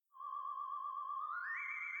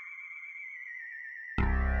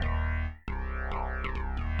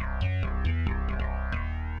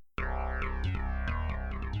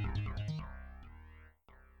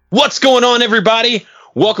What's going on, everybody?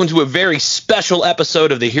 Welcome to a very special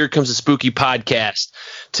episode of the Here Comes the Spooky podcast.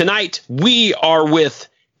 Tonight, we are with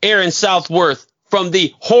Aaron Southworth from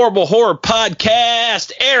the Horrible Horror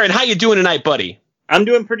Podcast. Aaron, how you doing tonight, buddy? I'm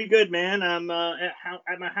doing pretty good, man. I'm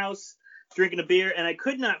at my house drinking a beer, and I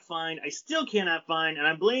still cannot find, and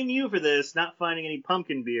I blame you for this, not finding any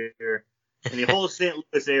pumpkin beer in the whole St.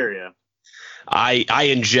 Louis area. I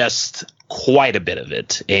ingest quite a bit of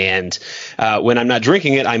it, and when I'm not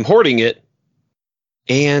drinking it, I'm hoarding it,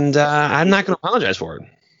 and I'm not going to apologize for it.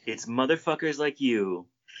 It's motherfuckers like you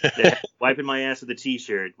that had wiping my ass with a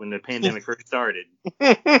t-shirt when the pandemic first started.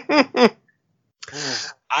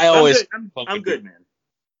 I'm good, man.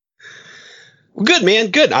 Good,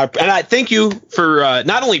 man. Good. And I thank you for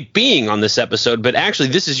not only being on this episode, but actually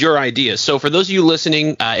this is your idea. So for those of you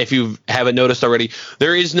listening, if you haven't noticed already,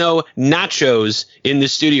 there is no Nachos in the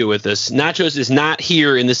studio with us. Nachos is not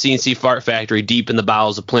here in the CNC Fart Factory deep in the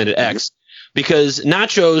bowels of Planet X because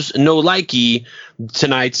Nachos no likey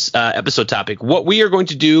tonight's episode topic. What we are going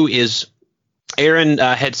to do is Aaron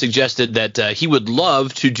had suggested that he would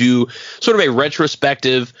love to do sort of a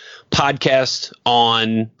retrospective podcast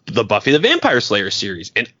on the Buffy the Vampire Slayer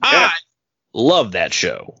series, and I love that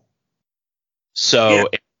show. So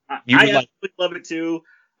I love it too.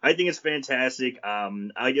 I think it's fantastic.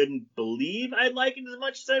 I didn't believe I'd like it as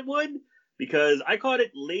much as I would because I caught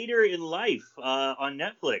it later in life on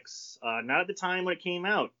Netflix, not at the time when it came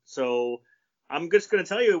out. So I'm just going to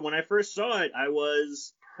tell you, when I first saw it, I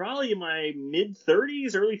was probably in my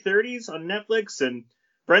mid-30s, early 30s on Netflix, and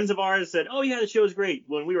friends of ours said, "Oh yeah, the show is great."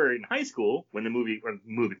 When we were in high school, when the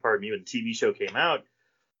TV show came out.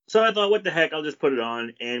 So I thought, what the heck, I'll just put it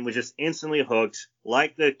on, and was just instantly hooked.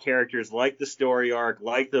 Liked the characters, liked the story arc,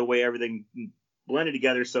 liked the way everything blended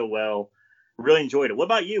together so well. Really enjoyed it. What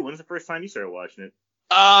about you? When's the first time you started watching it?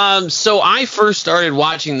 So I first started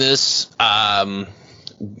watching this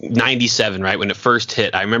 97, right, when it first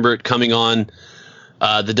hit. I remember it coming on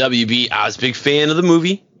the WB. I was a big fan of the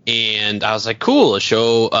movie. And I was like, cool, a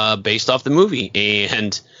show based off the movie.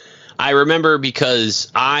 And I remember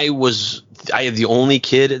because I had the only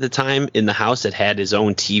kid at the time in the house that had his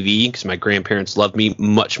own TV because my grandparents loved me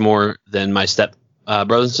much more than my step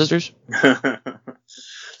brothers and sisters.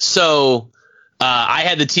 So I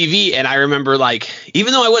had the TV, and I remember, like,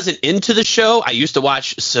 even though I wasn't into the show, I used to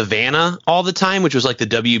watch Savannah all the time, which was like the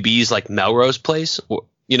WB's like Melrose Place,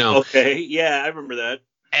 you know. Okay, yeah, I remember that.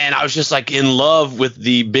 And I was just like in love with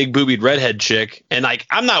the big boobied redhead chick. And like,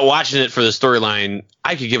 I'm not watching it for the storyline.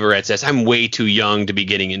 I could give a rat's ass. I'm way too young to be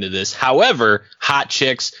getting into this. However, hot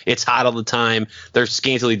chicks, it's hot all the time. They're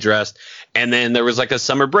scantily dressed. And then there was like a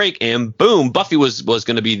summer break and boom, Buffy was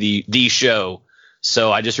going to be the show.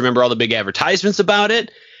 So I just remember all the big advertisements about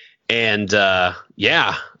it. And I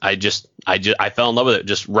fell in love with it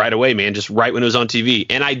just right away, man. Just right when it was on TV.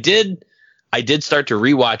 And I did start to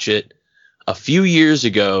rewatch it a few years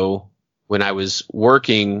ago when I was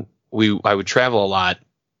working. I would travel a lot,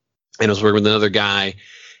 and I was working with another guy,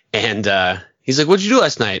 and he's like, "What'd you do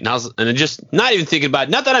last night?" And I just not even thinking about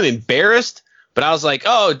it. Not that I'm embarrassed, but I was like,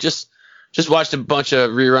 "Oh, just watched a bunch of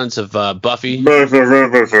reruns of Buffy."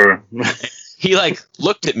 He like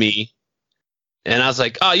looked at me, and I was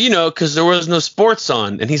like, "Oh, because there was no sports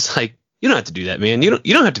on." And he's like, "You don't have to do that, man. You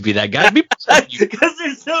don't have to be that guy. Because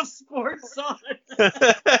there's no sports on."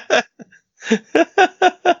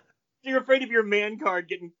 You're afraid of your man card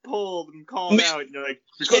getting pulled and called out, and you're like,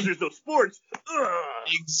 because there's no sports. Ugh.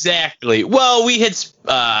 Exactly. Well, we had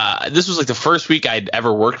this was like the first week I'd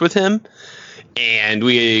ever worked with him, and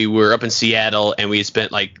we were up in Seattle, and we had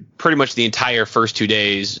spent like pretty much the entire first 2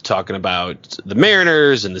 days talking about the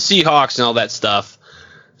Mariners and the Seahawks and all that stuff.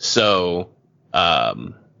 So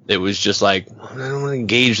it was just like, I don't want to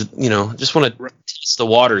engage, just want to test the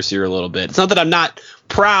waters here a little bit. It's not that I'm not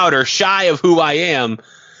proud or shy of who I am,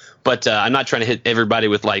 but I'm not trying to hit everybody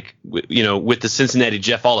with with the Cincinnati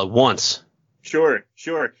Jeff all at once. Sure.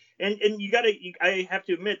 And I have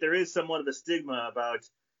to admit, there is somewhat of a stigma about,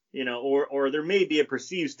 or there may be a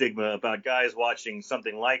perceived stigma about guys watching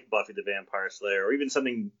something like Buffy the Vampire Slayer or even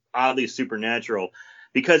something oddly supernatural,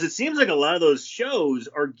 because it seems like a lot of those shows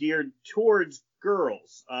are geared towards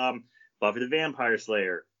girls. Buffy the Vampire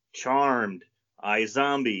Slayer, Charmed,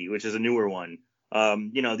 iZombie, which is a newer one.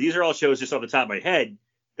 These are all shows just off the top of my head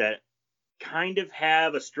that kind of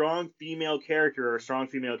have a strong female character or strong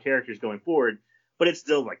female characters going forward, but it's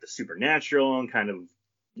still like the supernatural and kind of,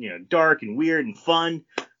 dark and weird and fun.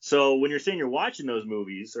 So when you're saying you're watching those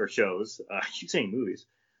movies or shows, I keep saying movies,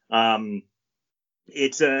 I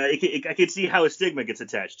could see how a stigma gets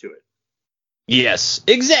attached to it. Yes,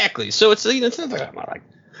 exactly. So it's not like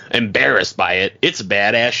embarrassed by it. It's a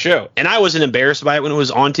badass show. And I wasn't embarrassed by it when it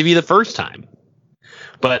was on TV the first time.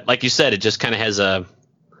 But like you said, it just kind of has a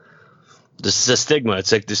stigma.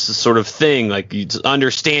 It's like this sort of thing, like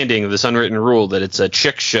understanding of this unwritten rule that it's a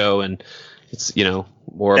chick show and it's,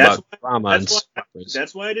 more about drama.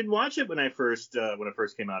 That's why I didn't watch it when it first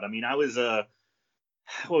came out. I mean, I was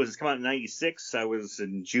what was it, come out in '96? I was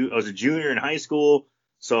a junior in high school,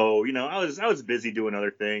 so I was busy doing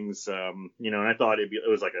other things. And I thought it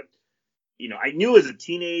was like I knew as a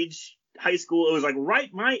teenage high school, it was like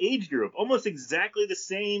right my age group, almost exactly the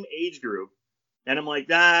same age group. And I'm like,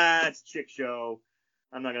 it's a chick show.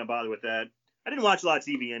 I'm not gonna bother with that. I didn't watch a lot of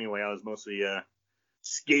TV anyway. I was mostly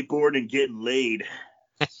skateboarding and getting laid.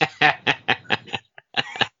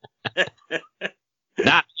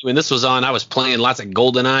 Not when this was on, I was playing lots of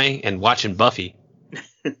GoldenEye and watching Buffy.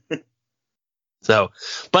 This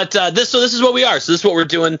is what we are. So this is what we're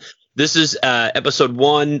doing. This is episode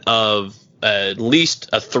 1 of at least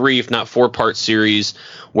a 3, if not 4-part series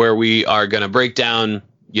where we are going to break down,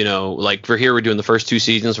 like for here we're doing the first 2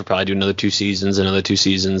 seasons. We'll probably do another 2 seasons, then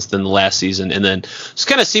the last season, and then just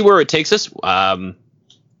kind of see where it takes us.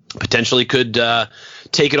 Potentially could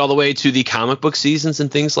take it all the way to the comic book seasons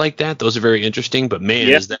and things like that. Those are very interesting. But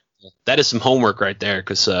man, that is some homework right there,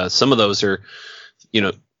 because some of those are,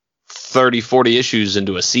 30, 40 issues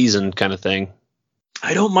into a season kind of thing.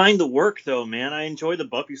 I don't mind the work though, man. I enjoy the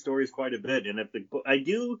Buffy stories quite a bit, and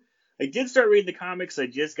I did start reading the comics. I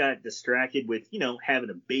just got distracted with having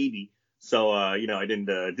a baby, so I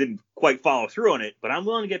didn't quite follow through on it. But I'm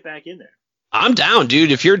willing to get back in there. I'm down,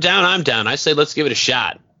 dude. If you're down, I'm down. I say let's give it a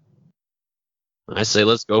shot. I say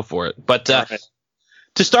let's go for it. But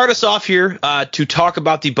to start us off here, to talk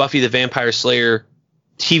about the Buffy the Vampire Slayer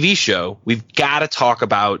TV show, we've got to talk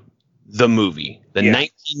about the movie, the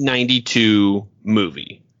 1992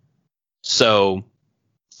 movie. So,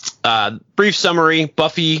 brief summary: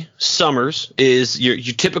 Buffy Summers is your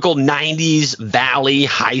typical 90s Valley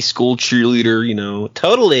high school cheerleader,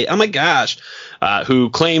 totally, oh my gosh, who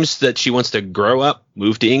claims that she wants to grow up,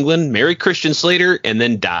 move to England, marry Christian Slater, and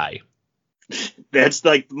then die. That's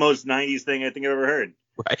like the most 90s thing I think I've ever heard.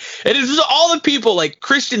 Right. And it's just all the people like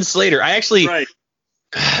Christian Slater. I actually,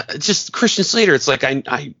 just Christian Slater. It's like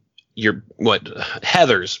you're what?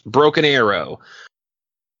 Heathers, Broken Arrow,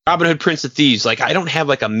 Robin Hood, Prince of Thieves. Like I don't have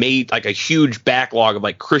like a huge backlog of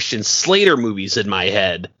like Christian Slater movies in my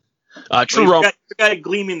head. True Romance. You got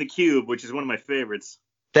Gleaming the Cube, which is one of my favorites.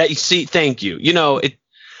 That you see, thank you.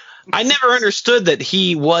 I never understood that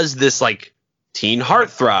he was this like teen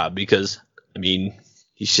heartthrob, because I mean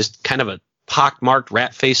he's just kind of a pockmarked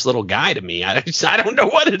rat-faced little guy to me. I don't know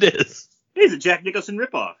what it is. He's a Jack Nicholson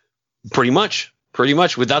ripoff. Pretty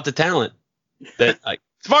much without the talent. That as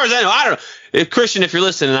far as I know, I don't know. If Christian, if you're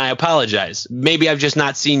listening, I apologize. Maybe I've just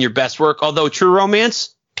not seen your best work. Although True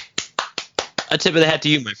Romance, a tip of the hat to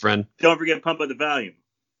you, my friend. Don't forget Pump Up the Volume.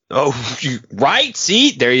 Oh, right.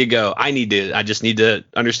 See, there you go. I just need to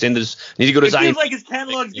understand this. I need to go to Zion. It feels like his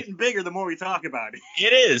catalog's getting bigger the more we talk about it.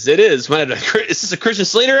 It is. Is this a Christian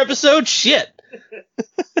Slater episode? Shit.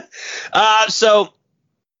 So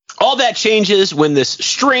all that changes when this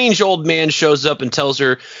strange old man shows up and tells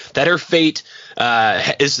her that her fate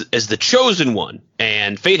is the chosen one,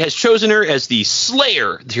 and fate has chosen her as the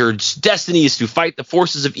Slayer. Her destiny is to fight the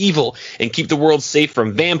forces of evil and keep the world safe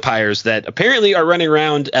from vampires that apparently are running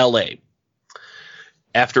around L.A.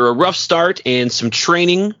 After a rough start and some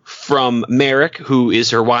training from Merrick, who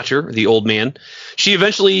is her watcher, the old man, she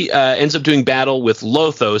eventually ends up doing battle with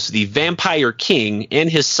Lothos, the Vampire King, and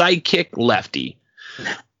his sidekick, Lefty.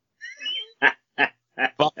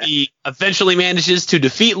 Buffy eventually manages to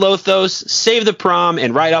defeat Lothos, save the prom,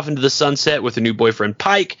 and ride off into the sunset with her new boyfriend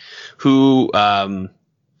Pike, who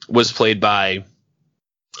was played by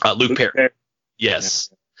Luke Perry.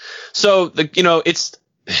 Yes. So it's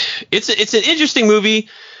an interesting movie.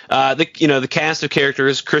 The cast of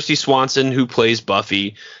characters: Christy Swanson, who plays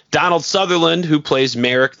Buffy; Donald Sutherland, who plays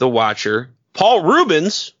Merrick the Watcher; Paul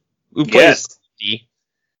Rubens, who plays Buffy.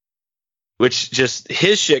 Which just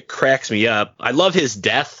his shit cracks me up. I love his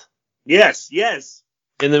death. Yes.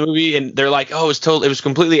 In the movie, and they're like, "Oh, it was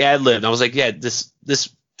completely ad-libbed." I was like, "Yeah, this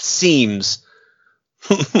seems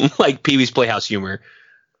like Pee-wee's Playhouse humor."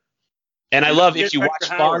 And I love if you watch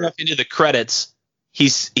far enough into the credits,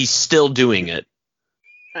 he's still doing it.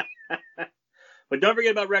 But don't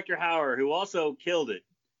forget about Rutger Hauer, who also killed it.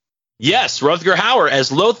 Yes, Rutger Hauer as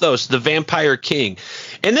Lothos, the Vampire King.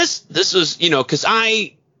 And this was, because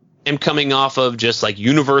I am coming off of just like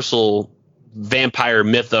universal vampire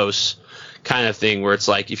mythos kind of thing, where it's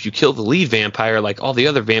like if you kill the lead vampire, like all the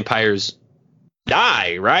other vampires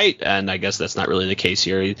die, right? And I guess that's not really the case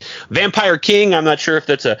here. Vampire King, I'm not sure if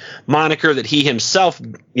that's a moniker that he himself,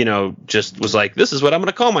 just was like, this is what I'm going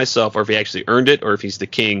to call myself, or if he actually earned it, or if he's the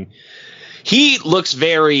king. He looks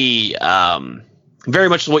very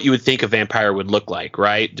much what you would think a vampire would look like,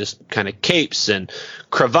 right? Just kind of capes and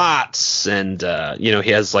cravats, and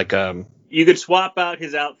he has like You could swap out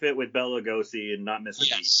his outfit with Bela Lugosi and not miss a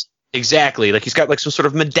beat. yes, exactly. Like he's got like some sort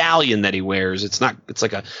of medallion that he wears. Looks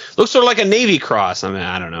sort of like a Navy cross. I mean,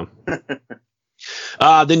 I don't know.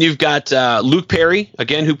 Then you've got Luke Perry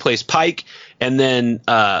again, who plays Pike. And then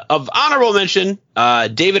of honorable mention,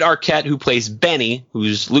 David Arquette, who plays Benny,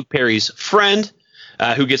 who's Luke Perry's friend,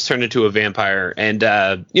 who gets turned into a vampire. And,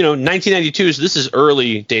 1992, so this is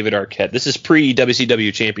early David Arquette. This is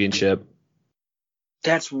pre-WCW championship.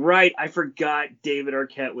 That's right. I forgot David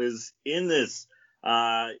Arquette was in this.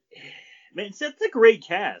 Man, that's a great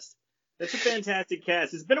cast. That's a fantastic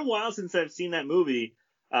cast. It's been a while since I've seen that movie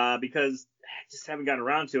because I just haven't gotten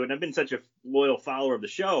around to it. And I've been such a loyal follower of the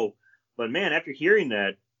show. But, man, after hearing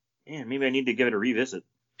that, maybe I need to give it a revisit.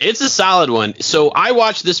 It's a solid one. So I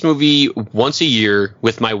watch this movie once a year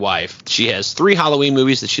with my wife. She has 3 Halloween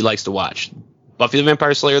movies that she likes to watch. Buffy the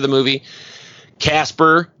Vampire Slayer, the movie,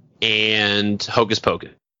 Casper, and Hocus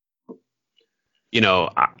Pocus.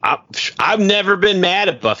 I've never been mad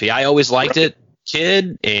at Buffy. I always liked it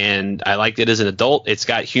kid, and I liked it as an adult. It's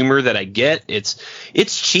got humor that I get. It's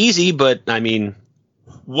cheesy, but, I mean,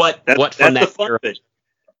 what from that fun of it.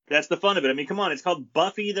 That's the fun of it. I mean, come on, it's called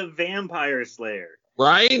Buffy the Vampire Slayer.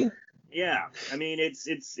 Right? Yeah. I mean, it's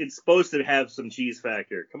supposed to have some cheese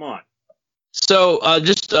factor. Come on. So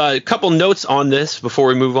just a couple notes on this before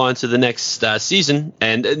we move on to the next season.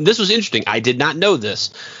 And this was interesting. I did not know this.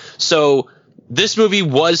 So this movie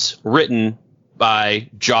was written by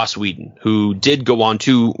Joss Whedon, who did go on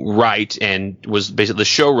to write and was basically the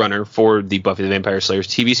showrunner for the Buffy the Vampire Slayers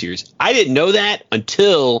TV series. I didn't know that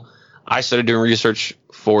until I started doing research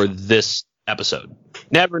for this episode.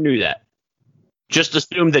 Never knew that. Just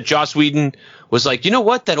assumed that Joss Whedon was like, you know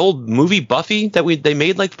what, that old movie Buffy that they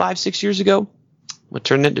made like 5-6 years ago, what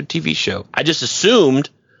turned into a TV show. I just assumed.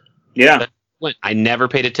 Yeah. I never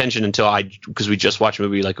paid attention because we just watched a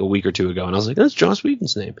movie like a week or two ago, and I was like, that's Joss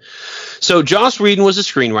Whedon's name. So Joss Whedon was a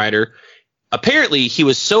screenwriter. Apparently, he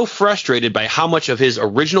was so frustrated by how much of his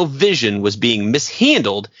original vision was being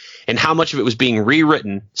mishandled and how much of it was being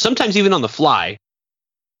rewritten, sometimes even on the fly.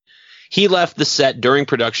 He left the set during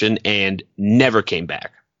production and never came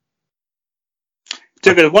back.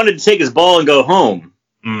 Wanted to take his ball and go home.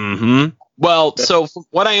 Mm-hmm. Well, so from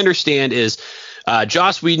what I understand is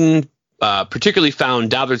Joss Whedon particularly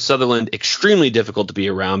found Donald Sutherland extremely difficult to be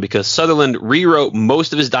around because Sutherland rewrote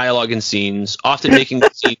most of his dialogue and scenes, often making the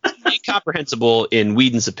scenes incomprehensible in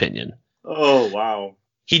Whedon's opinion. Oh, wow.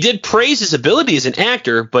 He did praise his ability as an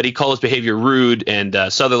actor, but he called his behavior rude and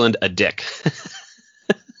Sutherland a dick.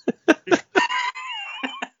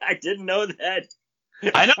 I didn't know that.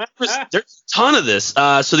 I know there's a ton of this.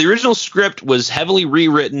 So the original script was heavily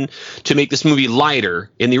rewritten to make this movie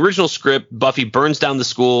lighter. In the original script, Buffy burns down the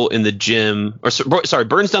school in the gym,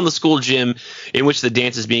 burns down the school gym in which the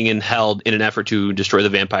dance is being held in an effort to destroy the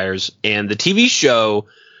vampires. And the TV show,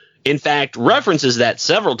 in fact, references that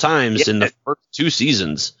several times in the first 2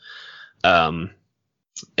 seasons.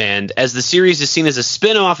 And as the series is seen as a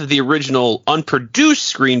spin-off of the original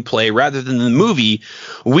unproduced screenplay rather than the movie,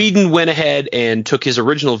 Whedon went ahead and took his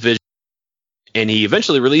original vision and he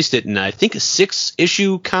eventually released it in, I think, a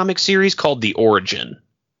 6-issue comic series called The Origin.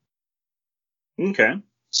 Okay.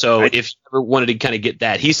 So if you ever wanted to kind of get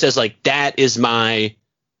that, he says, like, that is like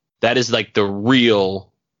the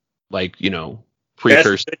real, like,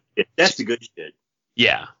 precursor. That's the good shit.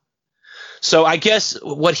 Yeah. So I guess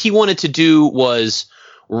what he wanted to do was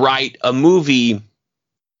write a movie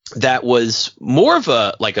that was more of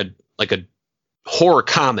a horror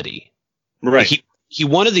comedy. Right. He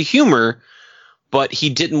wanted the humor, but he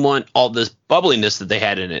didn't want all this bubbliness that they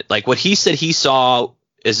had in it. Like what he said he saw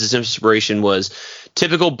as his inspiration was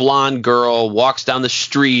typical blonde girl walks down the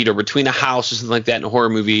street or between a house or something like that in a horror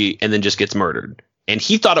movie and then just gets murdered. And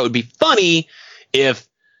he thought it would be funny if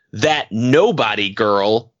that nobody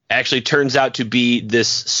girl actually turns out to be this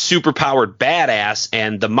super powered badass,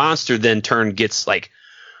 and the monster then gets like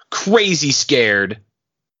crazy scared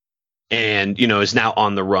and, is now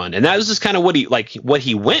on the run. And that was just kind of what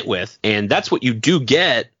he went with. And that's what you do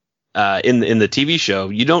get in the TV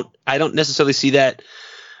show. I don't necessarily see that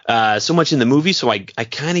so much in the movie. So I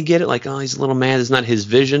kind of get it. Like, oh, he's a little mad. It's not his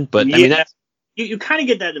vision. But yeah, I mean, that's, you kind of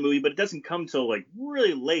get that in the movie, but it doesn't come till like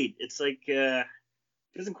really late. It's like,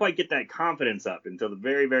 doesn't quite get that confidence up until the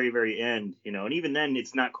very, very, very end, and even then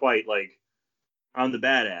it's not quite like I'm the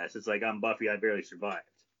badass. It's like, I'm Buffy, I barely survived.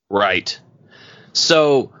 Right.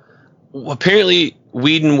 So apparently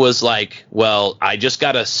Whedon was like, well, I just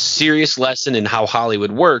got a serious lesson in how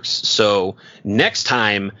Hollywood works, so next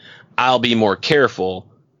time I'll be more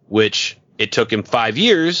careful, which it took him 5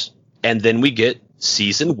 years, and then we get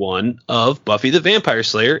season 1 of Buffy the Vampire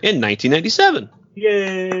Slayer in 1997.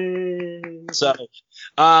 Yay! So,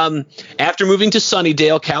 after moving to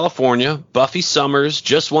Sunnydale, California, Buffy Summers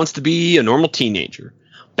just wants to be a normal teenager.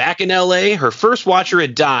 Back in L.A., her first watcher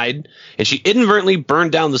had died, and she inadvertently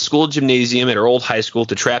burned down the school gymnasium at her old high school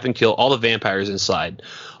to trap and kill all the vampires inside.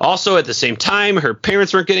 Also, at the same time, her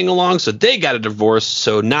parents weren't getting along, so they got a divorce,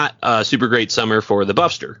 so not a super great summer for the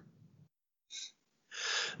Buffster.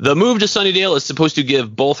 The move to Sunnydale is supposed to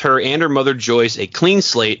give both her and her mother Joyce a clean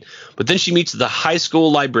slate, but then she meets the high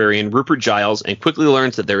school librarian, Rupert Giles, and quickly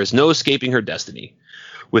learns that there is no escaping her destiny.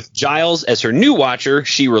 With Giles as her new watcher,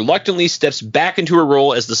 she reluctantly steps back into her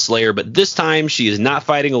role as the Slayer, but this time she is not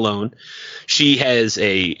fighting alone. She has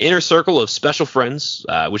a inner circle of special friends,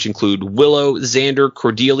 which include Willow, Xander,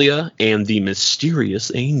 Cordelia, and the mysterious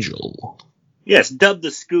Angel. Yes, dubbed the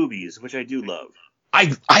Scoobies, which I do love.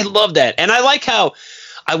 I love that, and I like how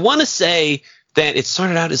I want to say that it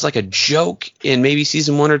started out as like a joke in maybe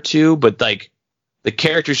season 1 or 2, but like the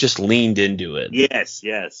characters just leaned into it.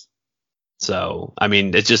 Yes. So, I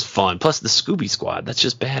mean, it's just fun. Plus, the Scooby Squad, that's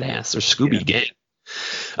just badass. They're Scooby Gang.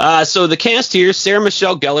 So the cast here, Sarah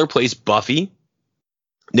Michelle Gellar plays Buffy,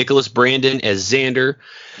 Nicholas Brandon as Xander,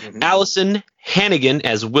 Allison Hannigan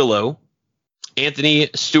as Willow, Anthony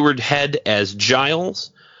Stewart Head as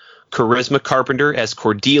Giles, Charisma Carpenter as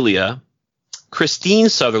Cordelia, Christine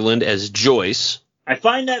Sutherland as Joyce. I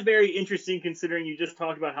find that very interesting considering you just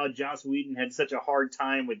talked about how Joss Whedon had such a hard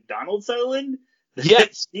time with Donald Sutherland.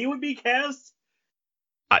 Yes. He would be cast.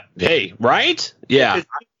 Hey, right? Yeah. Because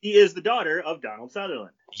he is the daughter of Donald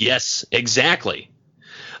Sutherland. Yes, exactly.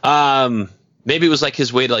 Maybe it was like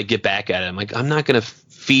his way to like get back at him. Like, I'm not going to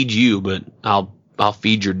feed you, but I'll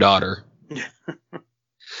feed your daughter.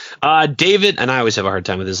 David, and I always have a hard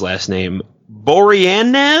time with his last name,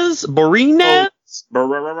 Boreanaz?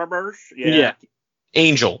 Yeah.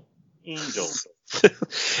 Angel.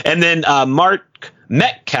 And then Mark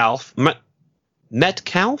Metcalf.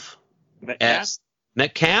 Metcalf?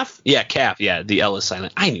 Metcalf? Yeah, Calf. Yeah, the L is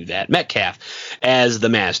silent. I knew that. Metcalf as the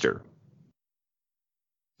Master.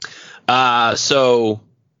 So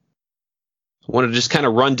I want to just kind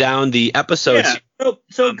of run down the episodes. Yeah.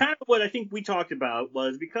 So kind of what I think we talked about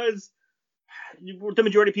was because the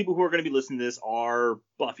majority of people who are going to be listening to this are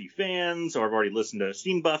Buffy fans or have already listened to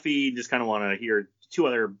Seen Buffy, just kind of want to hear two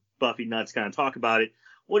other Buffy nuts kind of talk about it.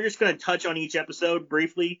 We're just going to touch on each episode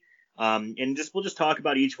briefly. And we'll just talk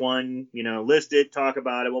about each one, list it, talk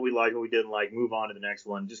about it, what we like, what we didn't like, move on to the next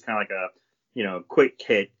one, just kind of like a, quick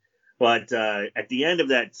hit. But at the end of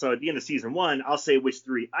that, so at the end of season 1, I'll say which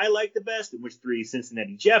 3 I like the best and which 3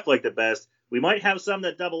 Cincinnati Jeff liked the best. We might have some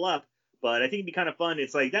that double up, but I think it'd be kind of fun.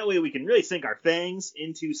 It's like that way we can really sink our fangs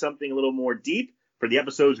into something a little more deep for the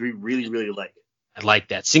episodes we really, really like. I like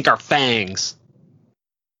that. Sink our fangs.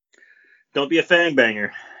 Don't be a fang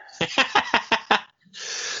banger.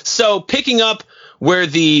 So picking up where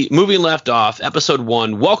the movie left off, episode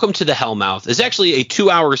 1, Welcome to the Hellmouth, is actually a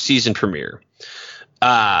 2-hour season premiere.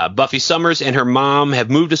 Buffy Summers and her mom have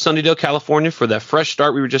moved to Sunnydale, California for that fresh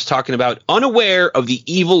start we were just talking about, unaware of the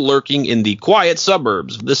evil lurking in the quiet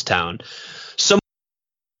suburbs of this town.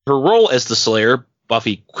 Her role as the Slayer,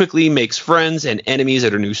 Buffy quickly makes friends and enemies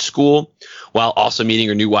at her new school, while also meeting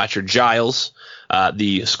her new watcher Giles,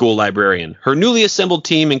 the school librarian. Her newly assembled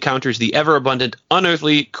team encounters the ever-abundant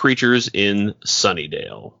unearthly creatures in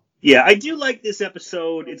Sunnydale. Yeah, I do like this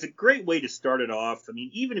episode. It's a great way to start it off. I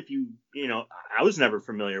mean, even if I was never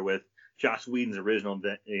familiar with Joss Whedon's original,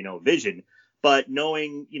 vision, but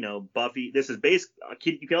knowing, Buffy, this is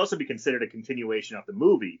you can also be considered a continuation of the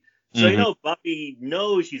movie. So, Buffy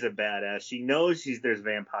knows she's a badass. She knows there's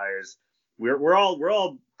vampires. We're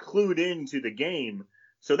all clued into the game.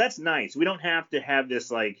 So that's nice. We don't have to have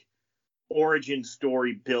this like origin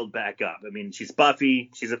story build back up. I mean, she's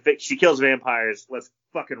Buffy. She kills vampires. Let's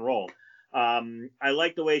fucking roll. I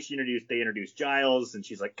like the way they introduced Giles, and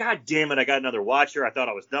she's like, God damn it, I got another watcher. I thought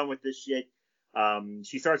I was done with this shit.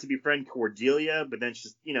 She starts to befriend Cordelia, but then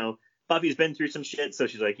she's, Buffy's been through some shit, so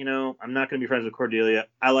she's like, I'm not going to be friends with Cordelia.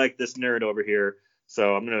 I like this nerd over here,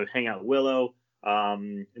 so I'm going to hang out with Willow.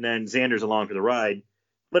 And then Xander's along for the ride.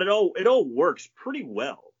 But it all works pretty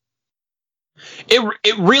well.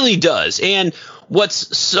 It really does. And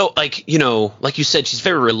what's so like you said, she's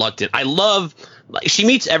very reluctant. I love she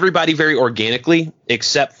meets everybody very organically,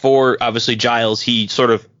 except for obviously Giles. He sort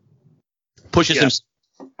of pushes him,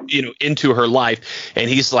 into her life, and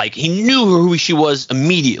he's like, he knew who she was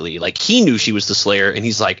immediately. Like, he knew she was the Slayer, and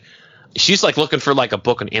he's like, she's like looking for like a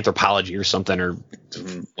book on anthropology or something, or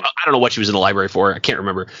well, I don't know what she was in the library for. I can't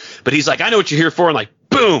remember, but he's like, I know what you're here for, and like,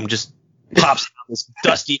 boom, just pops out this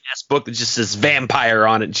dusty ass book that just says vampire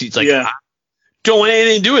on it, and she's like, I don't want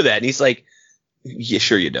anything to do with that, and he's like, yeah,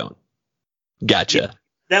 sure you don't. Gotcha.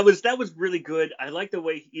 Yeah, that was really good. I like the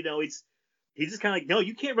way, he's just kind of like, no,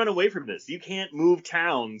 you can't run away from this. You can't move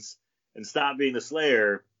towns and stop being the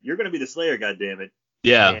Slayer. You're going to be the Slayer, goddammit.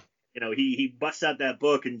 Yeah. And, he busts out that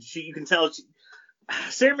book, and you can tell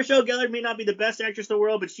Sarah Michelle Gellar may not be the best actress in the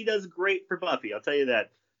world, but she does great for Buffy. I'll tell you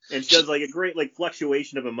that. And she does like a great like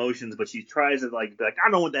fluctuation of emotions, but she tries to like be like, I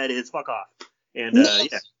don't know what that is. Fuck off. And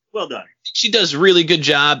yeah, well done. She does a really good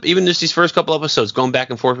job, even just these first couple episodes, going back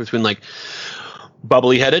and forth between like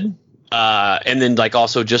bubbly headed, and then like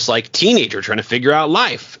also just like teenager trying to figure out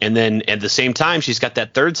life, and then at the same time she's got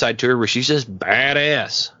that third side to her where she's just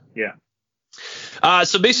badass. Yeah.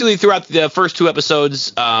 So basically throughout the first two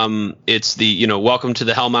episodes, it's the welcome to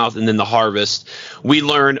the Hellmouth and then the Harvest. We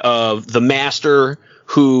learn of the Master,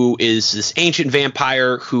 who is this ancient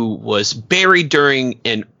vampire who was buried during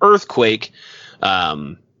an earthquake,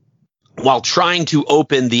 while trying to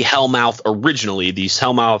open the Hellmouth originally. The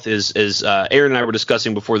Hellmouth is Aaron and I were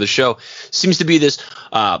discussing before the show, seems to be this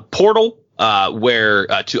portal where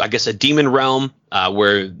to, I guess, a demon realm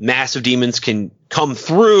where massive demons can come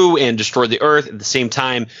through and destroy the earth. At the same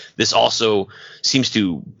time, this also seems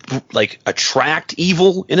to like attract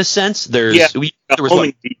evil in a sense. There was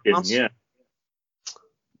like, yeah.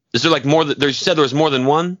 Is there like more? You said there was more than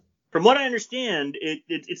one? From what I understand,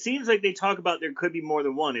 it seems like they talk about there could be more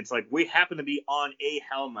than one. It's like we happen to be on a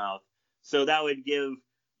Hellmouth, so that would give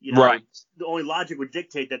right. The only logic would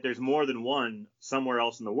dictate that there's more than one somewhere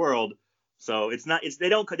else in the world. So it's not.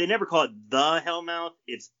 They never call it the Hellmouth.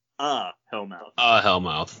 It's a Hellmouth. A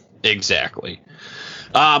Hellmouth, exactly.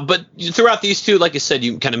 But throughout these two, like I said,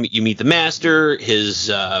 you meet the Master, his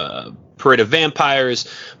parade of vampires.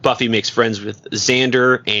 Buffy makes friends with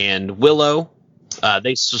Xander and Willow.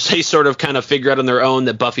 They sort of kind of figure out on their own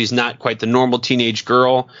that Buffy's not quite the normal teenage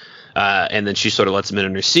girl, and then she sort of lets them in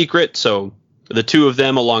on her secret. So the two of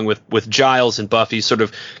them, along with Giles and Buffy, sort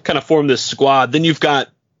of kind of form this squad. Then you've got,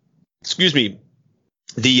 the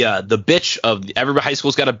bitch of every high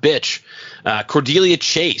school's got a bitch, Cordelia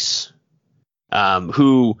Chase,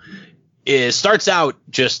 who starts out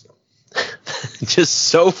just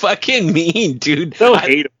so fucking mean, dude. So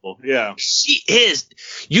hateable, yeah. She is.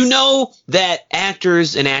 You know that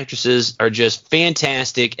actors and actresses are just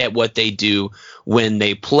fantastic at what they do when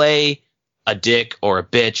they play a dick or a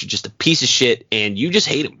bitch, just a piece of shit, and you just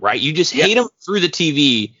hate them, right? You just hate them through the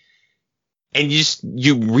TV, and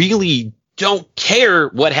you really don't care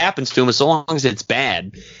what happens to them as long as it's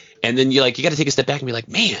bad. And then you got to take a step back and be like,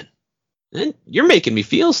 man, you're making me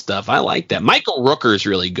feel stuff. I like that. Michael Rooker is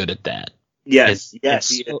really good at that. Yes, he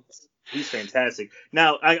is. He's fantastic.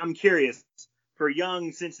 Now, I'm curious, for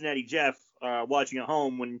young Cincinnati Jeff watching at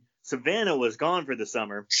home when Savannah was gone for the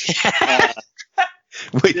summer.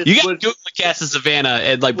 Wait, you got to Google the cast of Savannah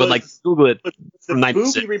and Google it. Was the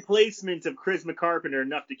movie replacement of Chris McCarpenter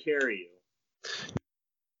enough to carry you?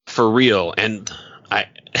 For real, and I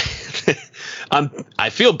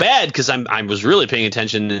feel bad because I was really paying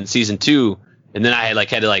attention in season 2, and then I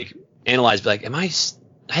had to analyze, I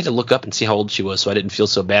had to look up and see how old she was, so I didn't feel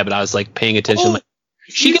so bad, but I was paying attention.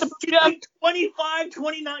 She's like 25,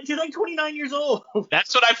 29. She's like 29 years old.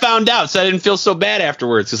 That's what I found out, so I didn't feel so bad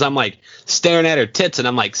afterwards, because I'm staring at her tits, and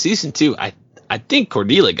I'm like, season 2, I think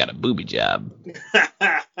Cordelia got a booby job.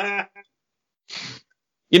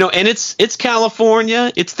 And it's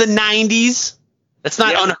California. It's the 90s. That's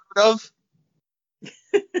not unheard of.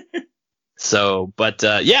 So, but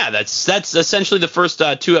that's essentially the first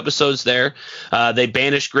 2 episodes there. They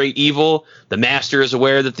banish great evil. The Master is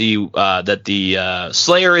aware that the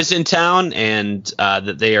Slayer is in town, and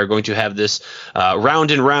that they are going to have this round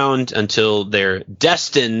and round until they're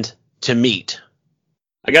destined to meet.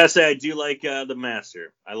 I gotta say, I do like the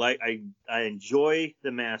Master. I enjoy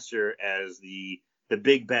the Master as the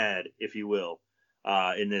big bad, if you will,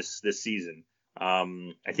 in this season. I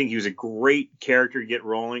think he was a great character to get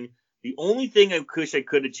rolling. The only thing I wish I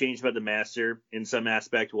could have changed about the Master in some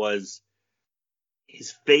aspect was his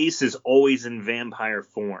face is always in vampire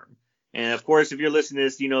form. And of course, if you're listening to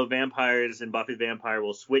this, vampires and Buffy the Vampire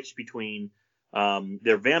will switch between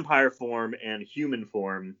their vampire form and human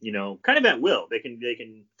form, kind of at will. They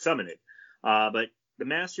can summon it. But the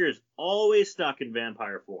Master is always stuck in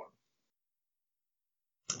vampire form.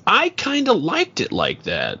 I kind of liked it like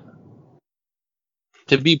that.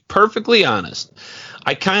 To be perfectly honest,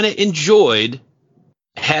 I kind of enjoyed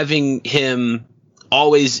having him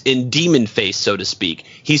always in demon face, so to speak.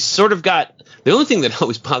 He's sort of got the only thing that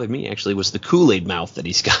always bothered me actually was the Kool-Aid mouth that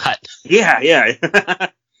he's got. Yeah.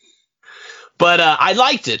 But I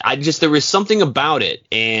liked it. There was something about it,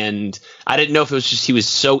 and I didn't know if it was just he was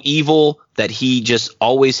so evil that he just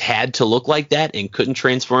always had to look like that and couldn't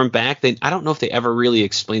transform back. I don't know if they ever really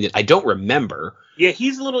explained it. I don't remember. Yeah,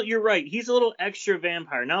 you're right. He's a little extra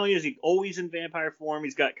vampire. Not only is he always in vampire form,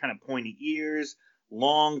 he's got kind of pointy ears,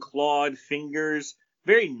 long clawed fingers,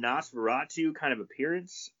 very Nosferatu kind of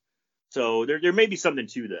appearance. So there may be something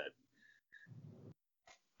to that.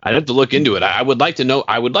 I'd have to look into it. I would like to know.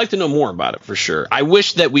 I would like to know more about it for sure. I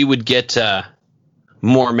wish that we would get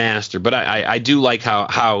more Master, but I do like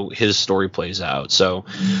how his story plays out. So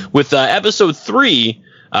with episode 3,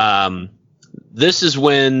 this is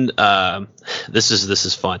when this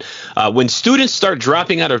is fun. When students start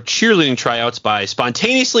dropping out of cheerleading tryouts by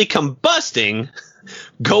spontaneously combusting,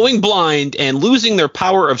 going blind, and losing their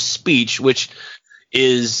power of speech, which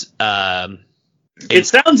is it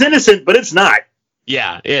sounds innocent, but it's not.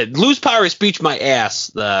 Yeah, lose power of speech, my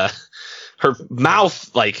ass. Her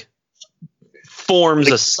mouth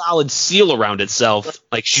forms a solid seal around itself,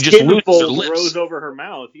 like she just loses her lips. Grows over her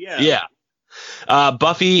mouth. Yeah.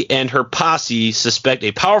 Buffy and her posse suspect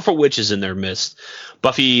a powerful witch is in their midst.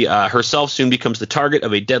 Buffy herself soon becomes the target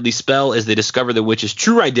of a deadly spell as they discover the witch's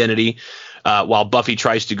true identity, while Buffy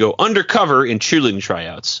tries to go undercover in cheerleading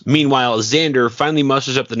tryouts. Meanwhile, Xander finally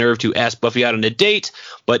musters up the nerve to ask Buffy out on a date,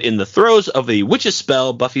 but in the throes of the witch's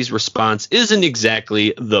spell, Buffy's response isn't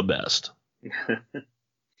exactly the best.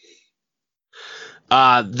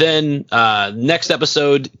 Then next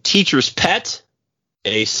episode, Teacher's Pet.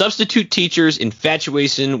 A substitute teacher's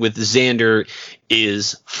infatuation with Xander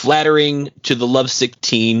is flattering to the lovesick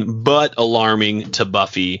teen, but alarming to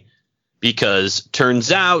Buffy, because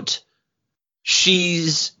turns out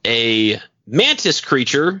she's a mantis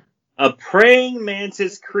creature. A praying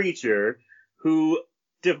mantis creature who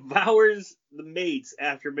devours the mates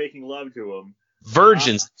after making love to them.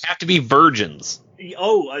 Virgins. Have to be virgins.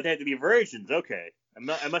 Oh, they have to be virgins. Okay.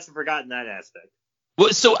 I must have forgotten that aspect.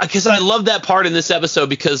 Well, so because I love that part in this episode,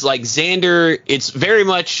 because Xander, it's very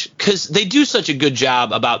much because they do such a good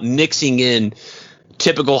job about mixing in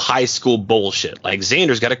typical high school bullshit. Like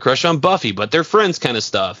Xander's got a crush on Buffy, but they're friends kind of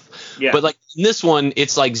stuff. Yeah. But in this one,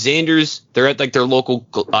 it's Xander's. They're at their local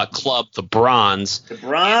club, the Bronze. The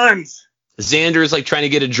Bronze. Xander's trying to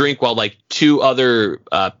get a drink while two other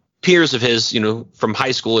peers of his, from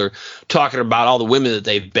high school are talking about all the women that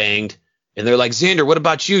they've banged. And they're like, Xander, what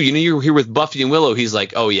about you? You're here with Buffy and Willow. He's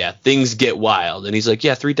like, oh, yeah, things get wild. And he's like,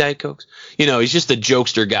 yeah, 3 Diet Cokes. He's just a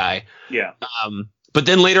jokester guy. Yeah. But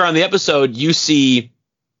then later on in the episode, you see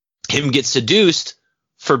him get seduced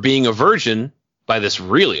for being a virgin by this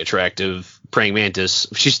really attractive praying mantis.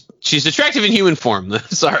 She's attractive in human form.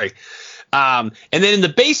 Sorry. And then in the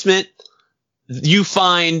basement, you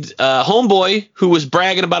find Homeboy, who was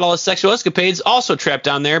bragging about all his sexual escapades, also trapped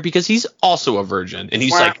down there because he's also a virgin. And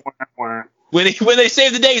he's when they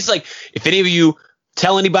save the day, he's like, if any of you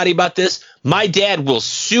tell anybody about this, my dad will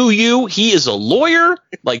sue you. He is a lawyer.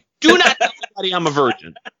 Do not tell anybody I'm a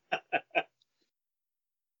virgin.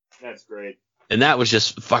 That's great. And that was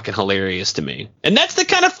just fucking hilarious to me. And that's the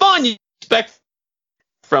kind of fun you expect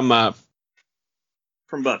from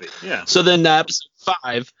Buffy. Yeah. So then episode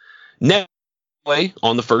 5,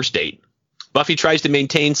 on the first date. Buffy tries to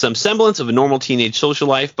maintain some semblance of a normal teenage social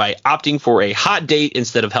life by opting for a hot date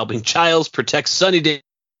instead of helping Giles protect Sunnydale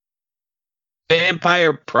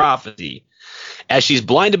vampire prophecy. As she's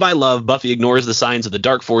blinded by love, Buffy ignores the signs of the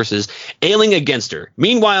dark forces ailing against her.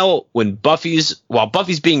 Meanwhile, while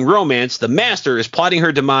Buffy's being romanced, the Master is plotting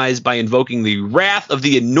her demise by invoking the wrath of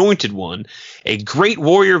the Anointed One, a great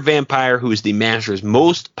warrior vampire who is the Master's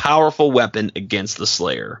most powerful weapon against the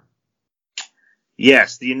Slayer.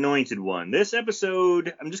 Yes, the Anointed One. This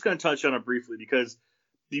episode, I'm just going to touch on it briefly because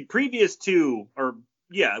the previous two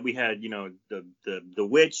we had, the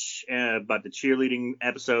witch about the cheerleading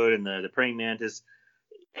episode and the praying mantis.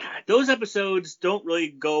 Those episodes don't really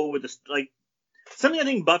go with something I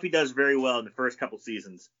think Buffy does very well in the first couple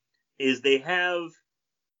seasons is they have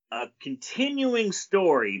a continuing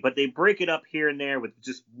story, but they break it up here and there with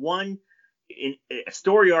just one in a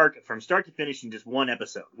story arc from start to finish in just one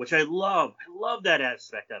episode, which I love. I love that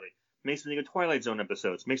aspect of it. Makes me think of Twilight Zone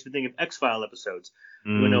episodes. Makes me think of X-File episodes.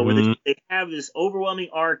 Mm-hmm. Where they have this overwhelming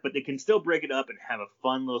arc, but they can still break it up and have a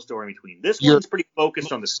fun little story in between. This one's pretty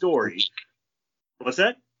focused on the story. What's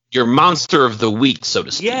that? Your monster of the week, so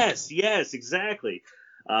to speak. Yes, exactly.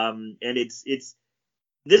 And it's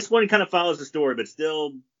This one kind of follows the story, but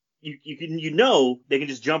still, they can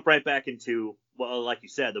just jump right back into, well, like you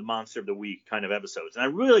said, the monster of the week kind of episodes. And I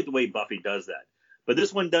really like the way Buffy does that. But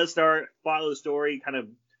this one does follow the story, kind of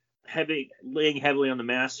laying heavily on the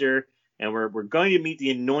master, and we're going to meet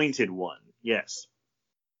the Anointed One. Yes.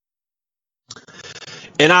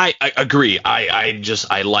 And I agree.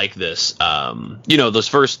 I like this.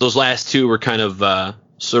 Those last two were kind of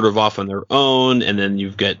sort of off on their own, and then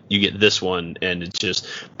you get this one, and it just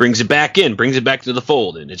brings it back to the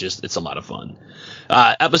fold, and it's a lot of fun.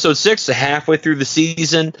 Episode 6, halfway through the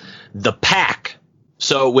season, The Pack.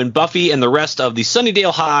 So when Buffy and the rest of the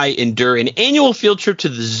Sunnydale High endure an annual field trip to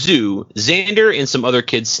the zoo, Xander and some other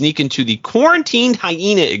kids sneak into the quarantined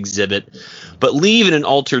hyena exhibit, but leave in an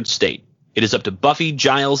altered state. It is up to Buffy,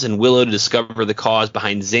 Giles, and Willow to discover the cause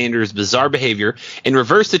behind Xander's bizarre behavior and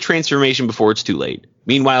reverse the transformation before it's too late.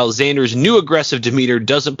 Meanwhile, Xander's new aggressive demeanor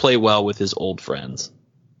doesn't play well with his old friends.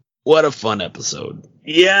 What a fun episode.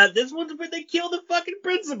 Yeah, this one's where they kill the fucking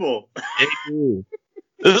principal.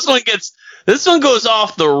 This one goes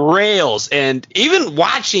off the rails, and even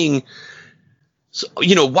watching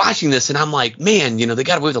this, and I'm like, man, they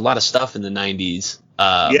got away with a lot of stuff in the 90s.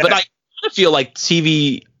 But I feel like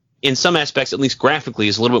TV, in some aspects, at least graphically,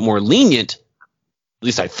 is a little bit more lenient. At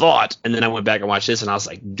least I thought. And then I went back and watched this, and I was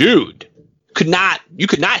like, dude, you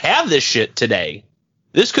could not have this shit today.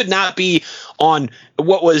 This could not be on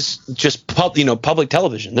what was just public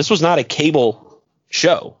television. This was not a cable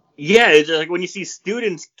show. Yeah, it's like when you see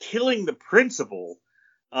students killing the principal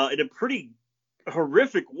in a pretty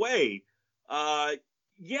horrific way. I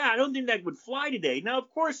don't think that would fly today. Now, of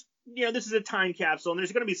course, this is a time capsule, and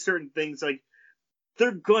there's going to be certain things like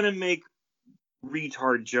they're going to make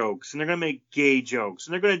retard jokes, and they're going to make gay jokes,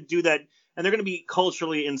 and they're going to do that, and they're going to be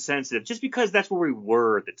culturally insensitive, just because that's where we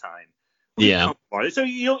were at the time. Yeah. So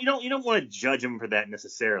you don't want to judge them for that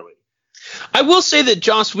necessarily. I will say that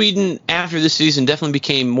Joss Whedon, after this season, definitely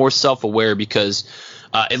became more self-aware because,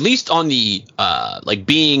 at least on the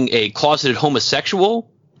being a closeted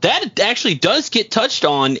homosexual, that actually does get touched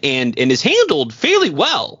on and is handled fairly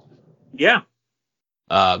well. Yeah.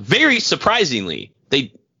 Very surprisingly,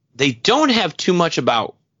 they don't have too much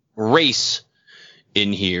about race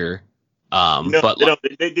in here.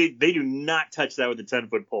 They do not touch that with a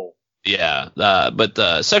 10-foot pole. Yeah, but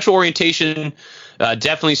the sexual orientation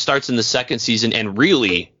definitely starts in the second season and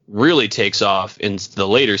really, really takes off in the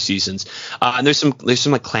later seasons. And there's some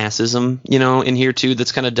like classism, in here too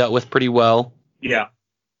that's kind of dealt with pretty well. Yeah.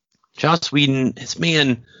 Joss Whedon, this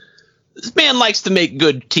man likes to make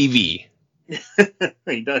good TV.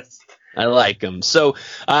 He does. I like him. So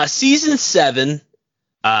season 7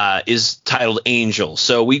 is titled Angel.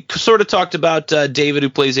 So we sort of talked about David, who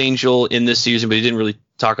plays Angel in this season, but he didn't really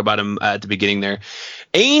talk about him at the beginning there.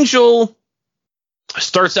 Angel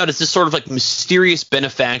starts out as this sort of like mysterious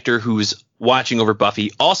benefactor who's watching over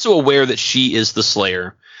Buffy, also aware that she is the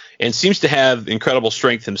Slayer, and seems to have incredible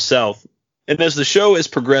strength himself. And as the show has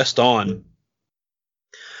progressed on,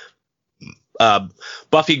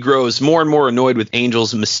 Buffy grows more and more annoyed with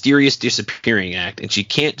Angel's mysterious disappearing act, and she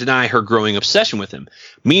can't deny her growing obsession with him.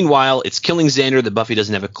 Meanwhile, it's killing Xander that Buffy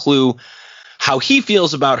doesn't have a clue how he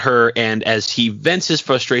feels about her, and as he vents his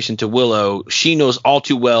frustration to Willow, she knows all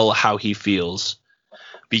too well how he feels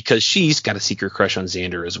because she's got a secret crush on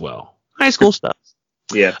Xander as well. High school stuff.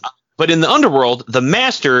 Yeah. But in the underworld, the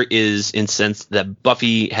Master is incensed that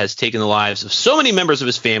Buffy has taken the lives of so many members of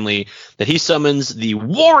his family that he summons the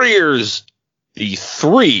Warriors, the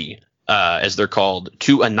 3, as they're called,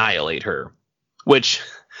 to annihilate her. Which,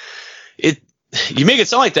 you make it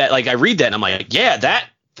sound like that. Like, I read that and I'm like, yeah,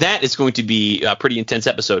 that is going to be a pretty intense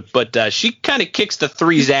episode. But she kind of kicks the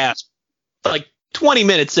 3's ass like 20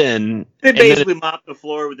 minutes in. They basically mop the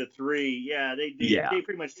floor with the 3. Yeah, they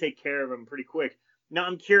pretty much take care of them pretty quick. Now,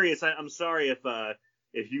 I'm curious. I'm sorry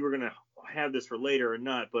if you were going to have this for later or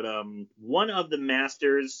not, but one of the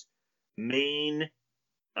Master's main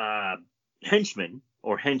henchmen,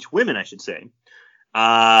 or henchwomen, I should say.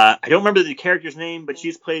 I don't remember the character's name, but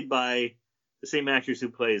she's played by the same actress who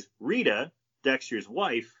plays Rita, Dexter's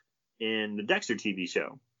wife, in the Dexter TV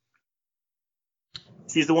show.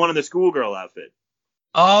 She's the one in the schoolgirl outfit.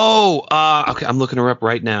 Oh, okay. I'm looking her up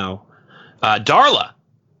right now. Darla.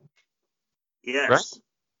 Yes. Right?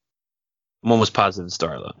 I'm almost positive it's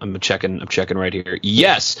Darla. I'm checking right here.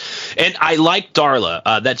 Yes. And I like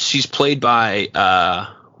Darla. That she's played by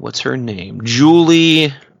what's her name?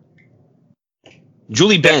 Julie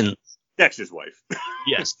Benz. Dexter's wife.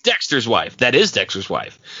 Yes, Dexter's wife. That is Dexter's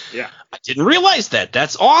wife. Yeah. I didn't realize that.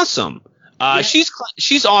 That's awesome. Yeah.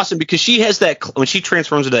 She's awesome because she has that when she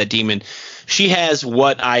transforms into that demon, she has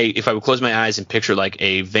what if I would close my eyes and picture like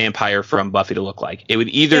a vampire from Buffy to look like. It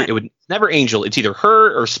would never Angel. It's either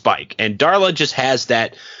her or Spike, and Darla just has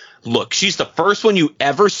that look. She's the first one you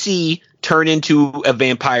ever see turn into a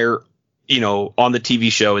vampire, on the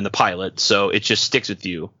TV show in the pilot, so it just sticks with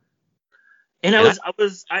you. And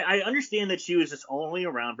I understand that she was just only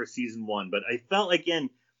around for season 1, but I felt like, again,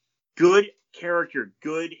 good character,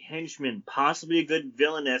 good henchman, possibly a good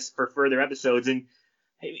villainess for further episodes. And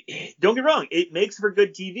hey, don't get me wrong, it makes for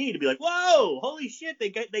good TV to be like, whoa, holy shit,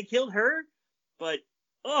 they killed her. But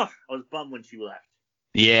I was bummed when she left.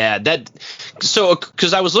 Yeah,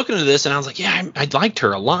 because I was looking at this and I was like, yeah, I liked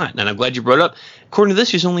her a lot, and I'm glad you brought it up. According to this,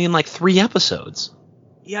 she's only in like 3 episodes.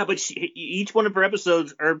 Yeah, but each one of her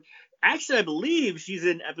episodes are actually, I believe she's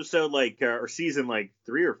in episode or season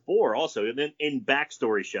 3 or 4 also, and then in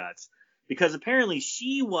backstory shots, because apparently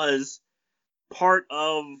she was part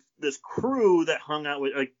of this crew that hung out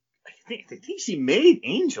with, I think she made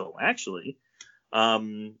Angel, actually.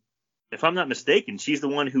 If I'm not mistaken, she's the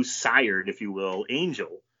one who sired, if you will, Angel.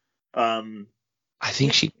 I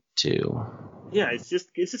think she did too. Yeah, it's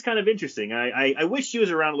just kind of interesting. I wish she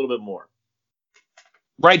was around a little bit more.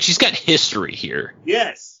 Right, she's got history here.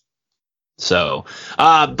 Yes. So,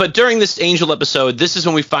 but during this Angel episode, this is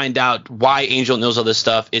when we find out why Angel knows all this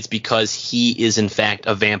stuff. It's because he is, in fact,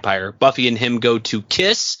 a vampire. Buffy and him go to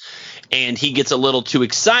kiss, and he gets a little too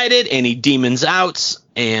excited, and he demons out,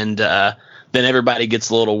 and then everybody gets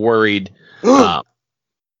a little worried. Damn.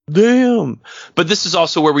 But this is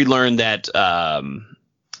also where we learn that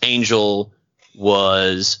Angel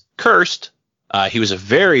was cursed. He was a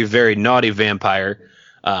very, very naughty vampire.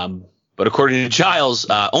 But according to Giles,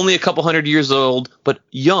 only a couple hundred years old, but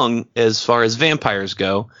young as far as vampires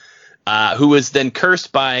go, who was then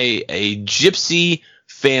cursed by a gypsy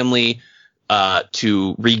family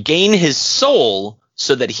to regain his soul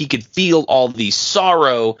so that he could feel all the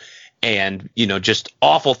sorrow and, just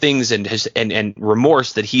awful things and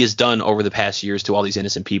remorse that he has done over the past years to all these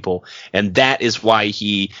innocent people. And that is why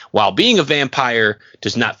he, while being a vampire,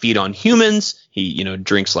 does not feed on humans. He,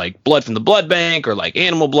 drinks like blood from the blood bank or like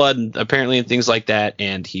animal blood, apparently, and things like that.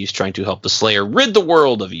 And he's trying to help the Slayer rid the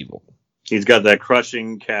world of evil. He's got that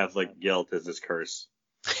crushing Catholic guilt as his curse.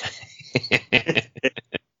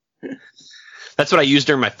 That's what I use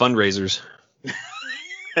during my fundraisers.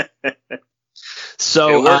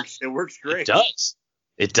 So it works great.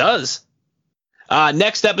 It does.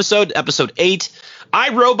 Next episode 8,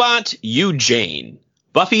 I, Robot, You, Jane.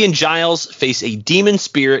 Buffy and Giles face a demon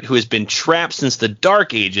spirit who has been trapped since the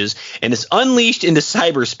Dark Ages and is unleashed into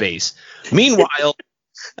cyberspace. Meanwhile,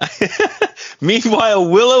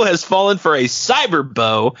 Willow has fallen for a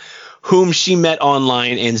cyberbeau whom she met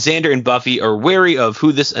online, and Xander and Buffy are wary of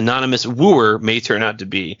who this anonymous wooer may turn out to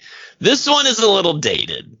be. This one is a little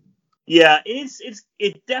dated. Yeah,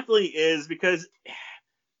 it definitely is, because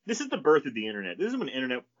this is the birth of the internet. This is when the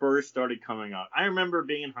internet first started coming out. I remember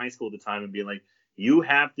being in high school at the time and being like, you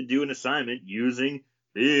have to do an assignment using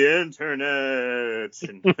the internet.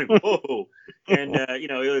 And like, whoa. And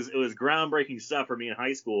it was groundbreaking stuff for me in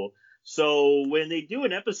high school. So when they do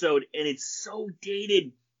an episode and it's so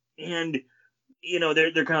dated, and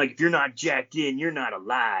they're kind of like, if you're not jacked in, you're not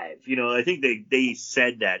alive. I think they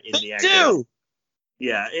said that in the actual.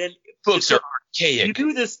 Yeah, and books are archaic. You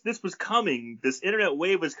knew this was coming. This internet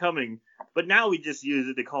wave was coming, but now we just use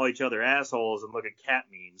it to call each other assholes and look at cat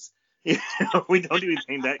memes. We don't do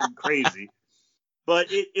anything that crazy. But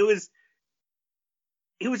it was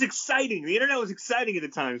exciting. The internet was exciting at the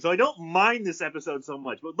time, so I don't mind this episode so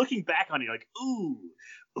much. But looking back on it, like, ooh,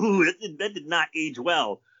 that did not age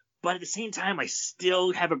well. But at the same time, I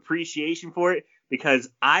still have appreciation for it, because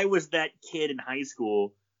I was that kid in high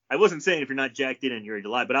school. I wasn't saying if you're not jacked in and you're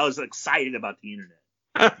alive, but I was excited about the internet.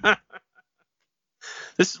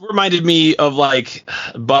 This reminded me of like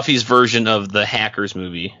Buffy's version of the Hackers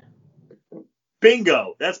movie.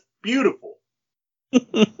 Bingo. That's beautiful.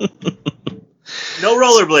 No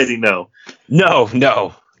rollerblading, though.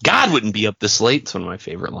 No. God wouldn't be up this late. It's one of my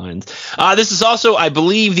favorite lines. This is also, I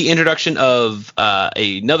believe, the introduction of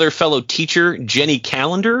another fellow teacher, Jenny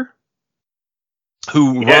Calendar,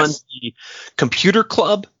 who runs the computer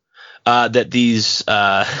club that these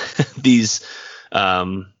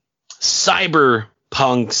cyber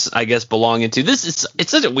punks, I guess, belong into. It's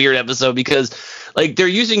such a weird episode because like they're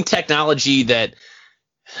using technology that,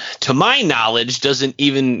 to my knowledge, doesn't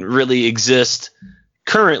even really exist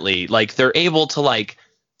currently. Like they're able to like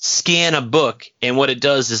scan a book, and what it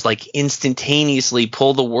does is like instantaneously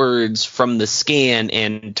pull the words from the scan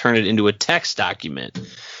and turn it into a text document.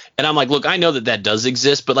 And I'm like, look, I know that does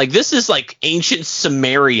exist, but like this is like ancient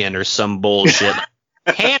Sumerian or some bullshit.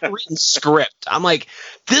 Handwritten script. I'm like,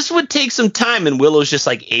 this would take some time, and Willow's just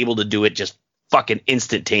like able to do it just fucking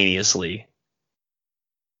instantaneously.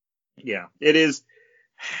 Yeah, it is.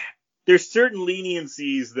 There's certain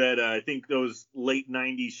leniencies that I think those late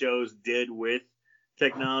 90s shows did with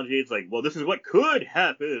technology. It's like, well, this is what could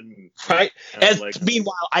happen. Right?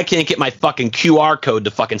 Meanwhile, I can't get my fucking QR code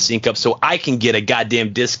to fucking sync up so I can get a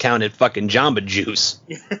goddamn discounted fucking Jamba Juice.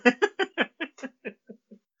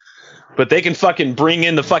 But they can fucking bring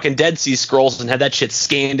in the fucking Dead Sea Scrolls and have that shit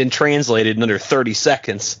scanned and translated in under 30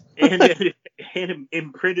 seconds. and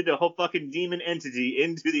imprinted a whole fucking demon entity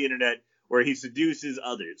into the internet where he seduces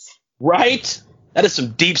others. Right? That is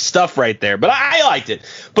some deep stuff right there. But I liked it.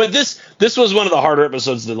 But this was one of the harder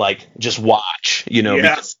episodes to like just watch, you know.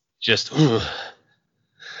 Yeah. Just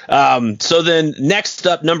so then next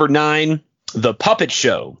up, number 9, The Puppet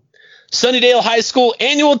Show. Sunnydale High School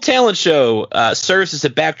annual talent show serves as a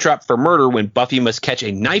backdrop for murder when Buffy must catch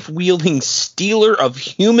a knife-wielding stealer of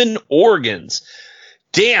human organs.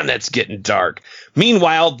 Damn, that's getting dark.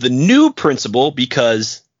 Meanwhile, the new principal,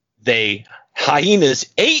 because they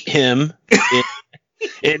hyenas ate him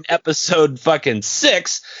in episode fucking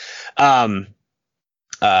 6,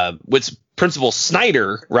 with Principal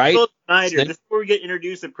Snyder, right? Principal Snyder. This is where we get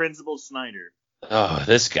introduced to Principal Snyder. Oh,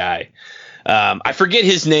 this guy. I forget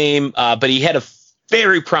his name, but he had a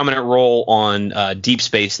very prominent role on Deep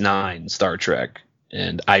Space Nine, Star Trek.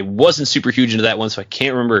 And I wasn't super huge into that one, so I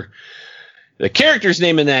can't remember the character's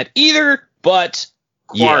name in that either. But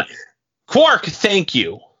Quark. Yeah. Quark, thank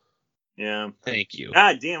you. Yeah. Thank you.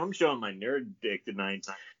 God damn, I'm showing my nerd dick tonight.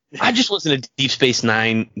 I just wasn't a Deep Space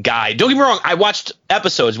Nine guy. Don't get me wrong. I watched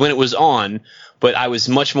episodes when it was on, but I was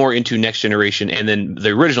much more into Next Generation and then the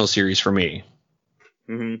original series for me.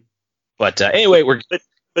 Mm-hmm. But anyway,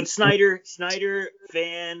 but Snyder,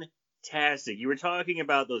 fantastic. You were talking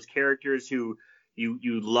about those characters who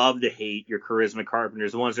you love to hate, your charisma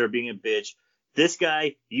carpenters, the ones that are being a bitch. This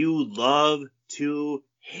guy, you love to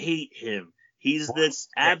hate him. He's this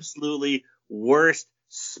absolutely worst,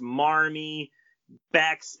 smarmy,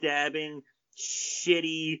 backstabbing,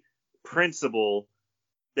 shitty principal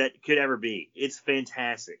that could ever be. It's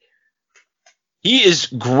fantastic. He is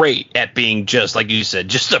great at being just, like you said,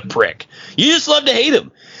 just a prick. You just love to hate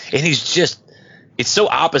him. And he's just, it's so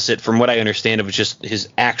opposite from what I understand of just his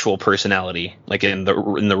actual personality, like in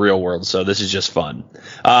the real world. So this is just fun.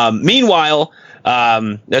 Meanwhile,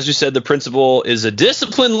 as we said, the principal is a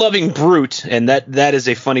discipline-loving brute, and that is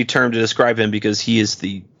a funny term to describe him because he is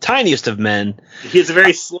the tiniest of men. He's a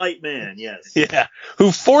very slight man, yes. Yeah,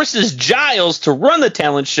 who forces Giles to run the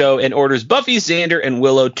talent show and orders Buffy, Xander, and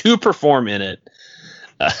Willow to perform in it.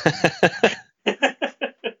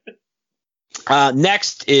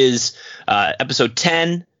 Next is episode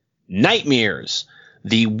 10, Nightmares.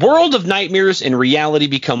 The world of nightmares and reality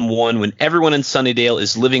become one when everyone in Sunnydale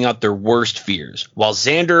is living out their worst fears. While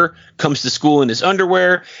Xander comes to school in his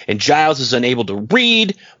underwear and Giles is unable to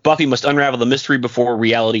read, Buffy must unravel the mystery before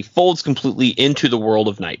reality folds completely into the world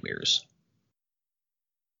of nightmares.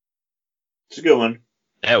 It's a good one.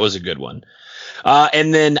 That was a good one.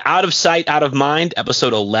 And then Out of Sight, Out of Mind,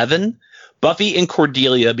 episode 11. Buffy and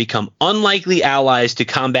Cordelia become unlikely allies to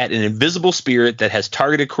combat an invisible spirit that has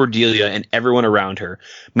targeted Cordelia and everyone around her.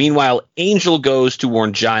 Meanwhile, Angel goes to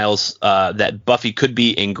warn Giles that Buffy could be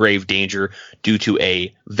in grave danger due to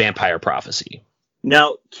a vampire prophecy.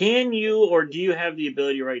 Now, can you or do you have the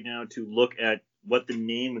ability right now to look at what the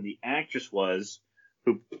name of the actress was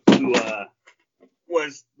who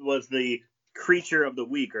was the creature of the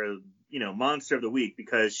week or, monster of the week?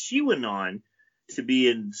 Because she went on to be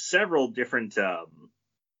in several different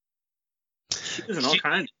she was in all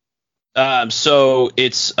kinds. So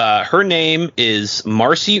it's her name is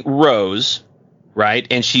Marcy Rose, right?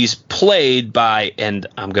 And she's played by, and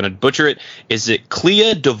I'm gonna butcher it, is it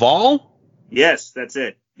Clea Duvall? Yes, that's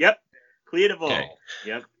it. Yep. Clea Duvall. Okay.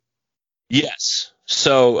 Yep. Yes.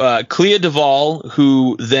 So Clea Duvall,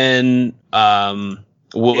 who then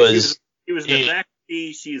was he was in the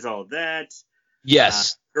Vacancy, She's All That.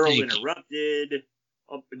 Yes. Girl Interrupted,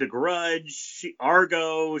 The Grudge,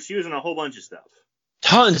 Argo. She was in a whole bunch of stuff.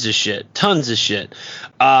 Tons of shit. I'm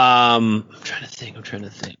trying to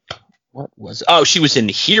think. What was it? Oh, she was in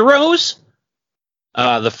Heroes,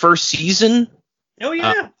 the first season. Oh,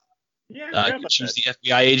 yeah. She was the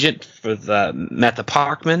FBI agent with Matthew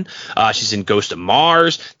Parkman. She's in Ghost of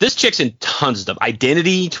Mars. This chick's in tons of stuff.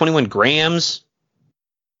 Identity, 21 Grams.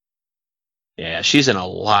 Yeah, she's in a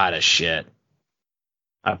lot of shit.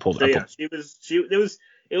 I pulled it up. Yeah,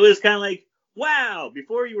 it was kind of like, wow,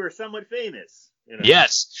 before you were somewhat famous. You know?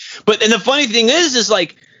 Yes. But and the funny thing is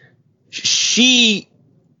like she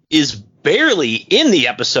is barely in the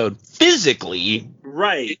episode physically.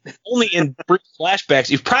 Right. Only in brief flashbacks.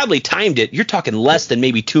 You've probably timed it. You're talking less than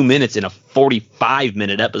maybe 2 minutes in a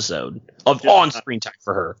 45-minute episode of on-screen time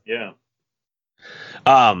for her. Yeah.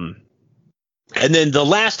 And then the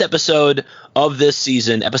last episode of this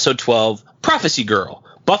season, episode 12, Prophecy Girl.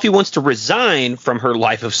 Buffy wants to resign from her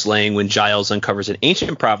life of slaying when Giles uncovers an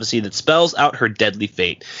ancient prophecy that spells out her deadly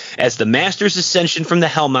fate. As the Master's ascension from the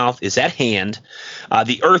Hellmouth is at hand,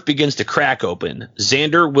 the earth begins to crack open.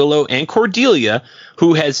 Xander, Willow, and Cordelia,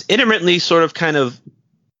 who has intermittently sort of kind of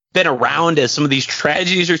been around as some of these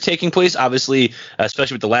tragedies are taking place, obviously,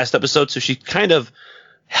 especially with the last episode, so she's kind of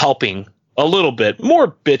helping a little bit, more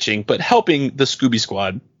bitching, but helping the Scooby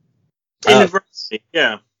Squad.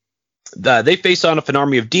 Yeah. They face on an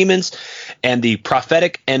army of demons and the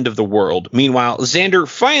prophetic end of the world. Meanwhile, Xander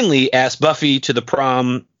finally asks Buffy to the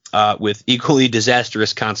prom with equally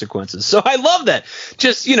disastrous consequences. So I love that.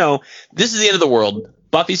 Just, this is the end of the world.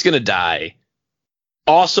 Buffy's going to die.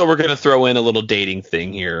 Also, we're going to throw in a little dating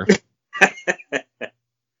thing here.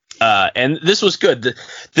 And this was good.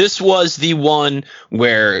 This was the one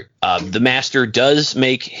where the Master does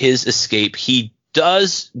make his escape.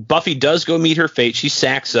 Buffy does go meet her fate. She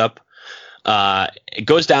sacks up. It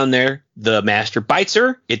goes down there. The Master bites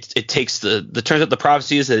her. It takes turns out the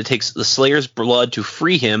prophecy is that it takes the Slayer's blood to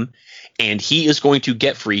free him, and he is going to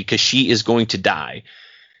get free because she is going to die.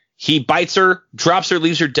 He bites her, drops her,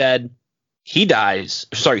 leaves her dead. She dies.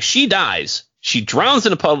 She drowns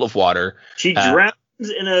in a puddle of water. She drowns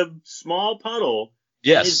in a small puddle.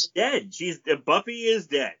 Yes. And is dead. Buffy is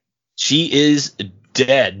dead. She is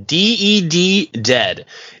dead. D-E-D, dead.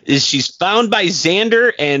 She's found by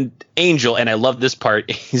Xander and Angel, and I love this part.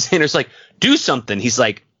 Xander's like, do something. He's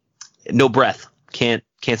like, no breath. Can't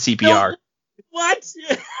CPR. No. What?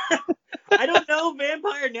 I don't know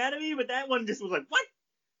Vampire Anatomy, but that one just was like, what?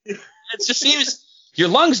 It just seems your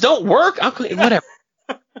lungs don't work. Whatever.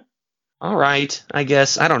 All right, I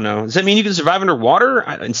guess. I don't know. Does that mean you can survive underwater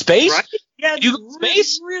in space? Right? Yeah, you go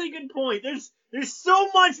space? Really good point. There's so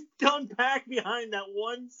much to unpack behind that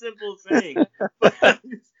one simple thing. But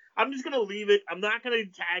I'm just gonna leave it. I'm not gonna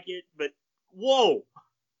attack it. But whoa.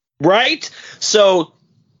 Right. So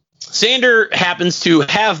Xander happens to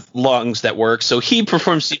have lungs that work, so he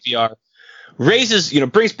performs CPR,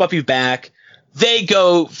 brings Buffy back. They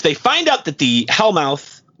find out that the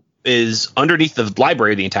Hellmouth is underneath the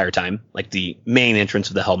library the entire time, like the main entrance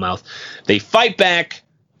of the Hellmouth. They fight back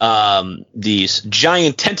these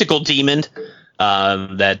giant tentacle demon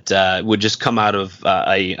that would just come out of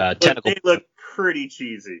a tentacle. They look pretty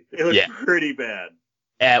cheesy. They look pretty bad.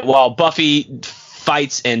 While Buffy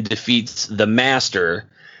fights and defeats the Master,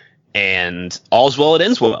 and all's well that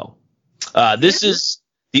ends well. This is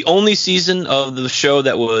the only season of the show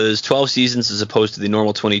that was 12 seasons as opposed to the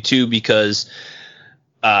normal 22 because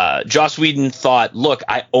Joss Whedon thought, look,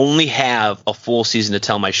 I only have a full season to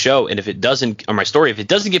tell my show, and if it doesn't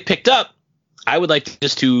get picked up, I would like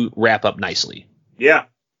this to wrap up nicely. Yeah.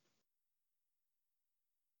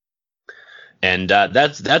 And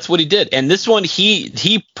that's what he did. And this one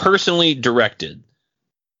he personally directed.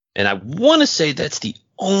 And I want to say that's the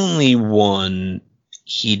only one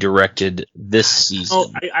he directed this season.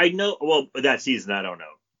 Oh, I know. Well, that season I don't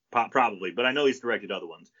know, probably, but I know he's directed other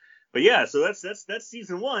ones. But yeah, so that's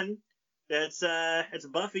season one. That's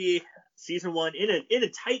Buffy season one in a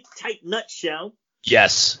tight nutshell.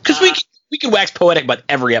 Yes, because we can wax poetic about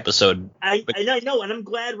every episode. I know, and I'm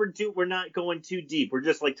glad we're not going too deep. We're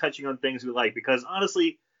just like touching on things we like because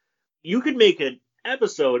honestly, you could make an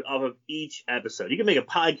episode off of each episode. You can make a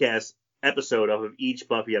podcast episode off of each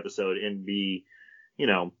Buffy episode and be,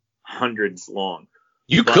 hundreds long.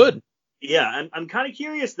 You could. Yeah, I'm kind of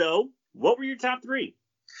curious though. What were your top three?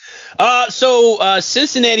 So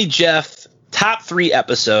Cincinnati Jeff, top 3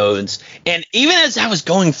 episodes, and even as I was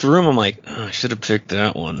going through them, I'm like, oh, I should have picked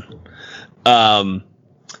that one.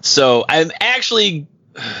 So I'm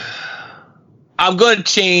going to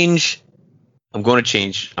change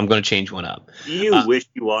one up. You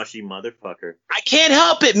wishy-washy motherfucker. I can't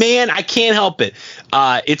help it, man. I can't help it.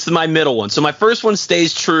 It's my middle one. So my first one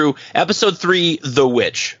stays true. Episode 3, The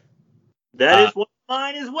Witch. That is one of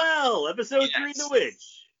mine as well. Episode 3, The Witch.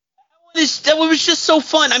 That was just so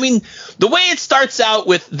fun. I mean, the way it starts out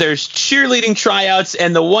with there's cheerleading tryouts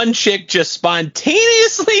and the one chick just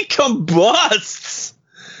spontaneously combusts.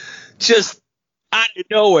 Just out of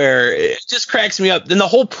nowhere. It just cracks me up. Then the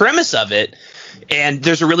whole premise of it, and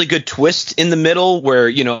there's a really good twist in the middle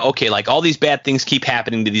where, like all these bad things keep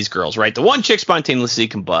happening to these girls, right? The one chick spontaneously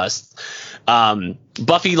combusts.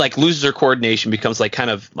 Buffy like loses her coordination, becomes like kind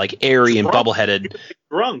of like airy and bubble-headed.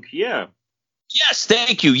 Drunk, yeah. Yes,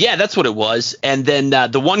 thank you. Yeah, that's what it was. And then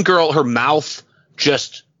the one girl, her mouth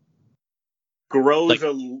just grows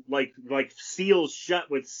like seals shut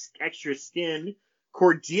with extra skin.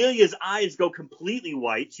 Cordelia's eyes go completely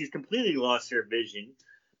white. She's completely lost her vision.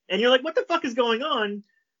 And you're like, what the fuck is going on?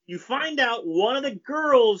 You find out one of the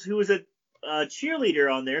girls who is a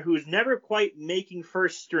cheerleader on there, who's never quite making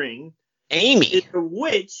first string, Amy, is a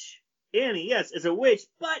witch. Annie, yes, is a witch,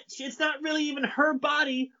 but it's not really even her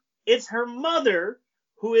body. It's her mother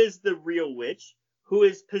who is the real witch, who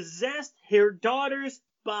has possessed her daughter's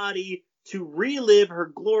body to relive her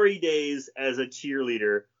glory days as a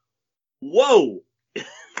cheerleader. Whoa!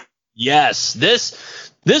 Yes, this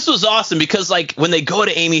was awesome because like when they go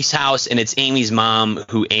to Amy's house and it's Amy's mom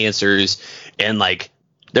who answers, and like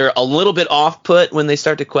they're a little bit off put when they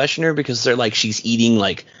start to question her because they're like she's eating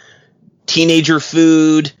like teenager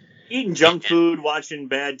food, eating junk food, watching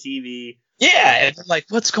bad TV. Yeah, and like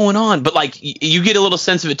what's going on? But like you get a little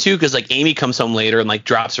sense of it too because like Amy comes home later and like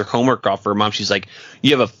drops her homework off for her mom. She's like,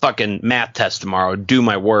 "You have a fucking math test tomorrow. Do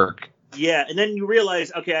my work." Yeah, and then you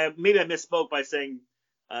realize, okay, maybe I misspoke by saying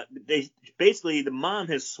they basically the mom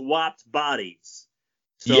has swapped bodies.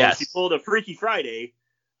 So yes. She pulled a Freaky Friday,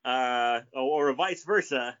 or a vice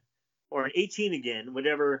versa, or an 18 again,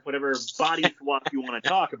 whatever body swap you want to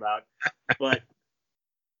talk about, but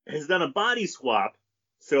has done a body swap.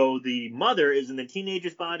 So the mother is in the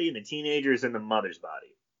teenager's body and the teenager is in the mother's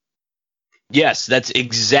body. Yes, that's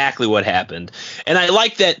exactly what happened. And I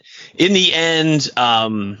like that in the end,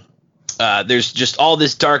 there's just all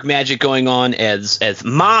this dark magic going on as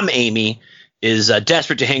Mom Amy is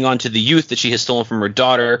desperate to hang on to the youth that she has stolen from her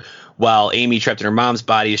daughter, while Amy, trapped in her mom's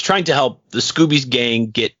body, is trying to help the Scooby's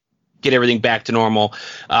gang get everything back to normal.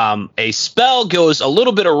 A spell goes a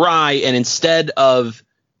little bit awry, and instead of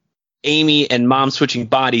Amy and Mom switching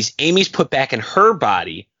bodies, Amy's put back in her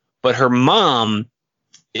body, but her mom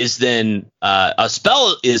is then a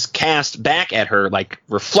spell is cast back at her, like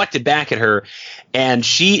reflected back at her, and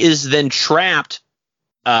she is then trapped.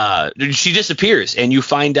 She disappears, and you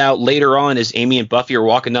find out later on as Amy and Buffy are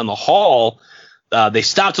walking down the hall, they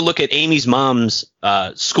stop to look at Amy's mom's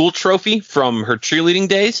school trophy from her cheerleading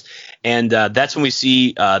days, and that's when we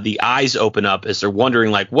see the eyes open up as they're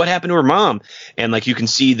wondering, like, what happened to her mom? And like you can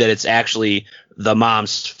see that it's actually the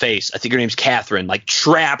mom's face. I think her name's Catherine, like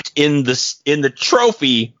trapped in the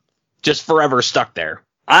trophy, just forever stuck there.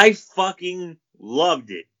 I fucking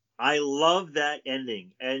loved it. I love that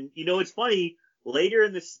ending. And you know, it's funny. Later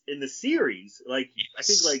in the series, like yes. I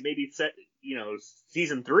think like maybe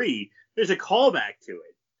season 3, there's a callback to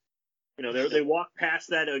it. You know, they walk past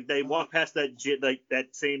that. That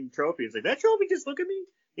same trophy. It's like, that trophy just look at me.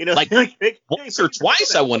 You know, like once or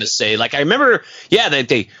twice. I want to say, like, I remember, yeah,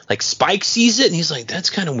 they like Spike sees it and he's like, that's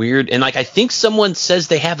kind of weird. And like, I think someone says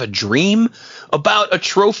they have a dream about a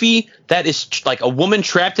trophy that is like a woman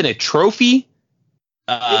trapped in a trophy.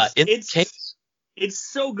 It's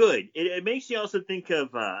so good. It makes you also think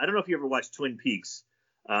of I don't know if you ever watched Twin Peaks,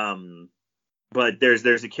 but there's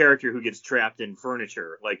a character who gets trapped in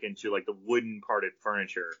furniture, like into like the wooden part of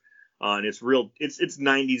furniture. And it's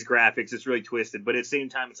 90s graphics. It's really twisted, but at the same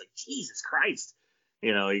time, it's like, Jesus Christ.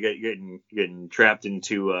 You know, you're getting trapped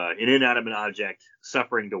into an inanimate object,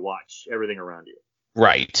 suffering to watch everything around you.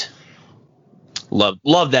 Right.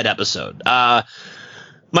 Love that episode.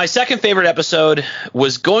 My second favorite episode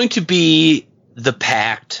was going to be The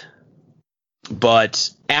Pact, but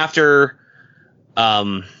after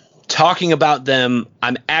talking about them,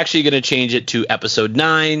 I'm actually going to change it to episode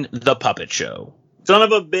 9, The Puppet Show. Son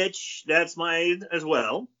of a bitch, that's mine as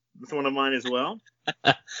well. That's one of mine as well.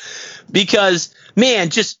 Because,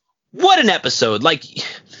 man, just what an episode. Like,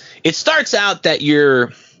 it starts out that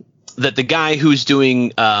the guy who's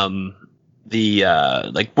doing like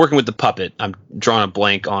working with the puppet, I'm drawing a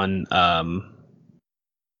blank on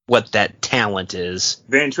what that talent is.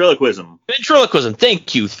 Ventriloquism.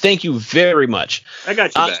 Thank you very much. I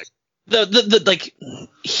got you back. The like,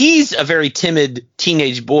 he's a very timid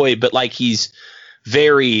teenage boy, but like he's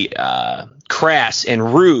very crass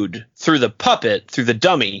and rude through the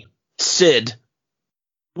dummy, Sid.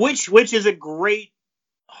 Which is a great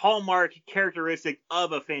hallmark characteristic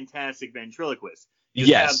of a fantastic ventriloquist.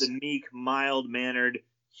 You have the meek, mild-mannered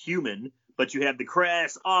human, but you have the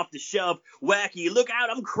crass, off-the-shelf, wacky, look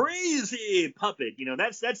out, I'm crazy puppet. You know,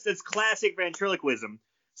 that's classic ventriloquism.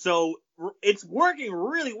 So it's working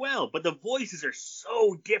really well, but the voices are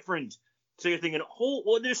so different. So you're thinking,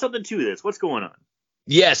 there's something to this. What's going on?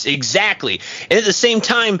 Yes, exactly. And at the same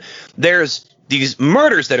time, there's these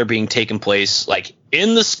murders that are being taken place, like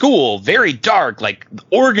in the school, very dark, like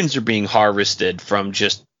organs are being harvested from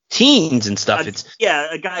just teens and stuff.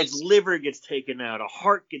 A guy's liver gets taken out, a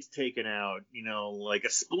heart gets taken out, like a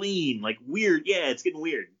spleen, like weird. Yeah, it's getting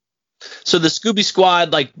weird. So the Scooby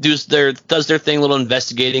Squad like does their thing, a little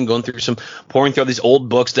investigating, pouring through all these old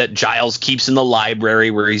books that Giles keeps in the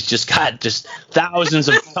library, where he's just got just thousands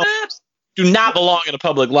of books do not belong in a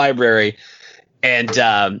public library. And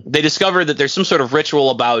they discover that there's some sort of ritual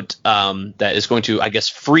about that is going to, I guess,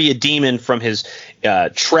 free a demon from his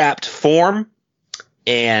trapped form.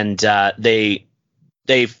 And they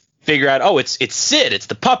figure out, oh, it's Sid, it's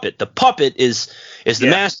the puppet. The puppet is the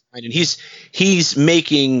mastermind, and he's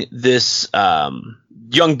making this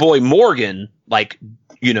young boy Morgan, like,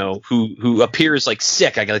 who appears like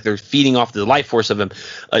sick, like they're feeding off the life force of him,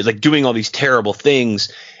 like doing all these terrible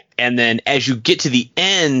things. And then as you get to the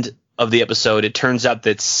end of the episode, it turns out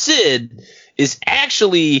that Sid is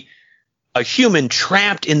actually a human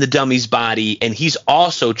trapped in the dummy's body, and he's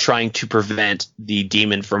also trying to prevent the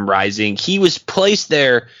demon from rising. He was placed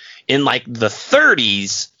there in like the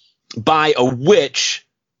 30s by a witch,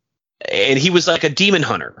 and he was like a demon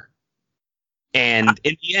hunter. And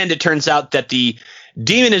in the end, it turns out that the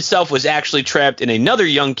demon himself was actually trapped in another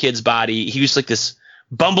young kid's body. He was like this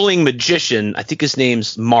bumbling magician. I think his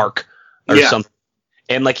name's Mark or something.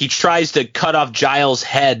 And like he tries to cut off Giles'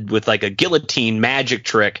 head with like a guillotine magic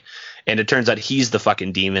trick, and it turns out he's the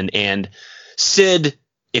fucking demon. And Sid,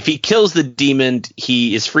 if he kills the demon,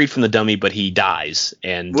 he is freed from the dummy, but he dies.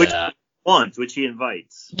 And which he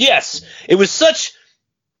invites. Yes, it was such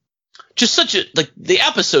a like the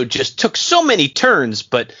episode just took so many turns,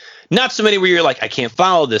 but not so many where you're like, I can't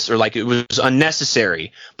follow this, or like it was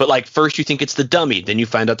unnecessary. But like first you think it's the dummy, then you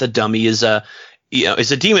find out the dummy is a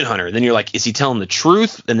demon hunter. And then you're like, is he telling the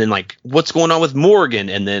truth? And then like, what's going on with Morgan?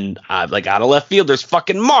 And then like out of left field, there's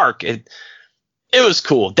fucking Mark. It was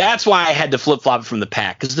cool. That's why I had to flip flop from the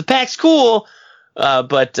pack, because the pack's cool,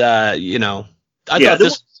 but I thought this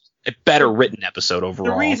was a better written episode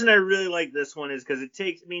overall. The reason I really like this one is because it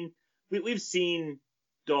takes. I mean, we've seen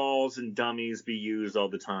dolls and dummies be used all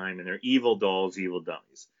the time, and they're evil dolls, evil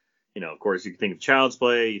dummies. Of course, you can think of Child's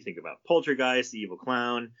Play, you think about Poltergeist, the evil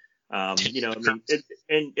clown. Even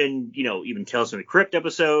Tales from the Crypt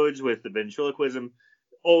episodes with the ventriloquism,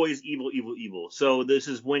 always evil, evil, evil. So this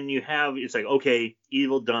is when you have, it's like, okay,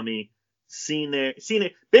 evil dummy, seen it,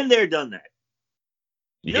 been there, done that.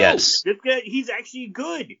 Yes. No, this guy, he's actually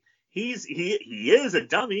good. He is a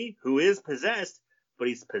dummy who is possessed, but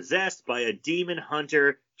he's possessed by a demon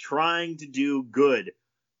hunter trying to do good.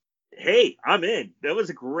 Hey, I'm in. That was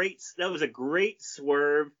a great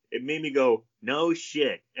swerve. It made me go, no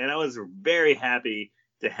shit. And I was very happy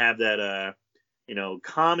to have that,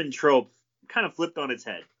 common trope kind of flipped on its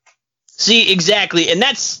head. See, exactly. And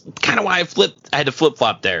that's kind of why I had to flip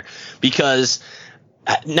flop there, because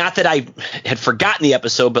not that I had forgotten the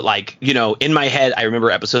episode, but like, in my head, I remember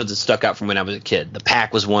episodes that stuck out from when I was a kid. The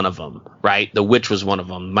Pack was one of them, right? The Witch was one of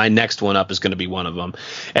them. My next one up is going to be one of them.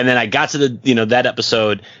 And then I got to that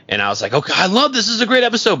episode, and I was like, okay, I love this. This is a great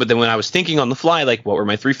episode. But then when I was thinking on the fly, like, what were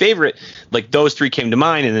my three favorite? Like, those three came to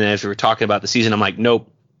mind. And then as we were talking about the season, I'm like,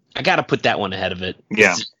 nope, I got to put that one ahead of it.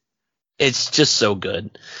 Yeah. It's just so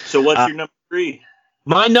good. So what's your number 3?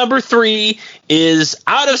 My number 3 is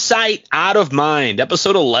Out of Sight, Out of Mind,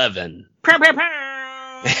 episode 11.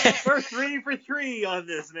 We're 3 for 3 on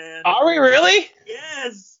this, man. Are we really?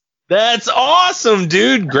 Yes. That's awesome,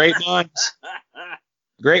 dude. Great minds.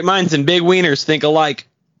 Great minds and big wieners think alike.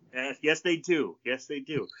 Yes, they do. Yes, they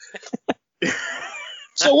do.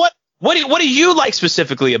 So what do you like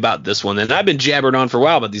specifically about this one? And I've been jabbering on for a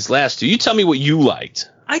while about these last two. You tell me what you liked.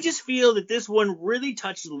 I just feel that this one really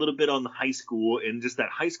touches a little bit on the high school and just that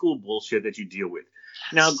high school bullshit that you deal with.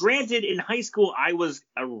 Now, granted, in high school, I was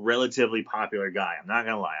a relatively popular guy. I'm not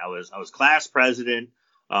gonna lie. I was class president.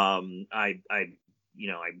 I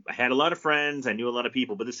had a lot of friends. I knew a lot of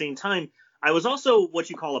people. But at the same time, I was also what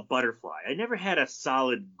you call a butterfly. I never had a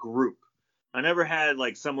solid group. I never had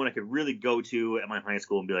like someone I could really go to at my high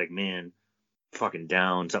school and be like, man, fucking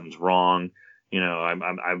down, something's wrong.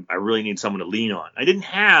 I really need someone to lean on. I didn't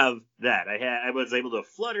have that. I was able to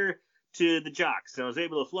flutter to the jocks. I was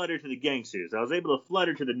able to flutter to the gangsters. I was able to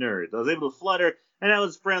flutter to the nerds. I was able to flutter, and I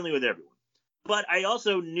was friendly with everyone. But I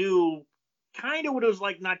also knew kind of what it was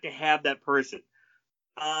like not to have that person,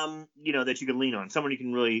 that you can lean on, someone you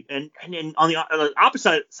can really. And on the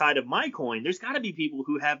opposite side of my coin, there's got to be people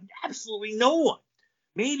who have absolutely no one.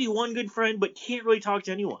 Maybe one good friend, but can't really talk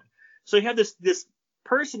to anyone. So you have this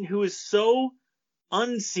person who is so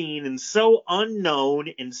unseen and so unknown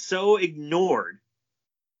and so ignored,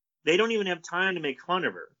 they don't even have time to make fun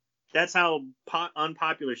of her. That's how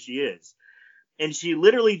unpopular she is. And she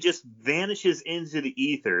literally just vanishes into the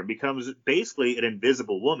ether and becomes basically an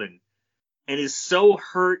invisible woman, and is so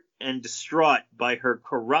hurt and distraught by her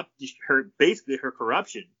corruption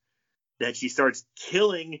that she starts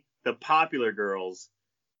killing the popular girls.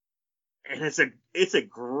 And it's a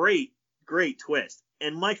great twist.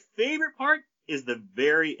 And my favorite part is the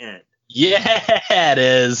very end. Yeah, it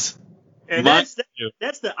is. And that's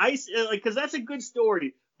the ice, like, because that's a good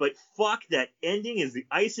story. But fuck, that ending is the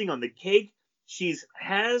icing on the cake. She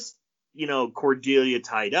has, Cordelia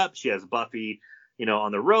tied up. She has Buffy,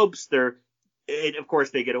 on the ropes. And of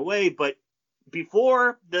course they get away. But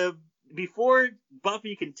before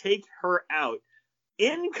Buffy can take her out,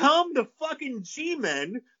 in come the fucking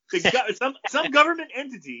G-Men. Some government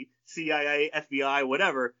entity, CIA, FBI,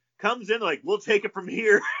 whatever, comes in like, we'll take it from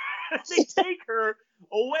here. They take her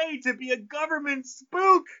away to be a government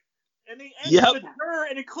spook. And they end up with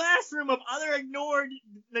her in a classroom of other ignored,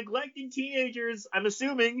 neglecting teenagers, I'm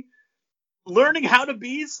assuming, learning how to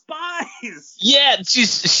be spies. Yeah,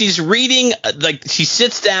 she's reading, like, she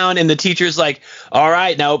sits down and the teacher's like, all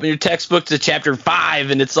right, now open your textbook to chapter 5.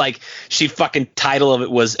 And it's like, title of it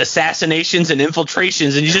was Assassinations and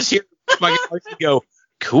Infiltrations. And you just hear fucking Marcy go,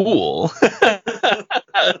 cool.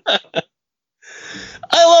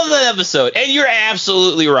 I love that episode. And you're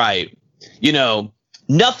absolutely right.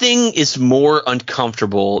 Nothing is more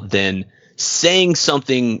uncomfortable than saying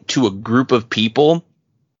something to a group of people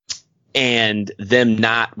and them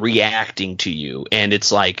not reacting to you. And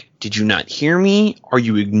it's like, did you not hear me? Are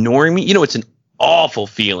you ignoring me? It's an awful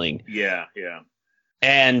feeling. Yeah, yeah.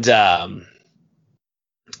 And,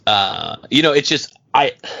 it's just,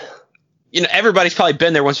 everybody's probably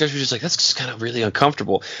been there once. You're just like, that's just kind of really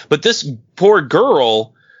uncomfortable. But this poor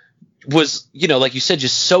girl was, like you said,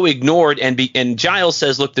 just so ignored. And Giles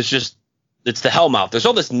says, look, it's the Hellmouth. There's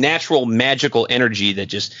all this natural magical energy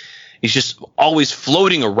that is just always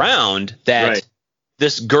floating around, that right.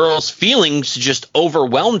 This girl's feelings just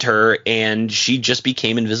overwhelmed her, and she just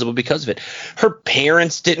became invisible because of it. Her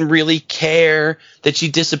parents didn't really care that she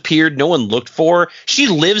disappeared. No one looked for her. She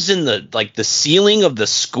lives in the ceiling of the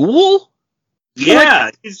school. Yeah,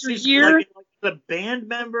 she's like the band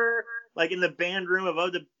member, like in the band room of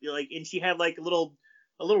and she had like a little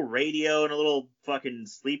radio and a little fucking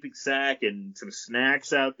sleeping sack and some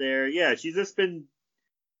snacks out there. Yeah, she's just been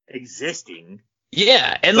existing.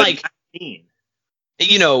 Yeah, and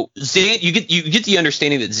you get the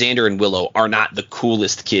understanding that Xander and Willow are not the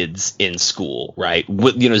coolest kids in school, right?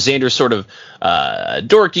 Xander's sort of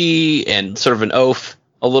dorky and sort of an oaf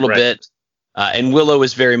a little bit, and Willow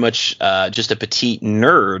is very much just a petite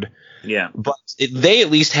nerd. Yeah, but they at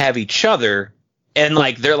least have each other, and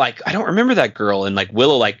they're like, I don't remember that girl, and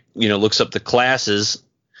Willow looks up the classes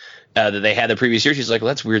that they had the previous year. She's like, well,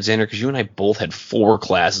 that's weird, Xander, because you and I both had 4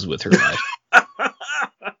 classes with her.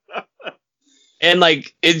 And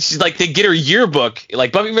she's like, they get her yearbook,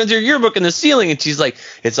 Buffy finds her yearbook in the ceiling, and she's like,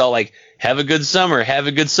 it's all like, have a good summer, have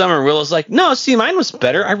a good summer. And Willow's like, no, see, mine was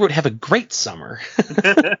better. I wrote, have a great summer.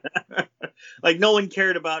 No one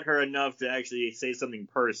cared about her enough to actually say something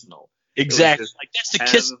personal. Exactly. That's the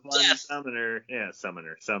kiss of death. Summoner. Yeah,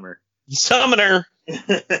 summoner.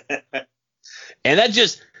 And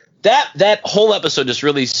that whole episode just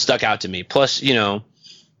really stuck out to me. Plus,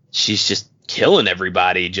 she's just killing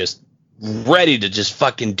everybody, just ready to just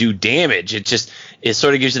fucking do damage. It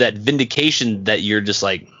sort of gives you that vindication that you're just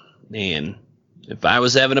like, man, if I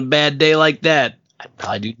was having a bad day like that, I'd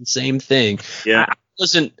probably do the same thing. Yeah. I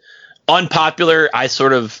wasn't unpopular. I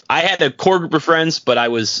had a core group of friends, but I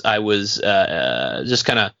was just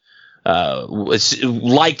kind of was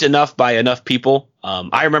liked enough by enough people.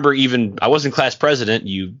 I remember I wasn't class president,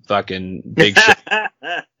 you fucking big shit.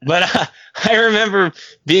 But I remember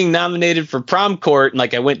being nominated for prom court, and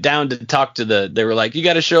I went down to talk to they were like, you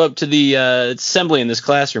got to show up to the assembly in this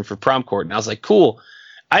classroom for prom court. And I was like, cool.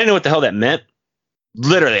 I didn't know what the hell that meant.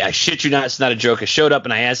 Literally, I shit you not, it's not a joke. I showed up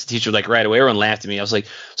and I asked the teacher right away. Everyone laughed at me. I was like,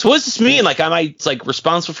 so what does this mean? Am I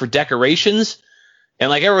responsible for decorations?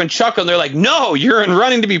 And everyone chuckled. And they're like, no, you're in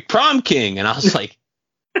running to be prom king. And I was like,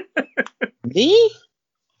 me?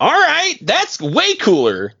 All right, that's way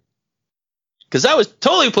cooler. Because I was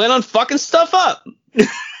totally planning on fucking stuff up.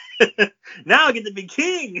 Now I get to be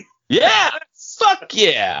king. Yeah, fuck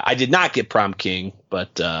yeah. I did not get prom king,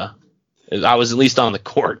 but I was at least on the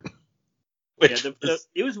court.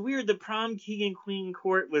 It was weird. The prom king and queen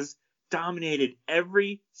court was dominated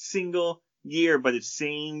every single year by the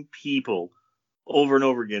same people over and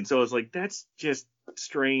over again. So I was like, that's just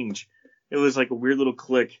strange. It was like a weird little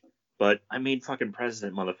clique, but I made fucking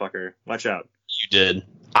president, motherfucker. Watch out. You did.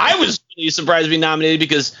 I was really surprised to be nominated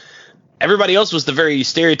because everybody else was the very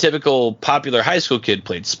stereotypical popular high school kid,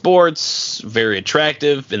 played sports, very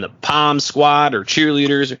attractive in the pom squad or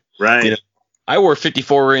cheerleaders. Right. You know, I wore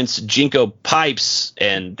 54-inch Jinko pipes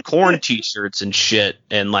and Korn t-shirts and shit.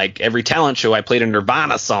 And like every talent show, I played a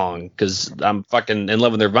Nirvana song because I'm fucking in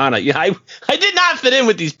love with Nirvana. Yeah, I did not fit in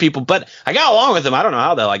with these people, but I got along with them. I don't know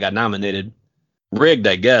how the hell I got nominated. Rigged,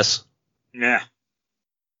 I guess. Yeah.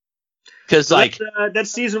 Because So like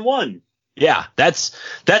that's season 1. yeah, that's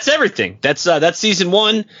everything. That's season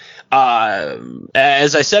 1.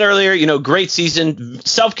 As I said earlier, you know, great season,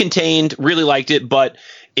 self-contained, really liked it, but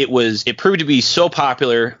it proved to be so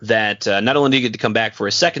popular that not only did it get to come back for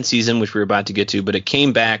a second season, which we're about to get to, but it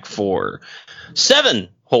came back for 7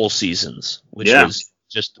 whole seasons, which was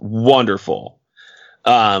just wonderful.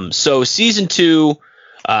 So season 2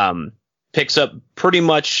 picks up pretty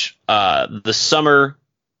much the summer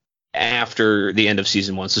after the end of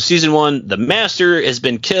season 1. So season 1, the Master has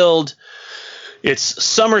been killed. It's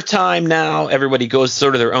summertime now. Everybody goes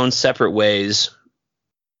sort of their own separate ways.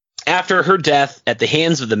 After her death at the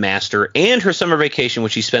hands of the Master and her summer vacation,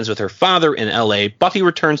 which she spends with her father in L.A., Buffy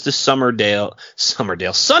returns to Sunnydale,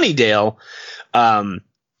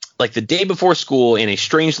 like the day before school in a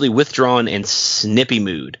strangely withdrawn and snippy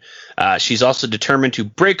mood. She's also determined to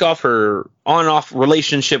break off her on-off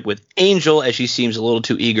relationship with Angel, as she seems a little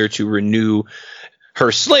too eager to renew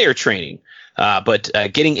her Slayer training. But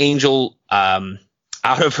getting Angel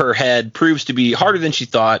out of her head proves to be harder than she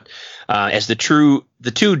thought, as the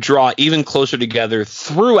two draw even closer together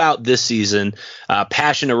throughout this season.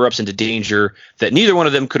 Passion erupts into danger that neither one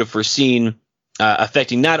of them could have foreseen,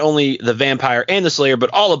 affecting not only the vampire and the Slayer, but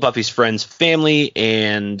all of Buffy's friends, family,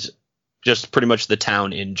 and just pretty much the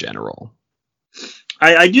town in general.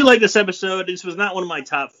 I do like this episode. This was not one of my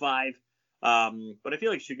top 5, but I feel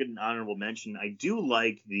like it should get an honorable mention. I do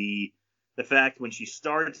like the fact when she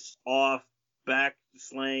starts off back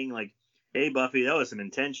slaying, like, hey, Buffy, that was some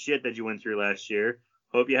intense shit that you went through last year.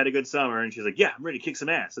 Hope you had a good summer. And she's like, yeah, I'm ready to kick some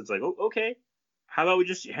ass. It's like, oh, okay. How about we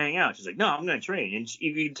just hang out? She's like, no, I'm going to train. And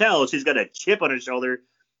you can tell she's got a chip on her shoulder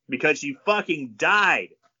because she fucking died.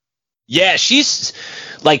 Yeah, she's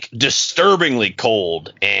like disturbingly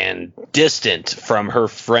cold and distant from her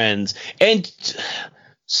friends and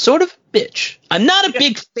sort of bitch. I'm not a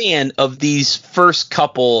big fan of these first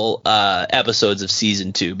couple episodes of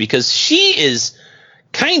season 2 because she is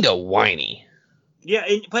kind of whiny. Yeah,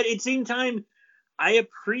 but at the same time, I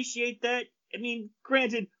appreciate that. I mean,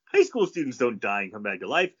 granted, high school students don't die and come back to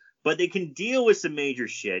life, but they can deal with some major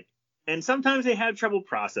shit, and sometimes they have trouble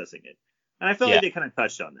processing it. And I felt like they kind of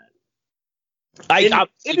touched on that. In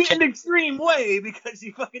an extreme way, because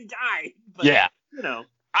he fucking died. But, you know.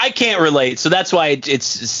 I can't relate, so that's why it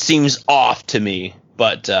seems off to me.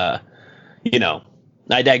 But, you know,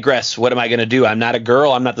 I digress. What am I going to do? I'm not a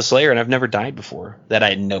girl, I'm not the Slayer, and I've never died before that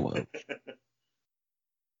I know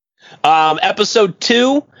of. Episode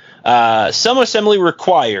 2, some assembly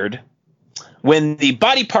required. When the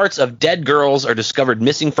body parts of dead girls are discovered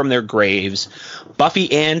missing from their graves,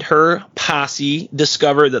 Buffy and her posse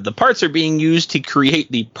discover that the parts are being used to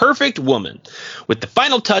create the perfect woman, with the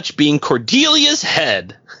final touch being Cordelia's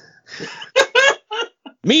head.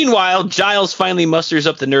 Meanwhile, Giles finally musters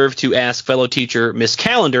up the nerve to ask fellow teacher Miss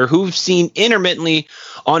Calendar, who we've seen intermittently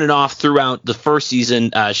on and off throughout the first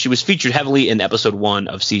season. She was featured heavily in episode 1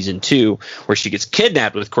 of season 2, where she gets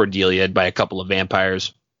kidnapped with Cordelia by a couple of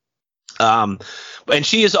vampires. And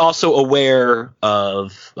she is also aware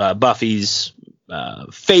of Buffy's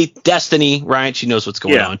fate, destiny, right? She knows what's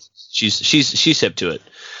going on. She's hip to it.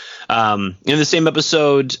 In the same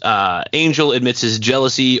episode, Angel admits his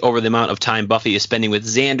jealousy over the amount of time Buffy is spending with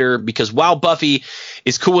Xander, because while Buffy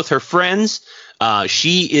is cool with her friends,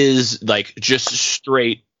 she is like just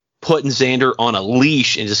straight putting Xander on a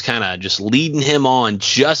leash and just kind of just leading him on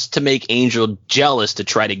just to make Angel jealous to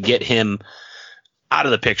try to get him out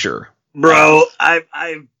of the picture. Bro,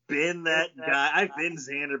 I've been that guy. I've been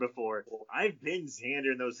Xander before. I've been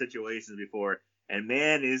Xander in those situations before. And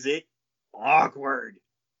man, is it awkward.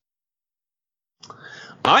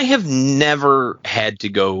 I have never had to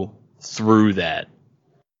go through that.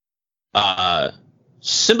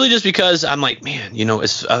 Simply just because I'm like, man, you know,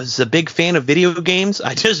 as a big fan of video games,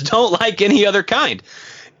 I just don't like any other kind.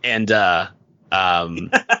 And if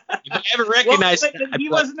I ever recognize, he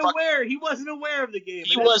wasn't aware. He wasn't aware of the game.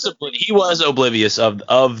 He was oblivious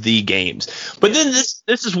of the games. But then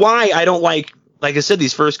this is why I don't like I said,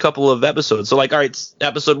 these first couple of episodes. So like, all right,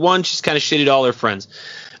 episode 1, she's kind of shitty to all her friends,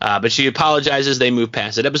 but she apologizes. They move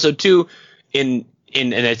past it. Episode 2, in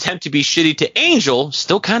an attempt to be shitty to Angel,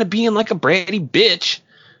 still kind of being like a bratty bitch,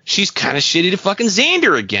 she's kind of shitty to fucking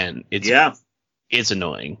Xander again. It's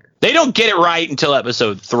annoying. They don't get it right until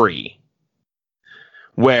episode 3,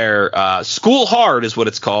 where School Hard is what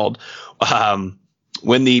it's called.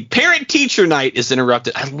 When the parent-teacher night is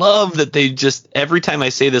interrupted. I love that they just, every time I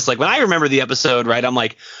say this, like when I remember the episode, right, I'm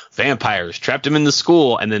like, vampires trapped him in the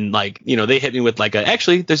school. And then like, you know, they hit me with like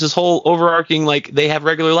actually there's this whole overarching, like they have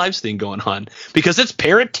regular lives thing going on because it's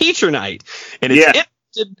parent-teacher night. And it's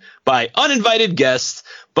interrupted by uninvited guests.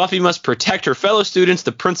 Buffy must protect her fellow students,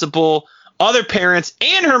 the principal, other parents,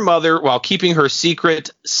 and her mother while keeping her secret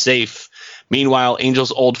safe. Meanwhile,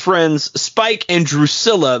 Angel's old friends, Spike and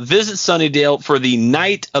Drusilla, visit Sunnydale for the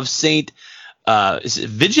night of Saint is it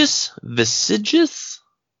Vigius?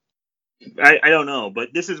 I don't know, but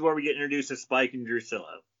this is where we get introduced to Spike and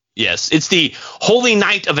Drusilla. Yes, it's the holy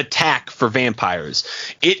night of attack for vampires.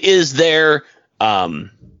 It is their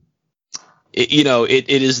it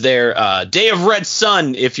is their Day of Red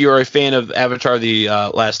Sun if you're a fan of Avatar: The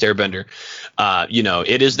Last Airbender.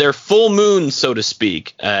 It is their full moon, so to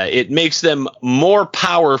speak. It makes them more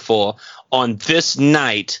powerful on this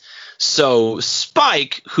night. So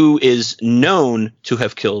Spike, who is known to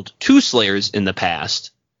have killed 2 Slayers in the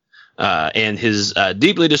past, and his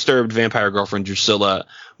deeply disturbed vampire girlfriend Drusilla,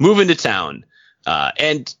 move into town.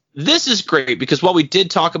 And this is great because while we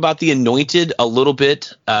did talk about the Anointed a little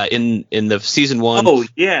bit in the season 1. Oh,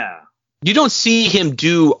 yeah. You don't see him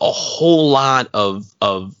do a whole lot of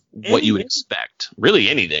what you would expect, really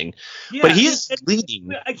anything. Yeah, but he is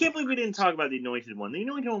leading. I can't believe we didn't talk about the Anointed one. The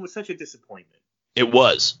Anointed one was such a disappointment. It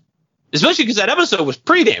was, especially because that episode was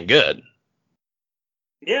pretty damn good.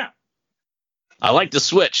 Yeah, I like the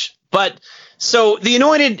switch. But so the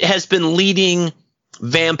Anointed has been leading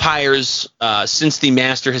vampires since the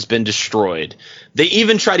Master has been destroyed. They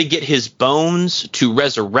even try to get his bones to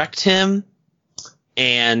resurrect him,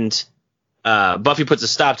 and Buffy puts a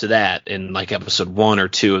stop to that in like episode 1 or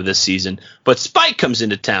 2 of this season. But Spike comes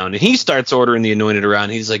into town and he starts ordering the Anointed around.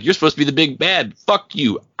 He's like, "You're supposed to be the big bad. Fuck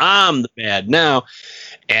you. I'm the bad now."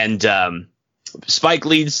 And Spike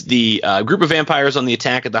leads the group of vampires on the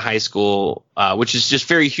attack at the high school, which is just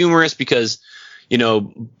very humorous because, you know,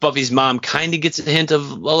 Buffy's mom kind of gets a hint of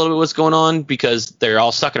a little bit what's going on because they're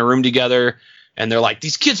all stuck in a room together and they're like,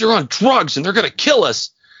 "These kids are on drugs and they're going to kill us."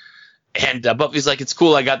 And Buffy's like, "It's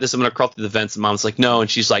cool. I got this. I'm going to crawl through the vents." And Mom's like, "No." And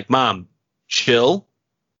she's like, "Mom, chill.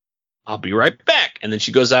 I'll be right back." And then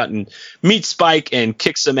she goes out and meets Spike and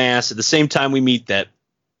kicks some ass. At the same time, we meet that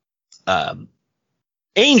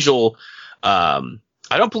Angel, I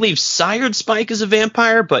don't believe sired Spike as a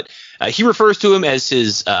vampire, but he refers to him as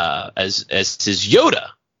his as his Yoda.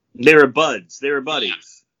 They were buds. They were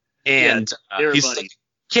buddies. And he's buddies. Like,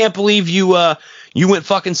 "Can't believe you went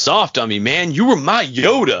fucking soft on me, man. You were my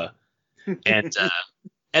Yoda." And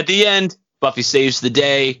at the end, Buffy saves the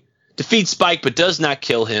day, defeats Spike, but does not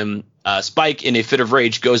kill him. Spike, in a fit of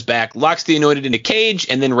rage, goes back, locks the Anointed in a cage,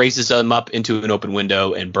 and then raises him up into an open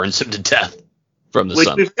window and burns him to death from the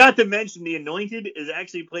sun. We forgot to mention the Anointed is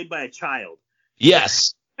actually played by a child.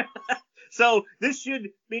 Yes. So this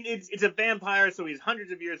should mean it's a vampire, so he's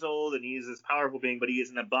hundreds of years old, and he's this powerful being, but he is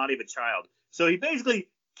in the body of a child. So he basically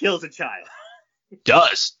kills a child.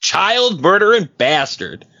 Does. Child murdering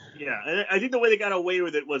bastard. Yeah, I think the way they got away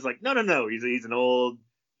with it was like, no, he's an old,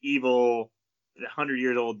 evil,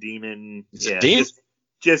 100-year-old demon. Yeah, demon?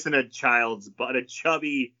 Just in a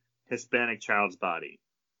chubby Hispanic child's body.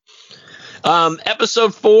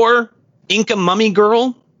 Episode 4, Inca Mummy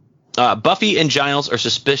Girl. Buffy and Giles are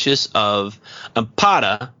suspicious of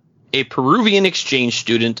Ampada, a Peruvian exchange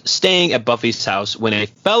student staying at Buffy's house when a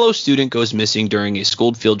fellow student goes missing during a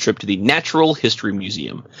school field trip to the Natural History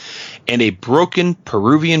Museum, and a broken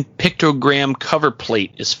Peruvian pictogram cover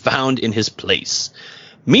plate is found in his place.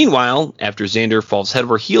 Meanwhile, after Xander falls head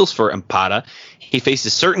over heels for Ampada, he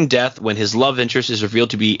faces certain death when his love interest is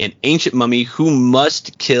revealed to be an ancient mummy who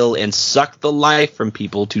must kill and suck the life from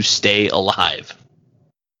people to stay alive.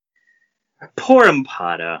 Poor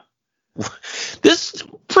Ampada. This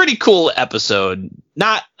pretty cool episode.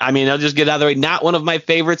 I'll just get out of the way. Not one of my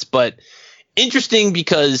favorites, but interesting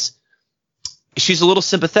because she's a little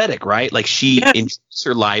sympathetic, right? Like she enjoys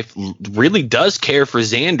her life, really does care for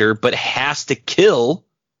Xander, but has to kill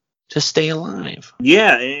to stay alive.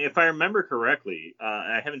 Yeah, if I remember correctly,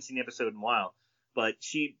 I haven't seen the episode in a while, but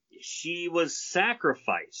she was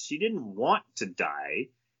sacrificed. She didn't want to die.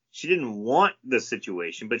 She didn't want the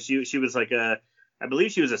situation, but she was like I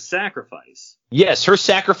believe she was a sacrifice. Yes, her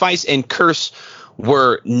sacrifice and curse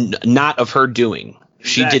were not of her doing. Exactly.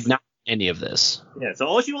 She did not do any of this. Yeah, so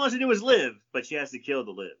all she wants to do is live, but she has to kill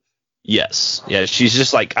to live. Yes. Yeah, she's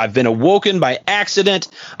just like, I've been awoken by accident.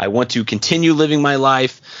 I want to continue living my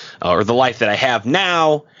life, or the life that I have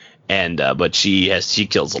now, and but she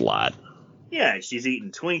kills a lot. Yeah, she's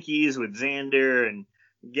eating Twinkies with Xander and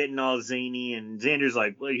getting all zany, and Xander's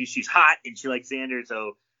like, well, she's hot and she likes Xander,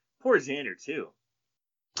 so poor Xander too.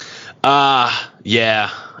 Yeah,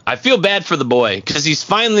 I feel bad for the boy because he's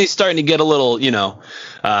finally starting to get a little,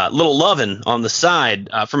 little loving on the side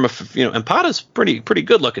from and Pata's pretty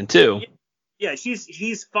good looking too. Yeah,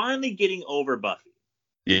 he's finally getting over Buffy.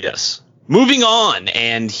 Yes. Moving on,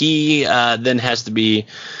 and he then has to be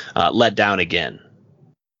let down again.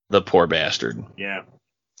 The poor bastard. Yeah.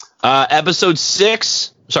 Episode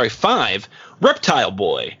 5, Reptile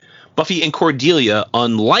Boy. Buffy and Cordelia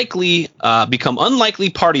become unlikely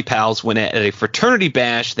party pals when at a fraternity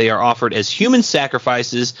bash they are offered as human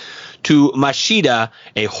sacrifices to Mashida,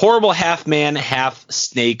 a horrible half-man,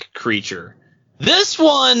 half-snake creature. This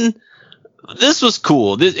was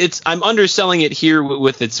cool. I'm underselling it here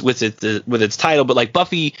with its title, but like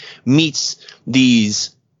Buffy meets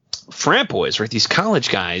these frat boys, right? These college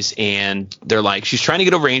guys, and they're like, she's trying to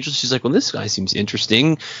get over Angel. She's like, well, this guy seems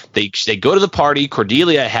interesting. They go to the party.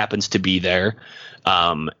 Cordelia happens to be there,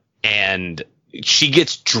 and she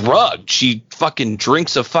gets drugged. She fucking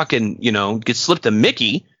drinks gets slipped a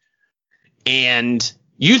Mickey, and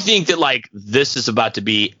you think that like this is about to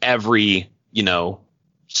be every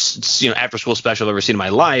after school special I've ever seen in my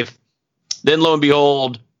life. Then lo and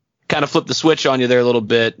behold, kind of flip the switch on you there a little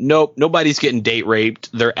bit. Nope, nobody's getting date raped.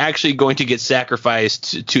 They're actually going to get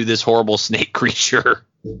sacrificed to this horrible snake creature.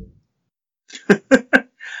 You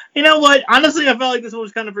know what? Honestly, I felt like this one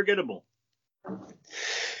was kind of forgettable.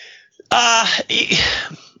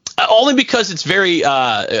 Only because it's very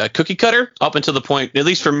cookie cutter up until the point, at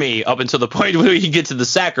least for me, up until the point where you get to the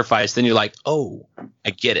sacrifice, then you're like, oh,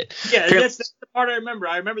 I get it. Yeah, that's the part I remember.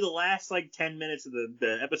 I remember the last 10 minutes of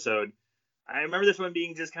the episode. I remember this one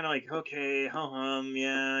being just kind of like, okay,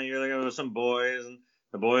 yeah, you're like, oh, some boys, and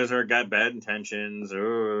the boys got bad intentions.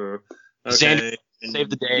 Okay. Xander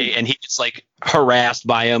saved the day, and he gets harassed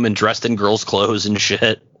by him and dressed in girls' clothes and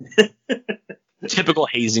shit. Typical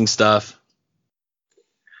hazing stuff.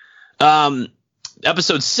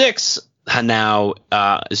 Episode 6 now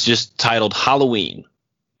is just titled Halloween.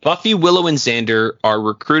 Buffy, Willow, and Xander are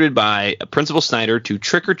recruited by Principal Snyder to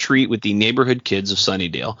trick or treat with the neighborhood kids of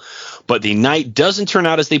Sunnydale. But the night doesn't turn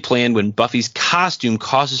out as they planned when Buffy's costume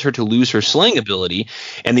causes her to lose her slaying ability,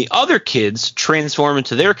 and the other kids transform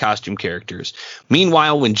into their costume characters.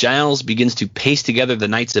 Meanwhile, when Giles begins to paste together the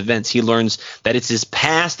night's events, he learns that it's his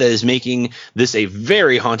past that is making this a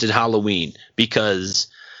very haunted Halloween, because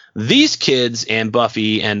these kids and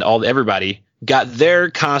Buffy and everybody got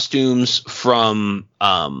their costumes from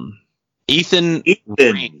Ethan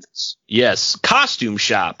Rayne's, costume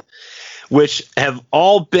shop, which have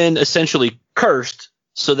all been essentially cursed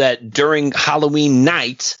so that during Halloween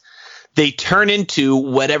night they turn into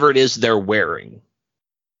whatever it is they're wearing.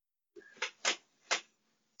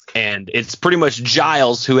 And it's pretty much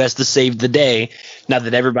Giles who has to save the day now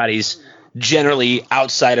that everybody's generally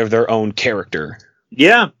outside of their own character.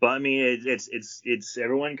 Yeah, but I mean, it's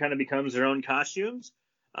everyone kind of becomes their own costumes,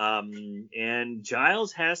 and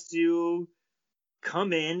Giles has to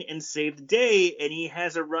come in and save the day, and he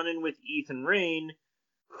has a run-in with Ethan Rayne,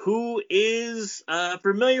 who is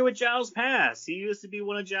familiar with Giles' past. He used to be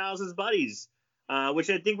one of Giles' buddies, which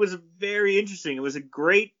I think was very interesting. It was a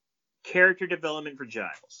great character development for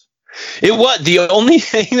Giles. It was. The only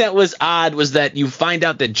thing that was odd was that you find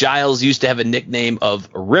out that Giles used to have a nickname of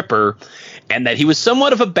Ripper, and that he was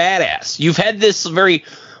somewhat of a badass. You've had this very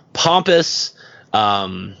pompous,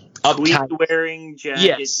 wearing jacket.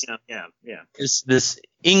 Yes. Yeah. This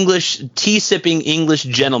English tea-sipping English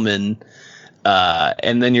gentleman,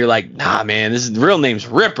 and then you're like, nah, man, his real name's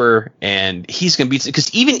Ripper, and he's gonna be,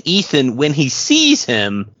 because even Ethan, when he sees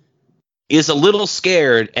him, is a little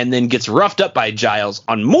scared and then gets roughed up by Giles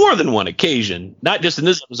on more than one occasion, not just in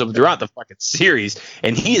this episode, but throughout the fucking series.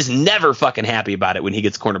 And he is never fucking happy about it when he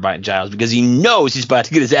gets cornered by Giles, because he knows he's about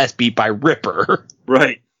to get his ass beat by Ripper.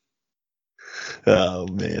 Right. Oh,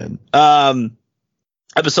 man.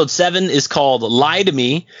 Episode 7 is called Lie to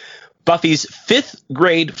Me. Buffy's 5th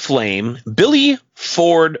grade flame, Billy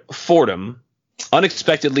Fordham,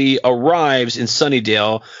 unexpectedly arrives in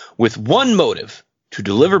Sunnydale with one motive: to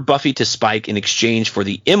deliver Buffy to Spike in exchange for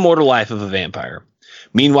the immortal life of a vampire.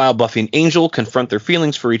 Meanwhile, Buffy and Angel confront their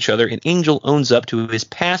feelings for each other, and Angel owns up to his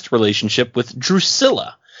past relationship with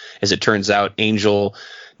Drusilla. As it turns out, Angel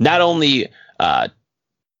not only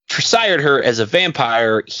sired her as a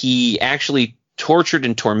vampire, he actually tortured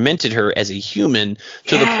and tormented her as a human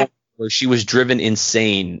to the point where she was driven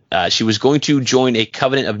insane. She was going to join a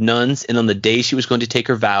covenant of nuns, and on the day she was going to take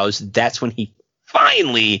her vows, that's when he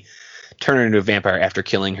finally turn her into a vampire after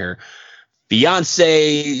killing her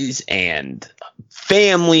fiancés and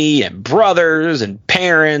family and brothers and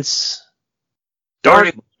parents.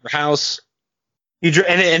 Dark house.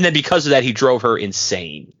 And then because of that, he drove her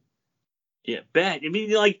insane. Yeah, bad. I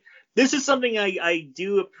mean, like, this is something I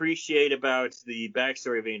do appreciate about the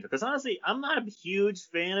backstory of Angel. Because honestly, I'm not a huge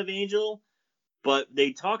fan of Angel, but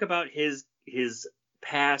they talk about his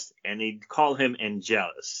past and they call him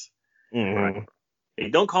Angelus. Mm-hmm. Right? They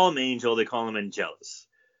don't call him Angel, they call him Angelus.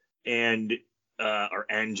 And, or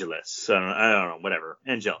Angelus. I don't know, whatever.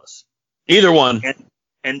 Angelus. Either one.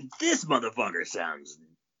 And this motherfucker sounds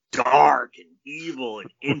dark and evil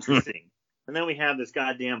and interesting. And then we have this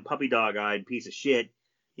goddamn puppy dog-eyed piece of shit,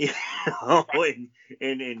 you know,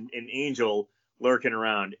 and Angel lurking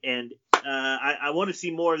around. And I want to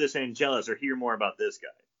see more of this Angelus or hear more about this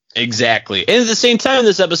guy. Exactly. And at the same time in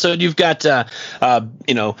this episode, you've got,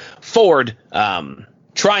 Ford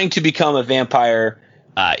trying to become a vampire.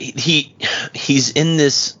 He's in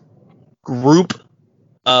this group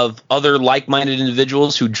of other like-minded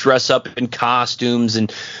individuals who dress up in costumes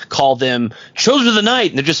and call them Children of the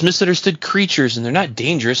Night, and they're just misunderstood creatures, and they're not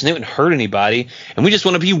dangerous, and they wouldn't hurt anybody, and we just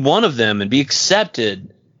want to be one of them and be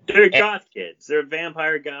accepted. They're goth kids. They're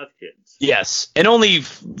vampire goth kids. Yes, and only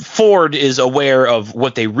Ford is aware of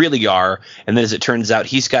what they really are, and then as it turns out,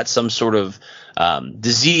 he's got some sort of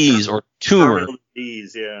disease or tumor.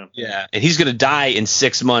 Disease, yeah. Yeah, and he's going to die in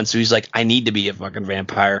 6 months, so he's like, I need to be a fucking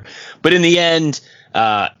vampire. But in the end,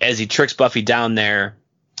 as he tricks Buffy down there,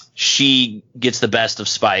 she gets the best of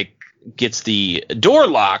Spike, gets the door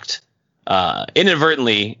locked,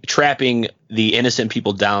 inadvertently trapping the innocent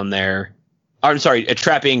people down there. I'm sorry,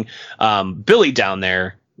 trapping Billy down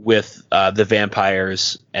there with the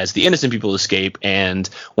vampires as the innocent people escape. And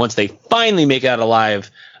once they finally make it out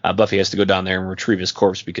alive, Buffy has to go down there and retrieve his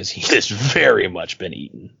corpse because he has very much been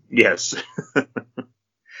eaten. Yes.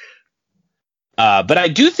 But I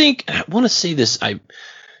do think, I want to say this,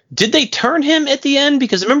 did they turn him at the end?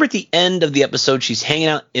 Because remember at the end of the episode, she's hanging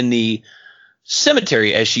out in the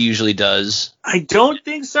cemetery as she usually does. I don't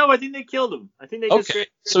think so. I think they killed him. I think they just... Okay,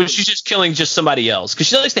 so she's just killing just somebody else. Because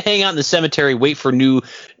she likes to hang out in the cemetery, wait for new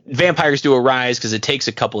vampires to arise, because it takes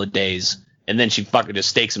a couple of days. And then she fucking just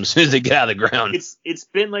stakes them as soon as they get out of the ground. It's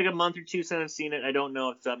been like a month or two since I've seen it. I don't know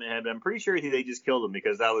off the top of my head, but I'm pretty sure they just killed him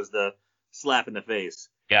because that was the slap in the face.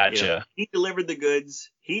 Gotcha. You know, he delivered the goods.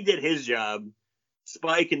 He did his job.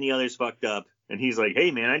 Spike and the others fucked up. And he's like,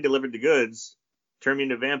 hey, man, I delivered the goods. Turn me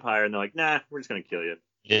into a vampire. And they're like, nah, we're just going to kill you.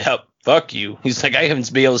 Yep, fuck you. He's like, I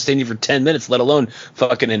haven't been able to stand you for 10 minutes, let alone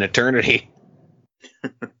fucking an eternity.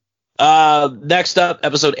 Next up,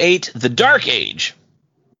 episode 8, The Dark Age.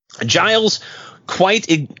 Giles' quiet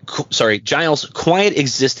existence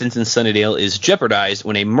in Sunnydale is jeopardized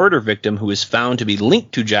when a murder victim who is found to be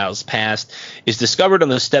linked to Giles' past is discovered on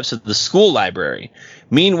the steps of the school library.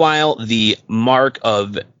 Meanwhile, the mark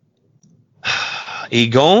of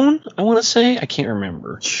Aegon, I want to say? I can't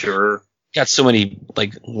remember. Sure. Got so many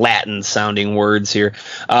like Latin sounding words here.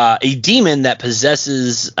 A demon that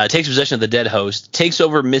takes possession of the dead host takes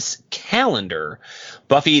over Miss Calendar.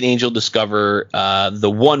 Buffy and Angel discover the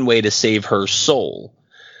one way to save her soul.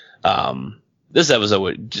 This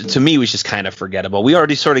episode to me was just kind of forgettable. We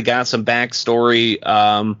already sort of got some backstory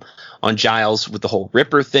on Giles with the whole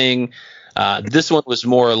Ripper thing. This one was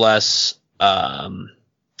more or less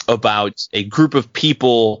about a group of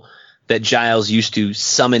people that Giles used to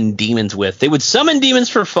summon demons with. They would summon demons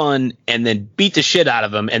for fun and then beat the shit out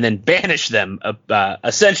of them and then banish them,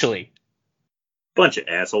 essentially. Bunch of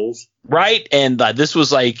assholes. Right? And this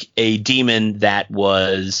was like a demon that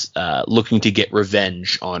was looking to get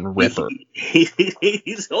revenge on Ripper. He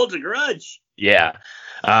holds a grudge. Yeah.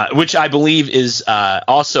 Which I believe is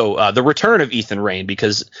also the return of Ethan Rayne,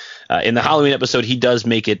 because in the Halloween episode he does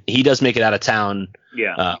make it out of town.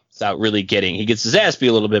 Yeah. Without really he gets his ass beat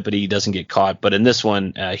a little bit, but he doesn't get caught. But in this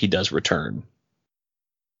one, he does return.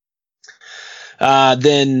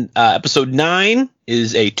 Then episode 9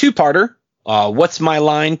 is a two-parter. What's My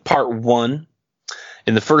Line? Part 1.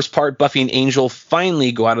 In the first part, Buffy and Angel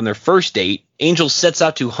finally go out on their first date. Angel sets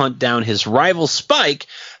out to hunt down his rival Spike.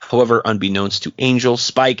 However, unbeknownst to Angel,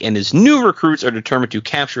 Spike and his new recruits are determined to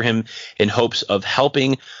capture him in hopes of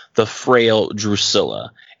helping the frail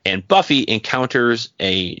Drusilla. And Buffy encounters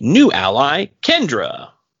a new ally, Kendra.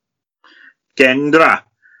 Kendra.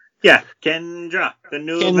 Yeah, Kendra. The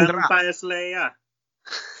new vampire slayer.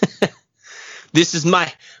 This is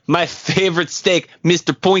my favorite steak,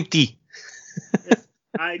 Mr. Pointy.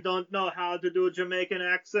 I don't know how to do a Jamaican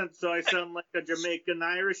accent, so I sound like a Jamaican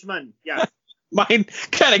Irishman. Yeah. Mine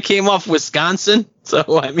kind of came off Wisconsin,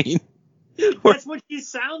 so I mean. That's what she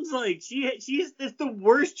sounds like. She's the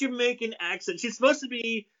worst Jamaican accent. She's supposed to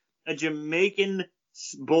be a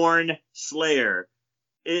Jamaican-born Slayer.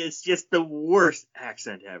 It's just the worst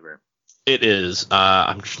accent ever. It is.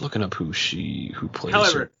 I'm just looking up who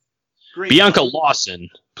plays her. Bianca Lawson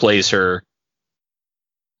plays her.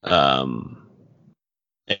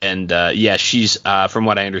 She's from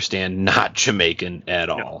what I understand, not Jamaican at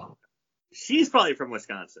all. She's probably from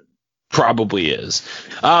Wisconsin. Probably is.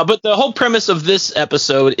 But the whole premise of this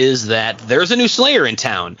episode is that there's a new Slayer in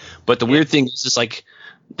town. But the weird thing is, it's like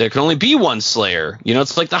there can only be one Slayer. You know,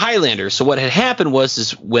 it's like the Highlanders. So what had happened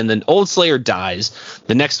is when the old Slayer dies,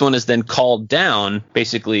 the next one is then called down,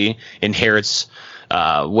 basically inherits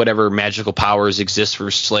whatever magical powers exist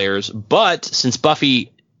for Slayers. But since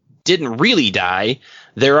Buffy didn't really die,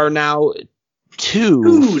 there are now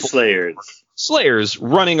two Slayers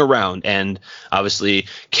running around, and obviously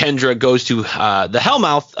Kendra goes to the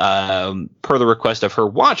Hellmouth per the request of her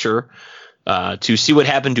watcher to see what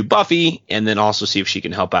happened to Buffy, and then also see if she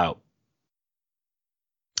can help out.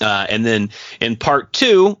 And then in part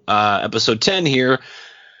 2, episode 10 here,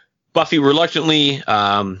 Buffy reluctantly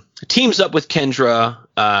teams up with Kendra,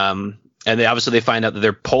 and they find out that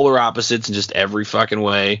they're polar opposites in just every fucking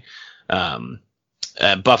way.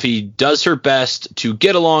 Buffy does her best to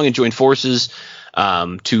get along and join forces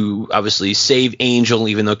to obviously save Angel,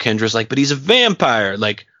 even though Kendra's like, but he's a vampire,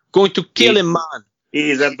 like, going to kill him, man.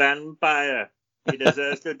 He's a vampire. He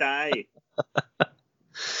deserves to die.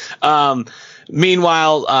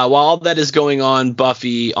 Meanwhile, while all that is going on,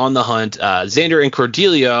 Buffy on the hunt, Xander and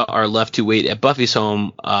Cordelia are left to wait at Buffy's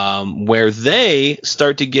home, where they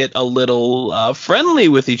start to get a little friendly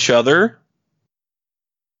with each other.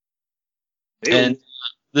 Ew. And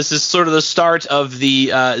this is sort of the start of the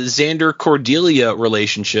Xander-Cordelia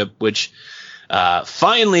relationship, which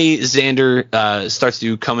finally Xander starts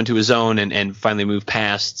to come into his own and finally move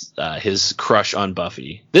past his crush on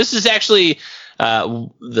Buffy. This is actually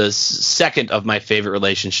the second of my favorite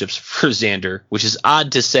relationships for Xander, which is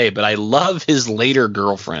odd to say, but I love his later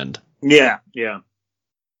girlfriend. Yeah.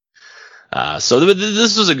 So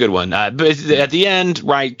this was a good one. But at the end,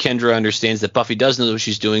 right, Kendra understands that Buffy does know what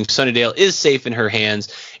she's doing. Sunnydale is safe in her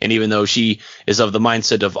hands, and even though she is of the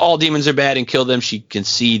mindset of all demons are bad and kill them, she can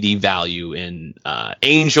see the value in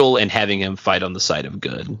Angel and having him fight on the side of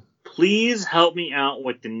good. Please help me out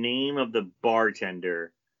with the name of the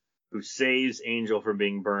bartender who saves Angel from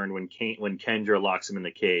being burned when Kendra locks him in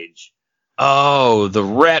the cage. Oh, the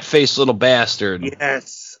rat-faced little bastard.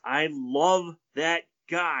 Yes, I love that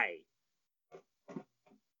guy.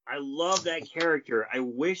 I love that character. I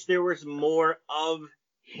wish there was more of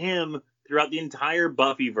him throughout the entire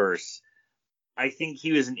Buffyverse. I think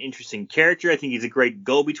he was an interesting character. I think he's a great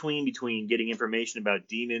go-between between getting information about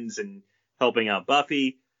demons and helping out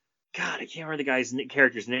Buffy. God, I can't remember the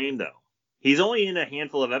character's name, though. He's only in a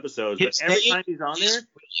handful of episodes, but every time he's on there...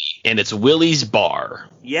 And it's Willie's Bar.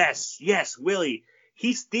 Yes, Willie.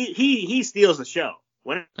 He steals the show.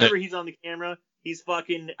 Whenever he's on the camera, he's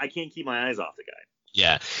fucking... I can't keep my eyes off the guy.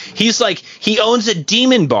 Yeah. He's like... He owns a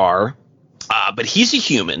demon bar, but he's a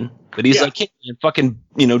human. But he's like, fucking,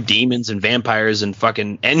 demons and vampires and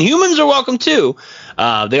fucking... And humans are welcome, too.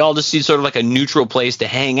 They all just see sort of like a neutral place to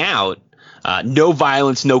hang out. No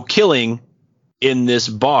violence, no killing in this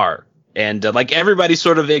bar. And everybody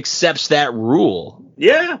sort of accepts that rule.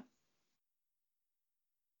 Yeah.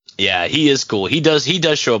 Yeah, he is cool. He does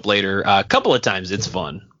show up later a couple of times. It's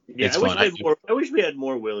fun. Yeah, it's fun. I wish we had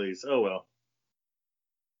more Willies. Oh, well.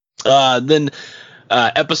 Then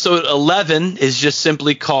episode 11 is just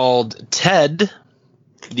simply called Ted.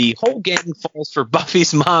 The whole gang falls for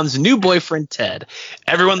Buffy's mom's new boyfriend, Ted.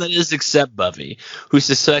 Everyone that is except Buffy, who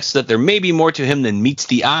suspects that there may be more to him than meets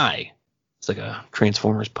the eye. It's like a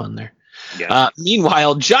Transformers pun there. Yeah.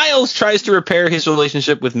 Meanwhile, Giles tries to repair his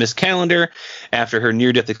relationship with Miss Calendar after her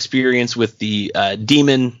near-death experience with the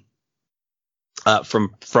demon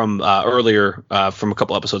from earlier, from a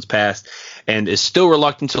couple episodes past, and is still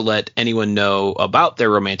reluctant to let anyone know about their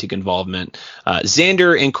romantic involvement.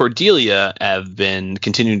 Xander and Cordelia have been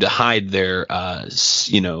continuing to hide their,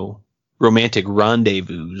 romantic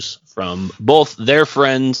rendezvous from both their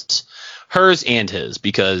friends, hers and his,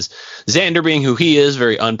 because Xander being who he is,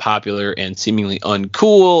 very unpopular and seemingly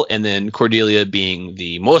uncool, and then Cordelia being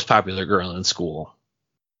the most popular girl in school.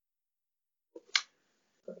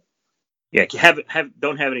 Yeah,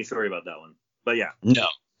 don't have any story about that one, but yeah. No.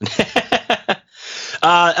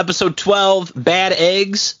 Episode 12, Bad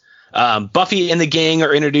Eggs. Buffy and the gang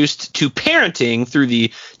are introduced to parenting through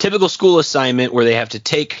the typical school assignment where they have to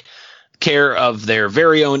take care of their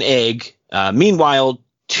very own egg. Meanwhile,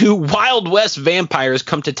 two Wild West vampires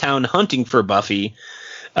come to town hunting for Buffy,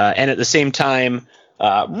 and at the same time,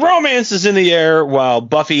 romance is in the air while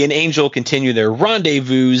Buffy and Angel continue their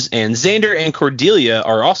rendezvous, and Xander and Cordelia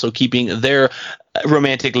are also keeping their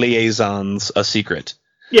romantic liaisons a secret.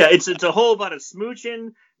 Yeah, it's a whole lot of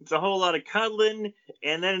smooching, it's a whole lot of cuddling,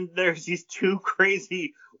 and then there's these two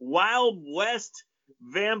crazy Wild West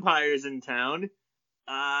vampires in town,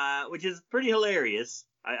 which is pretty hilarious.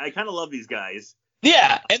 I kind of love these guys.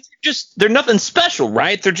 Yeah, and they're nothing special,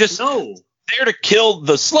 right? They're just there to kill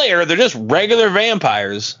the Slayer. They're just regular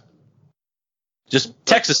vampires. Just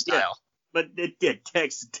Texas style. But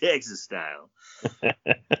Texas style.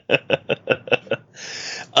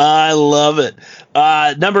 I love it.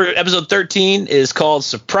 Episode 13 is called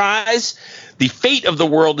Surprise. The fate of the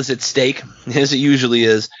world is at stake, as it usually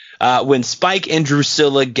is, when Spike and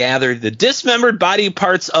Drusilla gather the dismembered body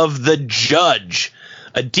parts of the Judge,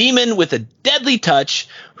 a demon with a deadly touch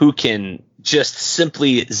who can just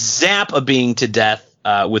simply zap a being to death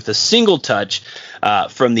with a single touch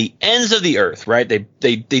from the ends of the earth, right? They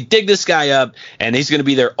dig this guy up, and he's going to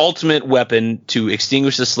be their ultimate weapon to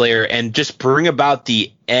extinguish the Slayer and just bring about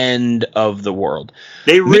the end of the world.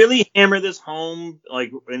 They really hammer this home,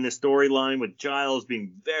 like in the storyline with Giles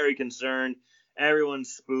being very concerned. Everyone's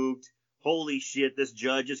spooked. Holy shit, this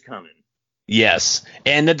Judge is coming. Yes,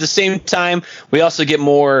 and at the same time, we also get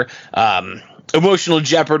more emotional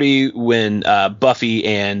jeopardy when Buffy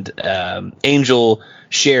and Angel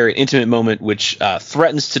share an intimate moment which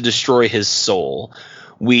threatens to destroy his soul.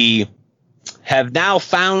 We have now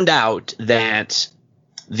found out that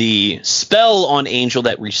the spell on Angel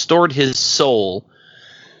that restored his soul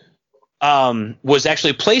was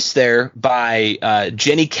actually placed there by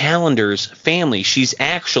Jenny Calendar's family. She's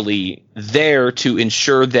actually there to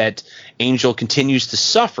ensure that Angel continues to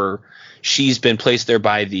suffer. She's been placed there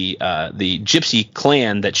by the Gypsy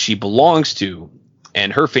clan that she belongs to,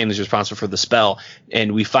 and her family is responsible for the spell.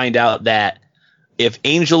 And we find out that if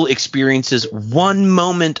Angel experiences one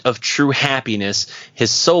moment of true happiness,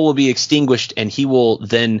 his soul will be extinguished, and he will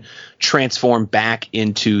then transform back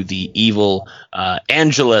into the evil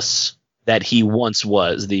Angelus that he once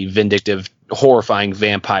was, the vindictive, horrifying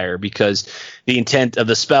vampire, because the intent of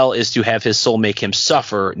the spell is to have his soul make him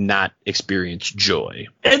suffer, not experience joy.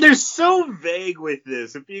 And they're so vague with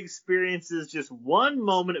this. If he experiences just one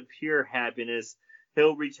moment of pure happiness,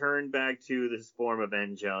 he'll return back to this form of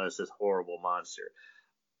Angelus, this horrible monster.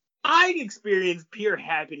 I experience pure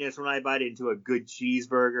happiness when I bite into a good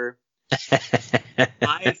cheeseburger.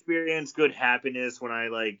 I experience good happiness when I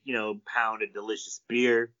pound a delicious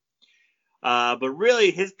beer. But really,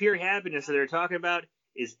 his pure happiness that they're talking about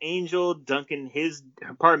is Angel dipping his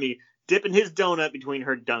donut between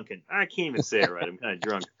her Dunkin'. I can't even say it right. I'm kind of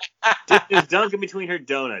drunk. Dipping his Dunkin' between her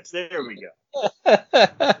donuts. There we go.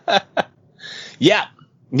 Yeah.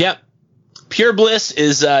 Yep. Pure bliss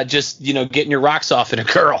is just, getting your rocks off in a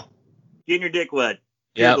girl. Getting your dick wet.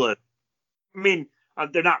 Pure bliss. I mean,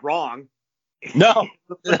 they're not wrong. No.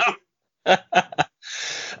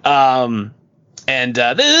 And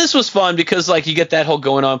this was fun because, you get that whole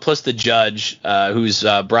going on, plus the Judge, who's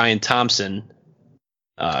Brian Thompson.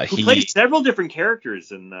 Who plays several different characters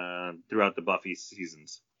throughout the Buffy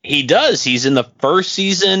seasons. He does. He's in the first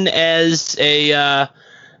season as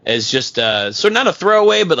just sort of not a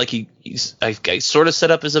throwaway, but he's sort of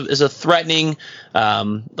set up as a threatening,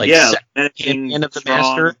 end of the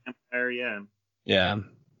master. Empire, yeah.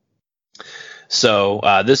 So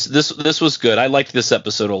this was good. I liked this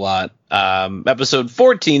episode a lot. Episode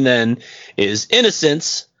 14 then is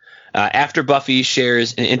Innocence. After Buffy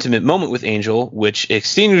shares an intimate moment with Angel, which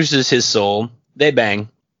extinguishes his soul, they bang.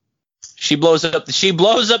 She blows up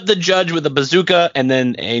the Judge with a bazooka, and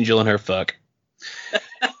then Angel and her fuck.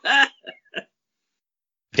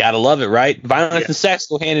 Gotta love it, right? Violence and sex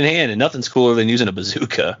go hand in hand, and nothing's cooler than using a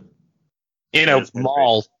bazooka in a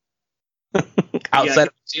mall. Outside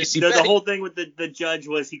of JC the whole thing with the Judge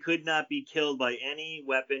was he could not be killed by any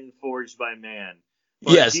weapon forged by man.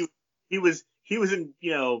 But yes, he was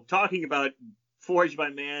talking about forged by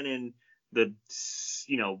man in the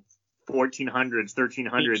 1400s,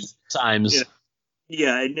 1300s times.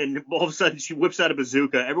 Yeah, and all of a sudden she whips out a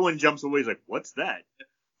bazooka. Everyone jumps away. He's like, "What's that?"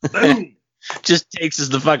 Boom. Just takes us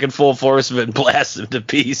the fucking full force of it and blasts him to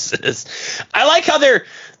pieces. I like how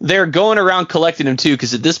they're going around collecting him too,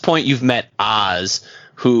 because at this point you've met Oz,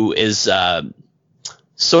 who is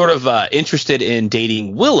sort of interested in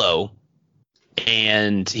dating Willow,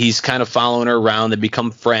 and he's kind of following her around. They become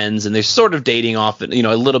friends, and they're sort of dating off, a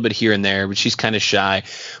little bit here and there, but she's kind of shy.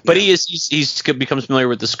 But he's becomes familiar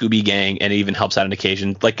with the Scooby Gang, and even helps out on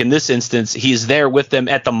occasion. Like in this instance, he's there with them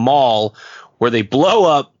at the mall where they blow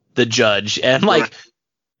up the judge, and like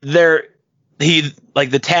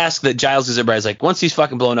the task that Giles gives everybody is like, once he's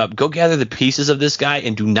fucking blown up, go gather the pieces of this guy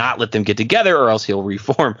and do not let them get together or else he'll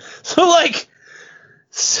reform. So like,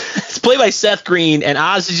 it's played by Seth Green, and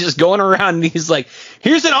Oz is just going around and he's like,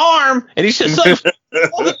 here's an arm, and he's just like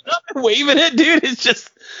holding it up and waving it, dude.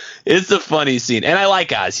 It's a funny scene, and I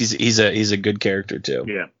like Oz. He's a good character too.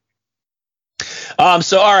 Yeah.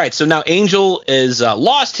 So all right, so now Angel is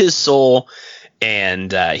lost his soul,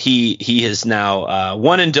 and he is now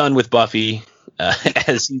one and done with Buffy,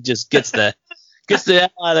 as he just gets the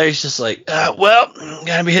hell out of there. He's just like, well,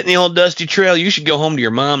 gotta be hitting the old dusty trail. You should go home to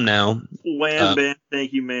your mom now. Wham, bam,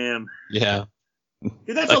 thank you, ma'am. Yeah.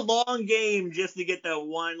 Dude, that's a long game just to get that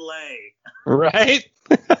one lay. Right?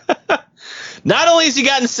 Not only has he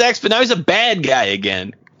gotten sex, but now he's a bad guy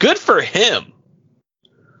again. Good for him.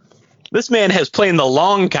 This man has played the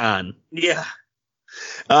long con. Yeah.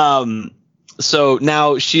 So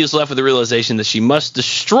now she is left with the realization that she must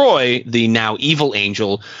destroy the now evil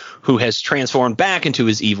Angel, who has transformed back into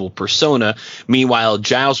his evil persona. Meanwhile,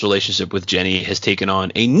 Giles' relationship with Jenny has taken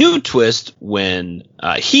on a new twist when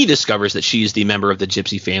he discovers that she is the member of the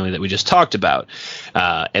Gypsy family that we just talked about.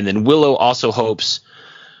 And then Willow also hopes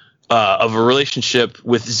of a relationship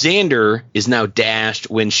with Xander is now dashed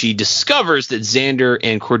when she discovers that Xander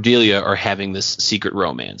and Cordelia are having this secret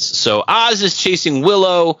romance. So Oz is chasing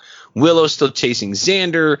Willow. Willow's still chasing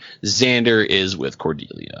Xander. Xander is with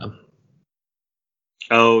Cordelia.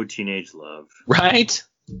 Oh, teenage love. Right?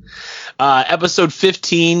 Episode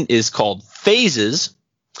 15 is called Phases.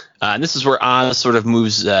 And this is where Oz sort of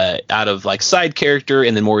moves out of like side character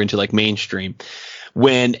and then more into like mainstream.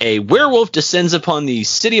 When a werewolf descends upon the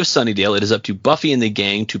city of Sunnydale, it is up to Buffy and the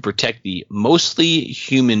gang to protect the mostly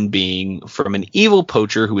human being from an evil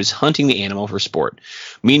poacher who is hunting the animal for sport.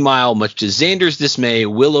 Meanwhile, much to Xander's dismay,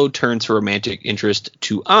 Willow turns her romantic interest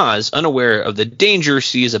to Oz, unaware of the danger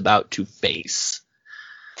she is about to face.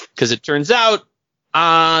 Because it turns out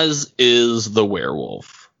Oz is the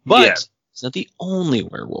werewolf. But he's not the only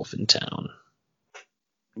werewolf in town.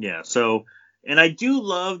 Yeah, so... And I do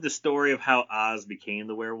love the story of how Oz became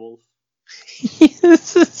the werewolf.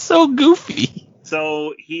 This is so goofy.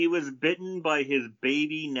 So he was bitten by his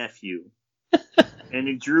baby nephew. And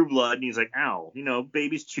he drew blood, and he's like, ow. You know,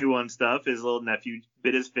 babies chew on stuff. His little nephew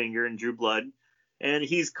bit his finger and drew blood. And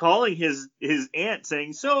he's calling his aunt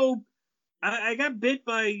saying, so, I got bit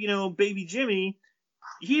by, baby Jimmy.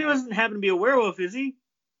 He doesn't happen to be a werewolf, is he?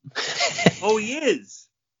 Oh, he is.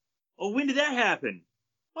 Oh, when did that happen?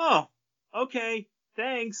 Oh. Okay,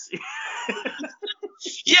 thanks.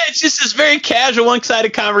 Yeah, it's just this very casual,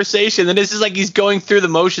 one-sided conversation. And it's just like he's going through the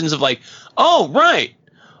motions of like, oh, right.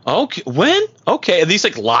 Okay, when? Okay. And he's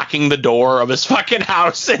like locking the door of his fucking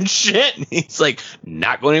house and shit. And he's like,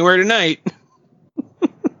 not going anywhere tonight.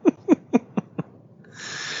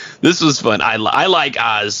 This was fun. I like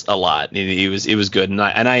Oz a lot. It was good. And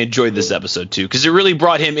I enjoyed this episode too, because it really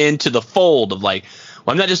brought him into the fold of like,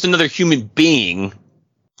 well, I'm not just another human being.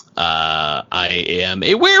 I am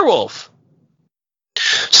a werewolf.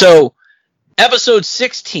 So, episode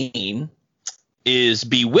 16 is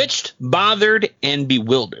Bewitched, Bothered, and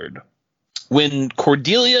Bewildered. When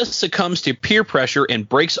Cordelia succumbs to peer pressure and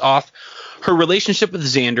breaks off her relationship with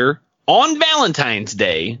Xander on Valentine's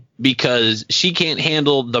Day because she can't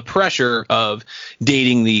handle the pressure of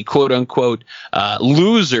dating the quote-unquote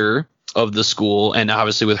loser of the school, and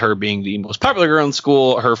obviously with her being the most popular girl in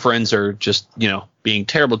school, her friends are just, being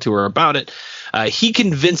terrible to her about it. He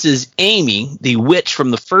convinces Amy, the witch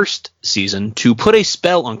from the first season, to put a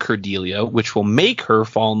spell on Cordelia, which will make her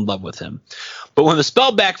fall in love with him. But when the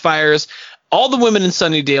spell backfires, all the women in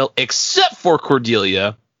Sunnydale, except for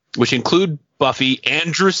Cordelia, which include Buffy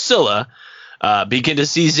and Drusilla, begin to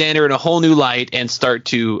see Xander in a whole new light and start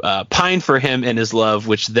to pine for him and his love,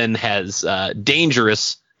 which then has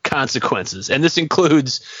dangerous consequences. And this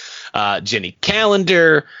includes Jenny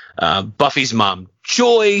Calendar, Buffy's mom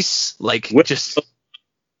Joyce, just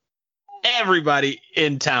everybody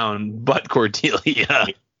in town but Cordelia.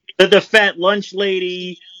 The fat lunch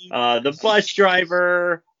lady, the bus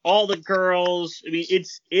driver, all the girls. I mean,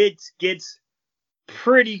 it gets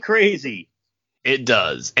pretty crazy. It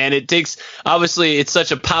does. And it takes, obviously, it's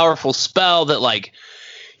such a powerful spell that,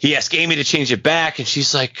 he asked Amy to change it back, and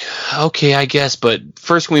she's like, okay, I guess, but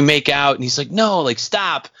first can we make out? And he's like, no,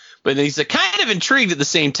 stop. But then he's kind of intrigued at the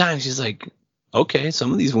same time. She's like, okay,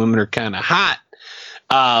 some of these women are kind of hot.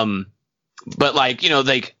 But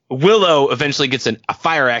Willow eventually gets a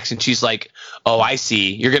fire axe, and she's like, oh, I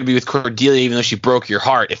see. You're going to be with Cordelia even though she broke your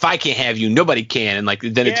heart. If I can't have you, nobody can. And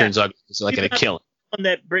then it turns out it's going to kill him.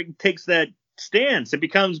 That takes that stance. It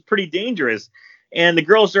becomes pretty dangerous, and the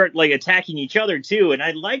girls start like attacking each other too. And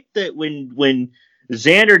I like that when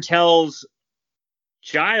Xander tells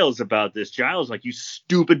Giles about this, Giles like, "You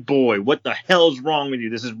stupid boy, what the hell's wrong with you?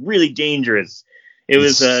 This is really dangerous." It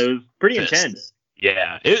was pretty intense.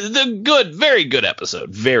 Yeah, it was a very good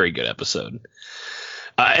episode. Very good episode.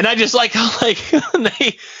 And I just like how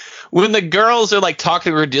like when the girls are like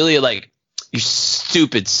talking to Cordelia like, "You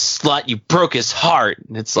stupid slut, you broke his heart,"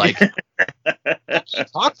 and it's like, what are you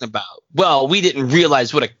talking about? Well, we didn't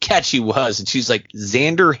realize what a catch he was, and she's like,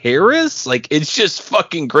 Xander Harris. Like, it's just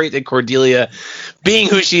fucking great that Cordelia, being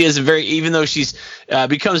who she is, even though she's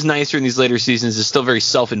becomes nicer in these later seasons, is still very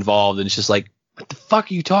self-involved, and it's just like, what the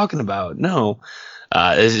fuck are you talking about? No,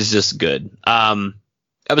 this is just good.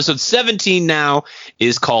 Episode 17 now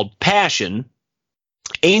is called Passion.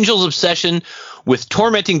 Angel's obsession with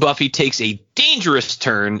tormenting Buffy takes a dangerous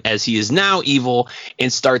turn as he is now evil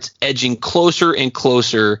and starts edging closer and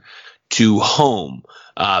closer to home,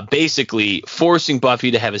 basically forcing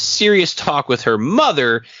Buffy to have a serious talk with her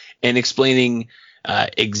mother and explaining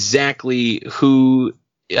exactly who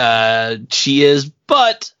she is.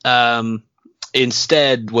 But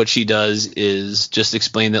instead, what she does is just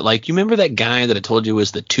explain that, like, you remember that guy that I told you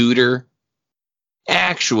was the tutor?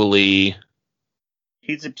 Actually,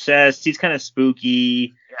 he's obsessed. He's kind of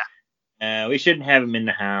spooky. Yeah. We shouldn't have him in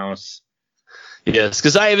the house. Yes,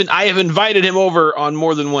 because I have invited him over on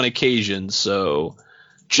more than one occasion. So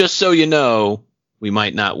just so you know, we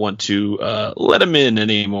might not want to let him in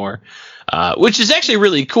anymore. Which is actually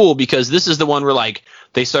really cool because this is the one where like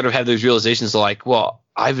they sort of have those realizations of like, well,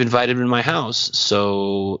 I've invited him in my house,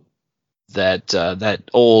 so that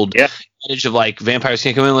old adage of like vampires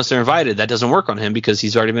can't come in unless they're invited, that doesn't work on him because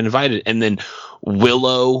he's already been invited. And then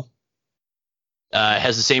Willow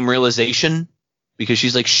has the same realization because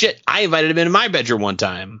she's like, shit, I invited him into my bedroom one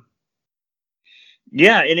time.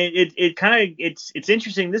 Yeah, and it kind of it's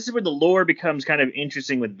interesting. This is where the lore becomes kind of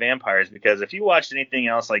interesting with vampires, because if you watched anything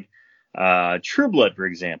else like True Blood, for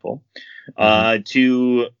example,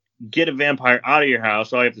 to get a vampire out of your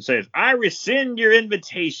house, all you have to say is, I rescind your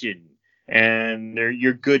invitation, and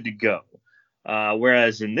you're good to go.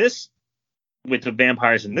 Whereas in this, with the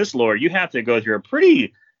vampires in this lore, you have to go through a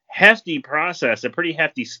pretty hefty process, a pretty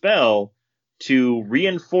hefty spell to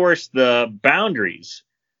reinforce the boundaries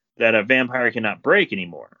that a vampire cannot break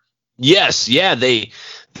anymore. Yes, yeah, they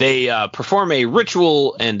perform a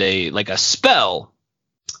ritual and a spell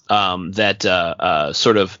that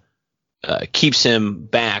sort of keeps him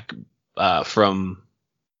back from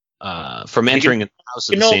entering the house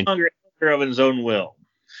of the same. No longer enter of his own will.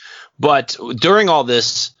 But during all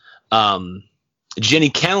this, Jenny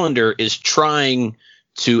Calendar is trying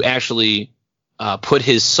to actually put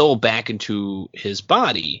his soul back into his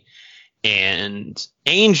body, and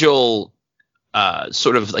Angel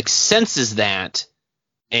sort of like senses that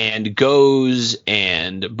and goes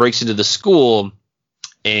and breaks into the school,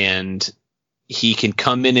 and he can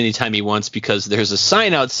come in anytime he wants because there's a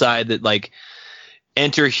sign outside that like,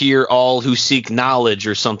 enter here all who seek knowledge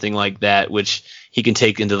or something like that, which he can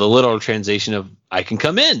take into the literal translation of I can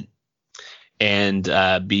come in. And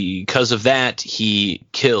because of that, he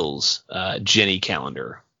kills Jenny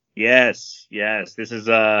Calendar. Yes. This is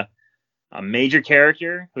a major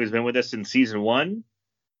character who's been with us in season 1.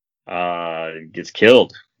 Gets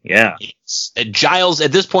killed. Yeah. Giles,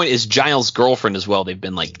 at this point, is Giles' girlfriend as well. They've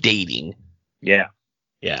been like dating. Yeah.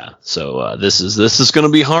 So this is going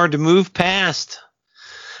to be hard to move past.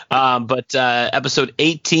 But episode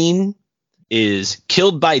 18 is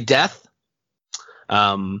Killed by Death.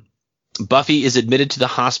 Buffy is admitted to the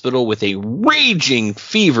hospital with a raging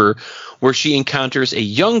fever, where she encounters a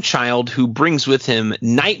young child who brings with him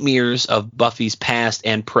nightmares of Buffy's past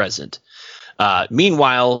and present.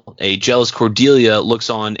 Meanwhile, a jealous Cordelia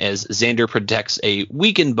looks on as Xander protects a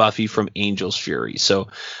weakened Buffy from Angel's fury. So,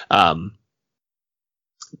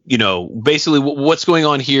 basically what's going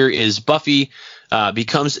on here is Buffy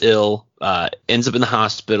becomes ill, ends up in the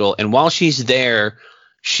hospital, and while she's there,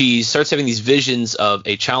 she starts having these visions of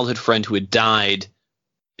a childhood friend who had died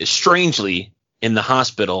strangely in the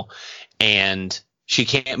hospital, and she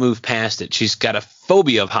can't move past it. She's got a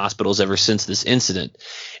phobia of hospitals ever since this incident.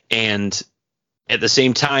 And at the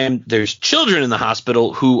same time, there's children in the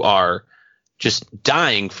hospital who are just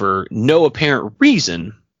dying for no apparent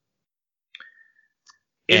reason.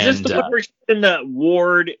 Is this the one where she's in the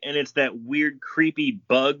ward and it's that weird, creepy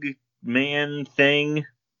bug man thing?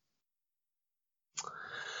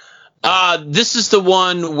 This is the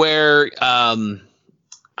one where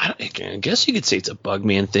I guess you could say it's a bug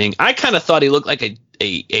man thing. I kind of thought he looked like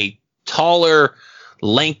a taller,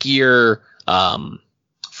 lankier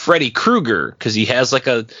Freddy Krueger because he has like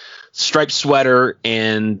a striped sweater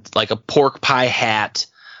and like a pork pie hat,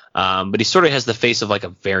 but he sort of has the face of like a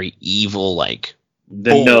very evil like.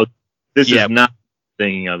 Then no, this is not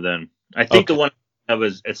thinking of then. I think the one I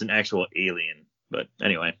was it's an actual alien, but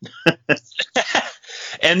anyway.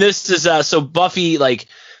 And this is so Buffy like.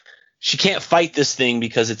 She can't fight this thing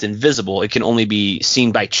because it's invisible. It can only be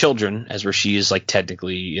seen by children, as where she is like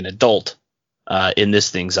technically an adult in this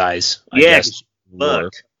thing's eyes. I guess.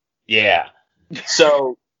 Look. Yeah.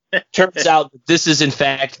 So turns out that this is in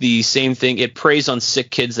fact the same thing. It preys on sick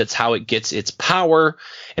kids. That's how it gets its power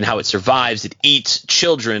and how it survives. It eats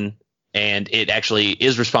children, and it actually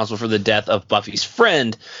is responsible for the death of Buffy's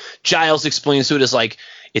friend. Giles explains to it as like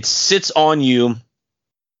it sits on you.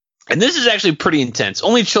 And this is actually pretty intense.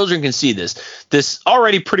 Only children can see this. This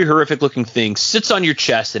already pretty horrific looking thing sits on your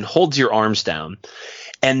chest and holds your arms down.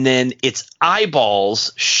 And then its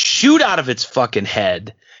eyeballs shoot out of its fucking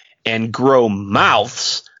head and grow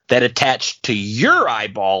mouths that attach to your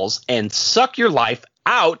eyeballs and suck your life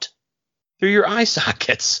out through your eye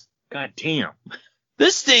sockets. God damn.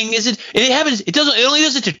 This thing isn't, it only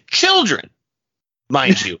does it to children,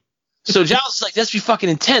 mind you. So Giles is like, that's be fucking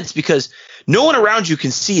intense because no one around you can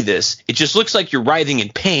see this. It just looks like you're writhing in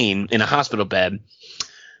pain in a hospital bed.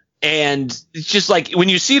 And it's just like when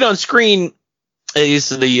you see it on screen,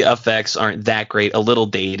 the effects aren't that great, a little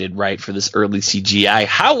dated, right, for this early CGI.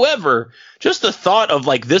 However, just the thought of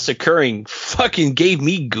like this occurring fucking gave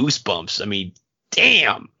me goosebumps. I mean,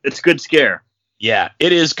 damn. It's a good scare. Yeah,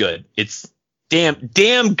 it is good. It's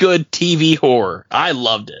damn good TV horror. I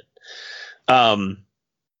loved it.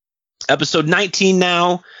 Episode 19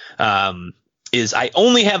 now is I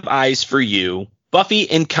Only Have Eyes for You. Buffy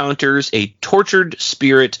encounters a tortured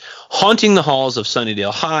spirit haunting the halls of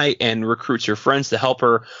Sunnydale High and recruits her friends to help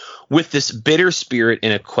her with this bitter spirit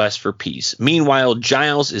in a quest for peace. Meanwhile,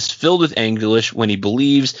 Giles is filled with anguish when he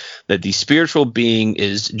believes that the spiritual being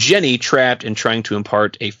is Jenny, trapped and trying to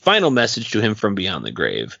impart a final message to him from beyond the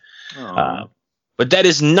grave. But that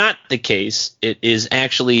is not the case. It is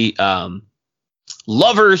actually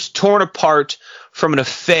lovers torn apart from an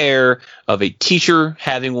affair of a teacher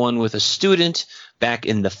having one with a student back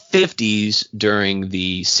in the 50s during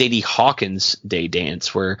the Sadie Hawkins Day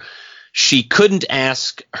dance, where she couldn't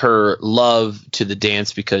ask her love to the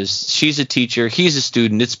dance because she's a teacher, he's a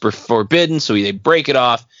student, it's forbidden, so they break it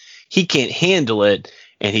off. He can't handle it,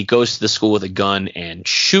 and he goes to the school with a gun and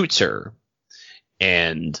shoots her.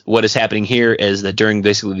 And what is happening here is that during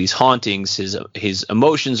basically these hauntings, his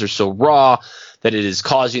emotions are so raw that it is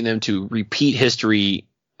causing them to repeat history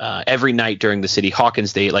every night during the Sadie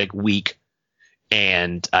Hawkins Day week.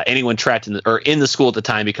 And anyone trapped in the school at the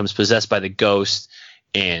time becomes possessed by the ghost,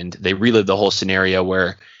 and they relive the whole scenario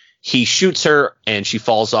where he shoots her and she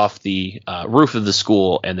falls off the roof of the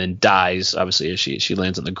school and then dies, obviously, as she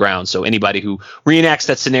lands on the ground. So anybody who reenacts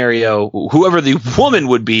that scenario, whoever the woman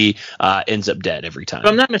would be, ends up dead every time. If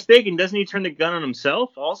I'm not mistaken, doesn't he turn the gun on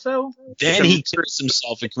himself also? Then he kills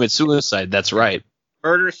himself and commits suicide. That's right.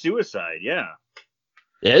 Murder-suicide, yeah.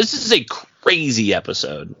 Yeah, this is a crazy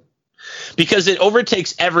episode because it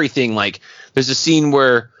overtakes everything. Like, there's a scene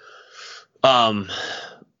where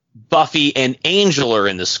Buffy and Angel are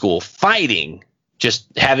in the school fighting,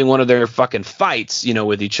 just having one of their fucking fights,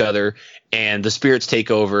 with each other, and the spirits take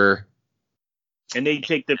over. And they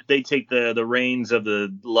take the reins of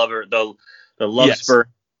the lover, the love spur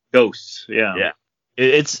ghosts. Yeah. Yeah.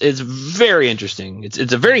 It's very interesting. It's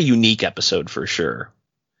a very unique episode for sure.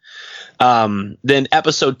 Then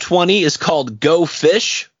episode 20 is called Go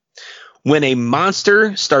Fish. When a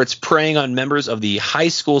monster starts preying on members of the high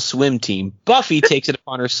school swim team, Buffy takes it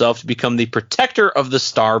upon herself to become the protector of the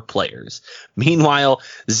star players. Meanwhile,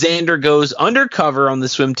 Xander goes undercover on the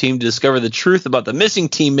swim team to discover the truth about the missing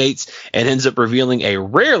teammates and ends up revealing a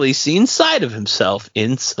rarely seen side of himself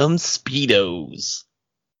in some Speedos.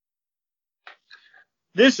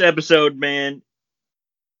 This episode, man,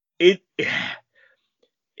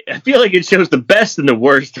 I feel like it shows the best and the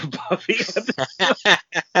worst of Buffy.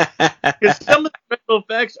 Because some of the special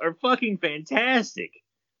effects are fucking fantastic.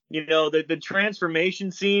 The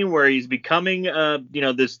transformation scene where he's becoming,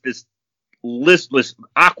 this listless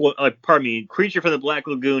creature from the Black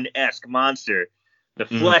Lagoon-esque monster. The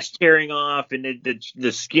flesh tearing off and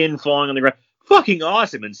the skin falling on the ground. Fucking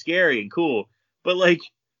awesome and scary and cool. But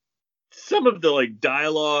some of the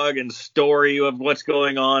dialogue and story of what's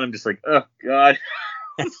going on, I'm just like, oh god.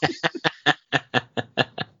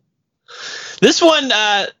 This one,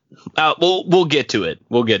 we'll get to it.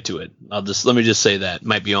 We'll get to it. Let me just say that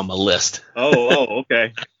might be on my list. Oh,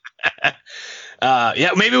 okay.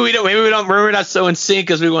 Yeah, maybe we don't. Maybe we're not so in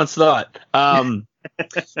sync as we once thought.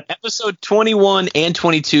 Episode 21 and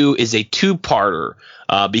 22 is a two-parter,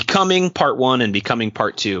 Becoming Part 1 and Becoming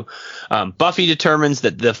Part 2. Buffy determines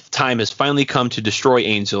that the time has finally come to destroy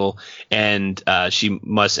Angel, and she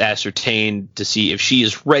must ascertain to see if she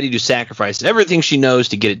is ready to sacrifice everything she knows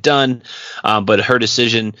to get it done. But her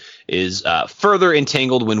decision is further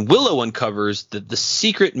entangled when Willow uncovers that the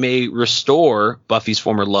secret may restore Buffy's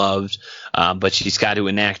former love, but she's got to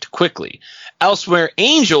enact quickly. Elsewhere,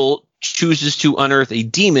 Angel chooses to unearth a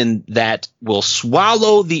demon that will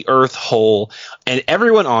swallow the earth whole and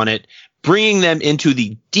everyone on it, bringing them into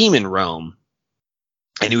the demon realm.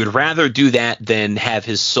 And he would rather do that than have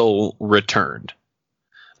his soul returned.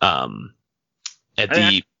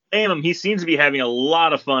 He seems to be having a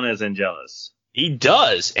lot of fun as Angelus. He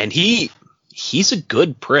does, and he's a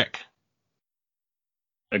good prick.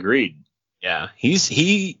 Agreed. Yeah,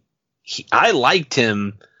 I liked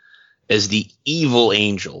him as the evil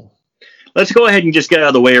Angel. Let's go ahead and just get out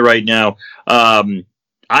of the way right now. I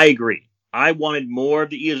agree. I wanted more of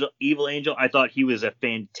the evil Angel. I thought he was a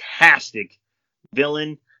fantastic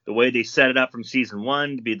villain. The way they set it up from season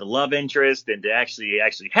 1 to be the love interest and to actually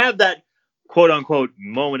have that quote unquote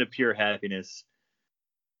moment of pure happiness,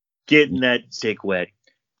 getting that dick wet,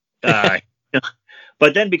 but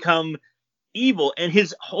then become evil, and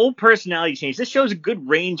his whole personality change. This shows a good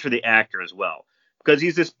range for the actor as well, because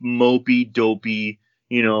he's this mopey, dopey,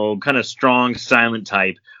 kind of strong, silent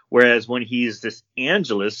type. Whereas when he's this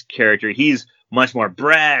Angelus character, he's much more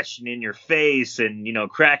brash and in your face and,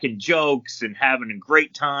 cracking jokes and having a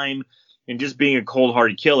great time and just being a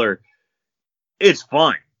cold-hearted killer. It's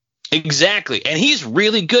fun. Exactly. And he's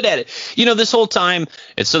really good at it. This whole time,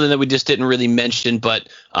 it's something that we just didn't really mention, but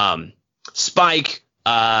Spike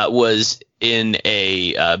was in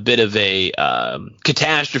a bit of a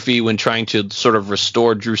catastrophe when trying to sort of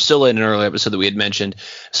restore Drusilla in an earlier episode that we had mentioned.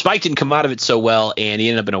 Spike didn't come out of it so well, and he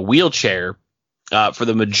ended up in a wheelchair for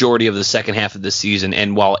the majority of the second half of the season.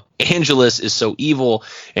 And while Angelus is so evil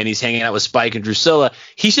and he's hanging out with Spike and Drusilla,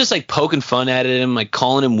 he's just like poking fun at him, like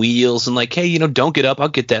calling him wheels and like, hey, don't get up, I'll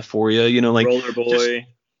get that for you, like roller boy.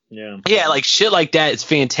 Just, yeah, like shit like that. It's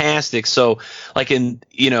fantastic. So like in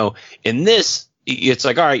this, it's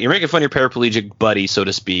like, all right, you're making fun of your paraplegic buddy, so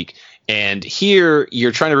to speak. And here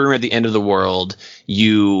you're trying to bring him at the end of the world.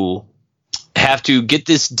 You have to get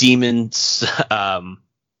this demon to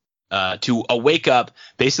wake up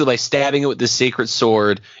basically by stabbing it with this sacred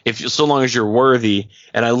sword, so long as you're worthy.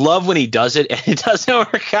 And I love when he does it and it doesn't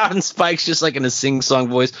work out, and Spike's just like in a sing-song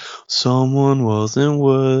voice, someone wasn't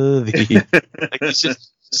worthy. Like, it's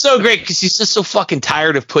just so great because he's just so fucking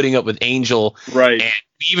tired of putting up with Angel. Right. And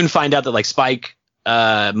we even find out that like Spike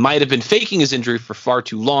might have been faking his injury for far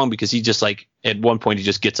too long, because he just like at one point he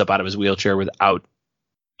just gets up out of his wheelchair without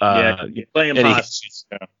playing possums.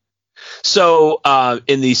 So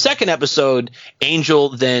in the second episode, Angel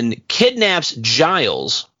then kidnaps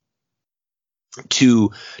Giles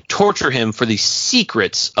to torture him for the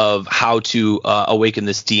secrets of how to awaken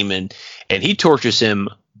this demon, and he tortures him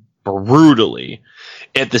brutally.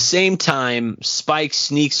 At the same time, Spike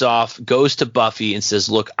sneaks off, goes to Buffy and says,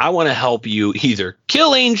 look, I want to help you either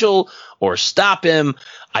kill Angel or stop him.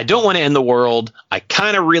 I don't want to end the world. I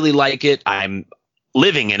kind of really like it. I'm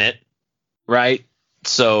living in it, right?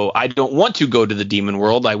 So I don't want to go to the demon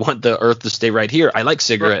world. I want the Earth to stay right here. I like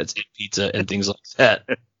cigarettes and pizza and things like that.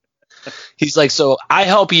 He's like, so I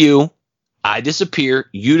help you. I disappear.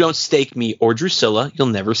 You don't stake me or Drusilla. You'll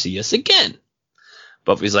never see us again.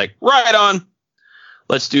 Buffy's like, right on.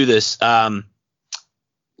 Let's do this. At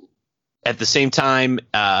the same time,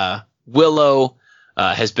 Willow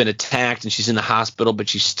has been attacked and she's in the hospital, but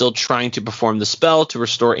she's still trying to perform the spell to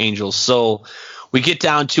restore Angel's soul. We get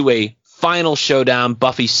down to a final showdown.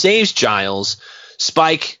 Buffy saves Giles.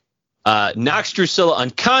 Spike knocks Drusilla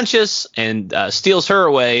unconscious and steals her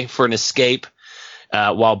away for an escape,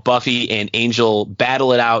 while Buffy and Angel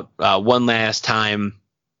battle it out one last time.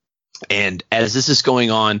 And as this is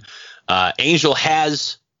going on, Angel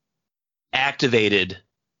has activated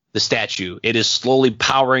the statue. It is slowly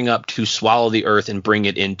powering up to swallow the earth and bring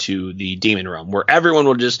it into the demon realm, where everyone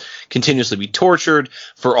will just continuously be tortured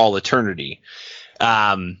for all eternity.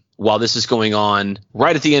 While this is going on,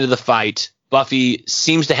 right at the end of the fight, Buffy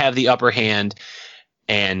seems to have the upper hand,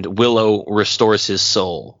 and Willow restores his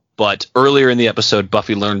soul. But earlier in the episode,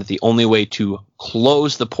 Buffy learned that the only way to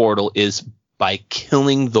close the portal is by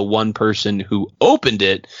killing the one person who opened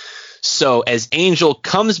it. So as Angel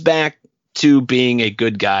comes back to being a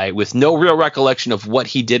good guy with no real recollection of what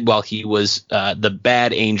he did while he was the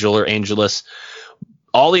bad angel or Angelus,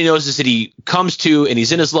 all he knows is that he comes to and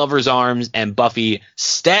he's in his lover's arms, and Buffy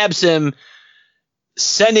stabs him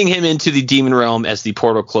sending him into the demon realm as the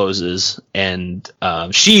portal closes, and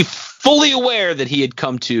she, fully aware that he had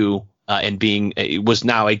come to and was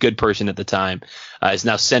now a good person at the time, is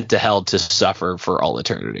now sent to hell to suffer for all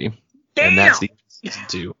eternity. Damn! And that's the season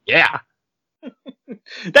 2. Yeah.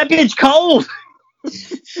 That bitch cold.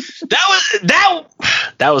 That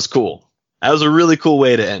was cool. That was a really cool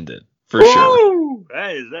way to end it, for sure.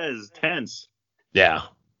 That is tense. Yeah.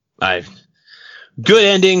 Good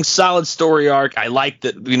ending, solid story arc. I like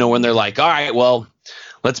that, when they're like, all right, well,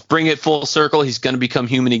 let's bring it full circle. He's going to become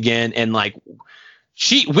human again. And like,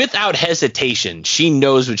 she, without hesitation, she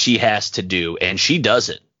knows what she has to do, and she does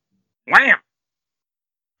it. Wham!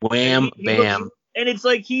 Wham, bam. And it's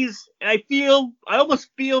like I almost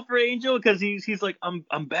feel for Angel, because he's like,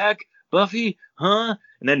 I'm back, Buffy, huh?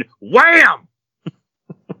 And then wham!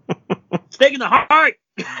 Stake in the heart.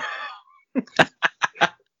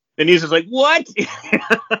 And he's just like, what?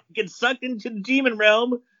 Gets sucked into the demon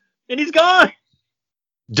realm, and he's gone.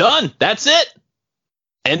 Done. That's it.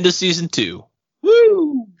 End of season 2.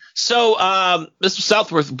 Woo! So, Mr.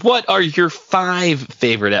 Southworth, what are your 5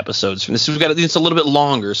 favorite episodes from this? It's a little bit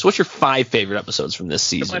longer. So what's your 5 favorite episodes from this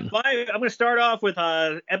season? So I'm going to start off with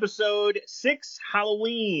episode 6,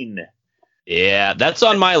 Halloween. Yeah, that's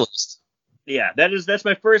on my list. Yeah, that's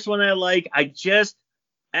my first one I like. I just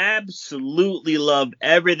absolutely love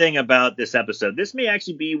everything about this episode. This may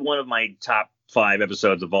actually be one of my top 5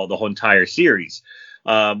 episodes of the whole entire series.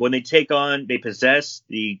 When they possess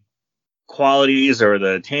the qualities or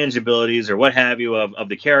the tangibilities or what have you of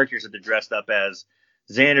the characters that they're dressed up as.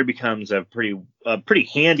 Xander becomes a pretty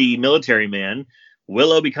handy military man.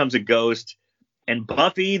 Willow becomes a ghost, and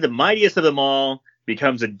Buffy, the mightiest of them all,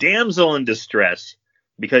 becomes a damsel in distress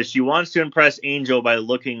because she wants to impress Angel by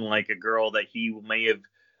looking like a girl that he may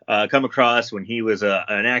have come across when he was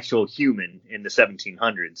an actual human in the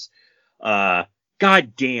 1700s.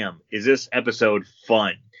 God damn, is this episode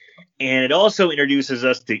fun. And it also introduces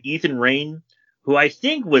us to Ethan Rayne, who I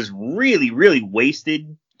think was really, really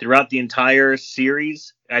wasted throughout the entire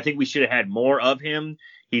series. I think we should have had more of him.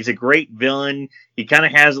 He's a great villain. He kind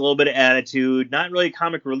of has a little bit of attitude, not really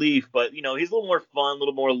comic relief, but he's a little more fun, a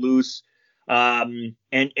little more loose. And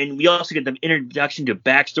we also get the introduction to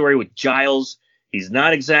backstory with Giles. He's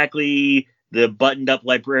not exactly the buttoned up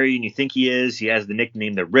librarian you think he is. He has the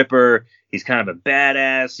nickname the Ripper. He's kind of a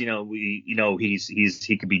badass.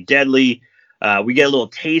 He could be deadly. We get a little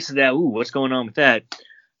taste of that. Ooh, what's going on with that?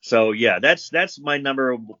 So yeah, that's my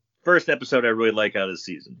first episode I really like out of the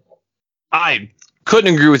season. I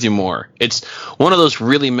couldn't agree with you more. It's one of those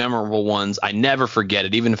really memorable ones. I never forget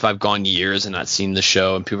it, even if I've gone years and not seen the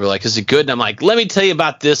show and people are like, is it good? And I'm like, let me tell you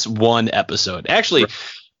about this one episode. Actually,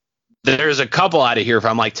 there's a couple out of here if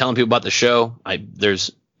I'm like telling people about the show.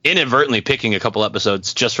 There's inadvertently picking a couple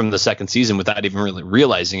episodes just from the second season without even really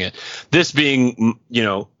realizing it. This being,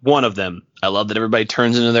 one of them. I love that everybody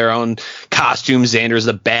turns into their own costume. Xander's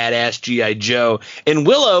the badass G.I. Joe. And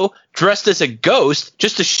Willow, dressed as a ghost,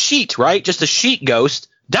 just a sheet, right? Just a sheet ghost,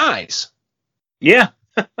 dies. Yeah.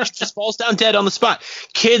 She just falls down dead on the spot.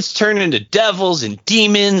 Kids turn into devils and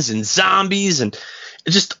demons and zombies and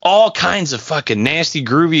just all kinds of fucking nasty,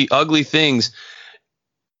 groovy, ugly things.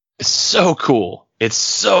 It's so cool. It's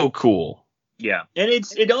so cool. Yeah. And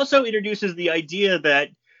it also introduces the idea that,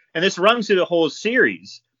 and this runs through the whole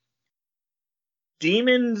series,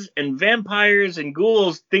 demons and vampires and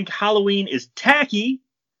ghouls think Halloween is tacky,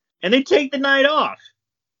 and they take the night off.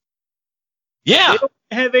 Yeah. They don't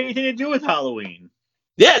have anything to do with Halloween.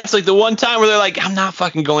 Yeah, it's like the one time where they're like, I'm not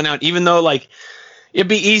fucking going out, even though, like, it'd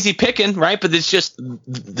be easy picking, right? But it's just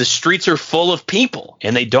the streets are full of people,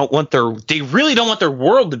 and they really don't want their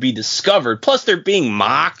world to be discovered. Plus, they're being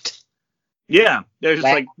mocked. Yeah, they're just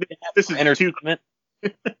like, this is entertainment.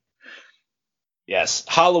 Yes,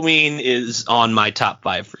 Halloween is on my top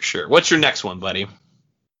 5 for sure. What's your next one, buddy?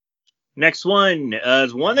 Next one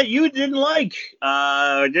is one that you didn't like.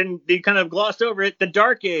 You kind of glossed over it. The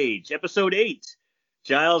Dark Age, episode 8.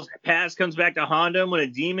 Giles' past comes back to haunt him when a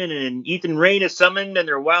demon and Ethan Rayne is summoned, and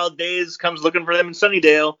their wild days comes looking for them in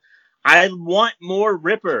Sunnydale. I want more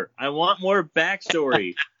Ripper. I want more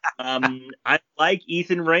backstory. I like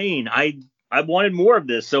Ethan Rayne. I wanted more of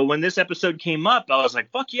this. So when this episode came up, I was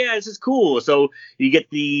like, fuck yeah, this is cool. So you get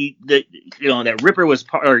that Ripper was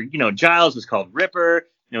Giles was called Ripper.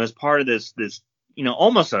 It was part of this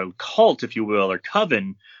almost a cult, if you will, or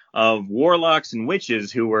coven of warlocks and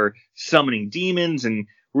witches who were summoning demons and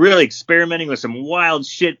really experimenting with some wild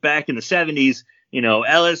shit back in the 70s,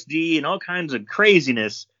 LSD and all kinds of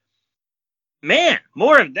craziness. Man,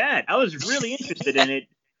 more of that. I was really interested in it.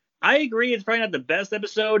 I agree it's probably not the best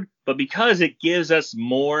episode, but because it gives us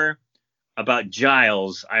more about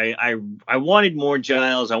Giles. I wanted more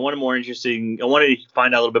Giles. I wanted more interesting. I wanted to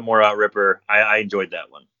find out a little bit more about Ripper. I enjoyed that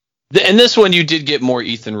one. And this one you did get more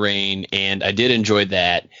Ethan Rayne, and I did enjoy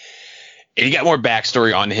that. And you got more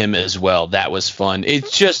backstory on him as well. That was fun.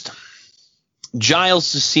 It's just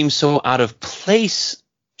Giles just seems so out of place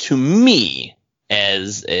to me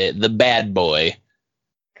as the bad boy,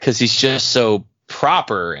 because he's just so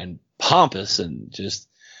proper and pompous and just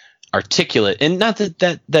articulate. And not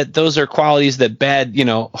that those are qualities that bad,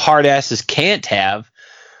 hard asses can't have,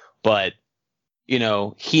 but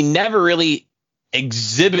he never really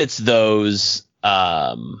exhibits those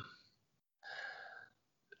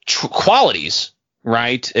qualities,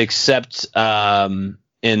 right? Except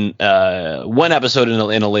in one episode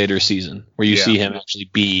in a later season where you see him actually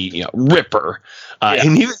be Ripper,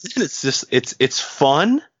 and even then it's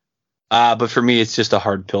fun, but for me it's just a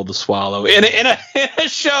hard pill to swallow in a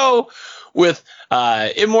show with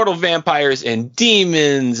immortal vampires and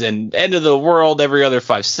demons and end of the world every other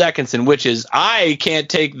 5 seconds and witches. I can't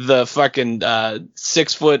take the fucking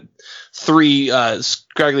 6'3"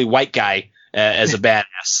 scraggly white guy as a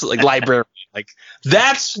badass, like librarian. Like,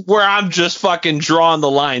 that's where I'm just fucking drawing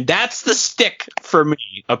the line. That's the stick for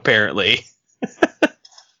me, apparently.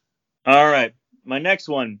 All right, my next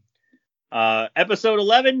one, episode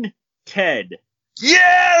 11, Ted.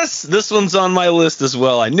 Yes, this one's on my list as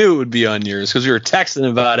well. I knew it would be on yours because we were texting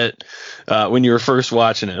about it when you were first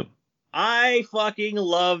watching it. I fucking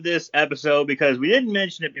love this episode because we didn't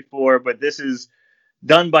mention it before, but this is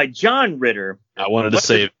done by John Ritter. I wanted to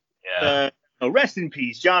say, rest in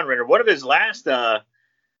peace, John Ritter. One of his last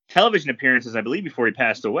television appearances, I believe, before he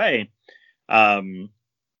passed away. And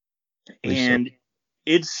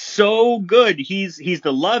it's so good. He's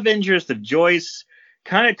the love interest of Joyce,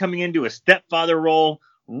 kind of coming into a stepfather role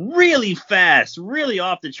really fast, really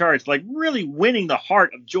off the charts, like really winning the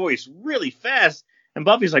heart of Joyce really fast. And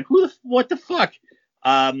Buffy's like, what the fuck?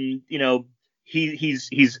 He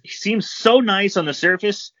seems so nice on the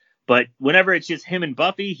surface, but whenever it's just him and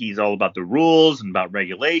Buffy, he's all about the rules and about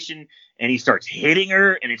regulation, and he starts hitting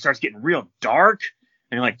her, and it starts getting real dark,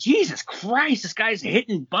 and you're like, Jesus Christ, this guy's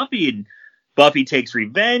hitting Buffy, and Buffy takes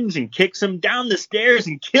revenge and kicks him down the stairs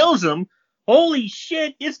and kills him. Holy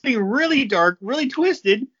shit, it's getting really dark, really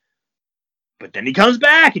twisted. But then he comes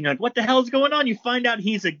back, and you're like, what the hell is going on? You find out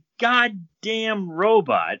he's a goddamn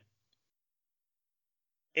robot.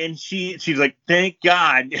 And she's like, thank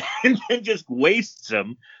God, and then just wastes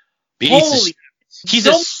him. He's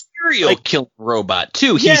a serial killing robot,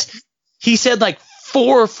 too. Yes. He's had like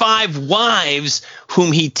 4 or 5 wives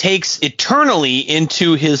whom he takes eternally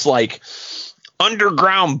into his, like,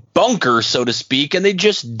 underground bunker, so to speak, and they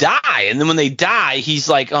just die. And then when they die, he's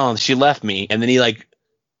like, oh, she left me. And then he, like,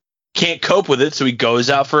 can't cope with it, so he goes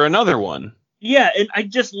out for another one. Yeah, and I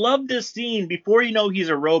just love this scene. Before you know he's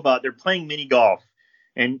a robot, they're playing mini golf.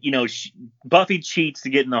 And, Buffy cheats to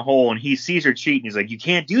get in the hole, and he sees her cheat, and he's like, you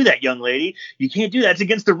can't do that, young lady. You can't do that. It's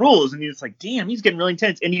against the rules. And he's like, damn, he's getting really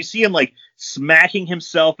intense. And you see him, like, smacking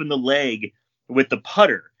himself in the leg with the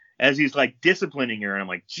putter as he's, like, disciplining her. And I'm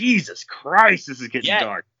like, Jesus Christ, this is getting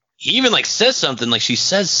dark. He even, like, says something. Like, she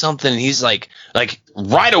says something, and he's like,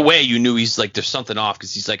 right away you knew he's, like, there's something off.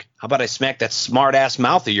 Because he's like, how about I smack that smart-ass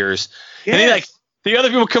mouth of yours? Yes. And he, like, the other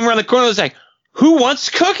people come around the corner and they're like, who wants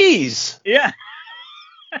cookies? Yeah.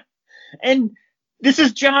 And this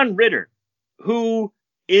is John Ritter, who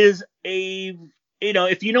is if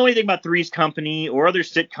you know anything about Three's Company or other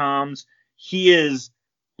sitcoms, he is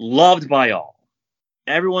loved by all.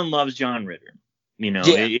 Everyone loves John Ritter.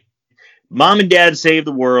 Mom and Dad Save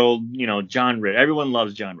the World, John Ritter. Everyone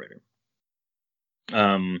loves John Ritter.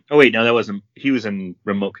 Oh, wait, no, that wasn't. He was in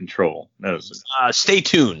Remote Control. That was Stay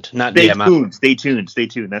Tuned. Stay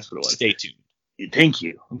tuned. That's what it was. Stay Tuned. Thank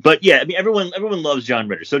you. But yeah, I mean, everyone loves John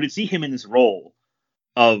Ritter. So to see him in this role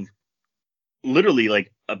of literally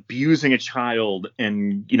like abusing a child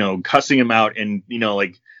and, cussing him out and,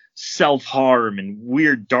 like self-harm and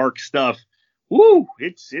weird dark stuff. Woo,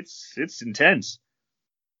 it's intense.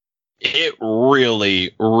 It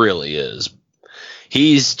really, really is.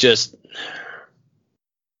 He's just,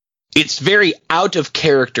 it's very out of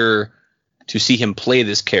character to see him play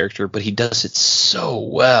this character, but he does it so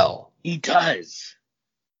well. He does.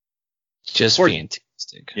 Just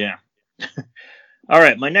fantastic. Yeah. All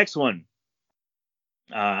right, my next one.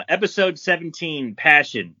 Episode 17,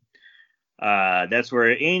 Passion. That's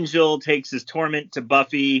where Angel takes his torment to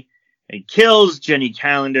Buffy and kills Jenny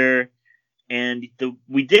Calendar. And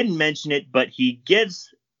we didn't mention it, but he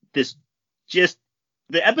gets this just...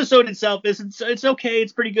 The episode itself, it's okay,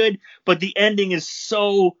 it's pretty good, but the ending is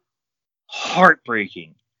so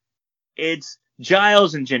heartbreaking. It's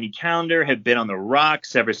Giles and Jenny Calendar have been on the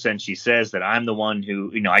rocks ever since she says that I'm the one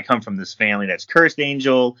who, I come from this family that's cursed,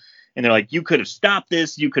 Angel. And they're like, you could have stopped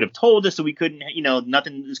this. You could have told us so we couldn't,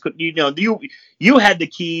 nothing. You had the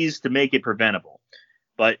keys to make it preventable.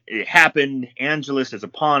 But it happened. Angelus is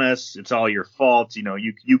upon us. It's all your fault.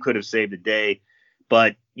 You could have saved the day.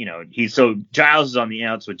 But, Giles is on the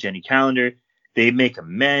outs with Jenny Calendar. They make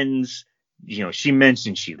amends. She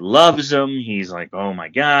mentioned she loves him. He's like, oh, my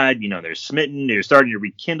God. They're smitten. They're starting to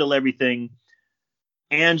rekindle everything.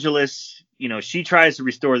 Angelus, she tries to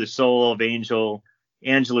restore the soul of Angel.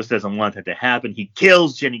 Angelus doesn't want that to happen. He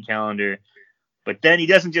kills Jenny Calendar. But then he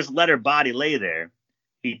doesn't just let her body lay there.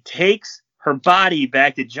 He takes her body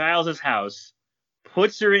back to Giles's house,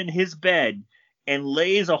 puts her in his bed, and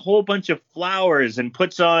lays a whole bunch of flowers and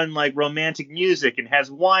puts on like romantic music and has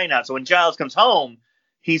wine out. So when Giles comes home,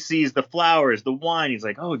 he sees the flowers, the wine. He's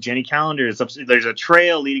like, oh, Jenny Calendar is up. There's a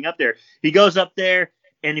trail leading up there. He goes up there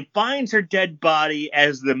and he finds her dead body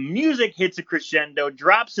as the music hits a crescendo,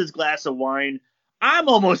 drops his glass of wine. I'm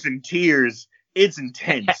almost in tears. It's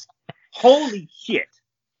intense. Holy shit.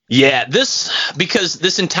 Yeah, because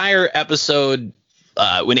this entire episode,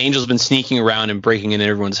 when Angel's been sneaking around and breaking into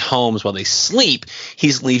everyone's homes while they sleep,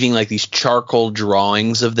 he's leaving like these charcoal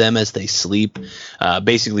drawings of them as they sleep,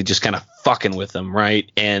 basically just kind of fucking with them,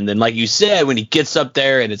 right? And then, like you said, when he gets up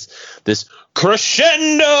there and it's this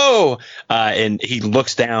crescendo, and he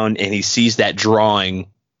looks down and he sees that drawing,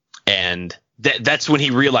 and that's when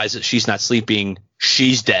he realizes she's not sleeping,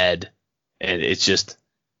 she's dead, and it's just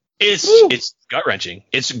it's gut wrenching.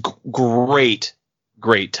 It's great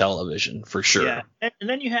television for sure. Yeah, and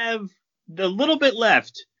then you have the little bit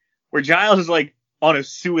left where Giles is like on a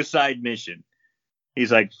suicide mission.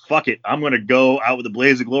 He's like, fuck it, I'm gonna go out with a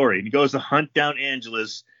blaze of glory. And he goes to hunt down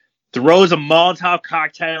Angelus, throws a Molotov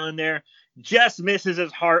cocktail in there, just misses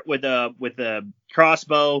his heart with a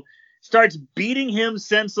crossbow, starts beating him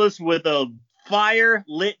senseless with a fire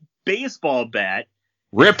lit baseball bat.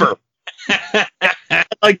 Ripper.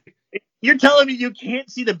 Like, you're telling me you can't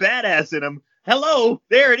see the badass in him? Hello,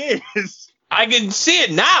 there it is. I can see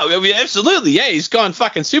it now. I mean, absolutely. Yeah, he's gone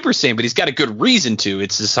fucking Super Saiyan, but he's got a good reason to.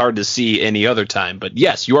 It's just hard to see any other time. But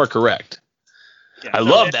yes, you are correct. Yeah, I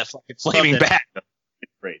love that fucking flaming bat.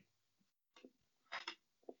 Great.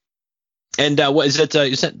 And what is that?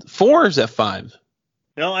 Is that 4 or is that 5?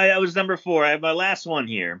 No, I was number 4. I have my last one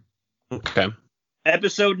here. Okay.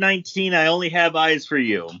 Episode 19, I Only Have Eyes for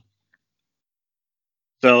You.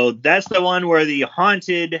 So that's the one where the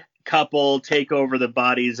haunted couple take over the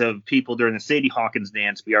bodies of people during the Sadie Hawkins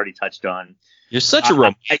dance we already touched on. You're such a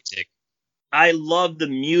romantic. I love the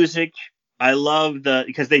music. I love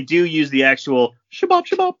because they do use the actual shabop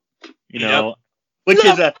shabop,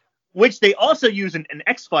 which they also use in an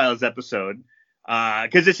X-Files episode,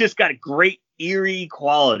 because it's just got a great eerie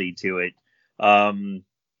quality to it.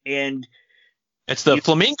 And it's the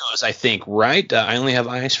Flamingos, I think, right? I Only Have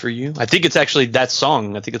Eyes for You. I think it's actually that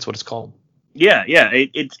song. I think that's what it's called. Yeah.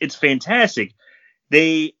 It's fantastic.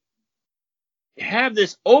 They have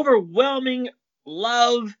this overwhelming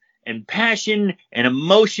love and passion and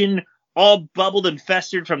emotion all bubbled and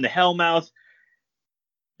festered from the Hellmouth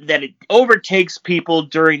that it overtakes people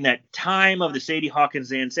during that time of the Sadie Hawkins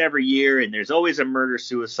dance every year, and there's always a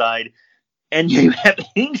murder-suicide. And you have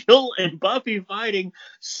Angel and Buffy fighting,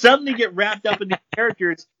 suddenly get wrapped up in the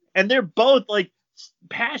characters, and they're both like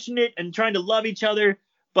passionate and trying to love each other,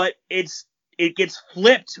 but it gets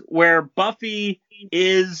flipped where Buffy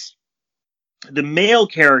is the male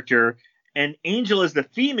character and Angel is the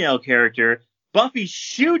female character. Buffy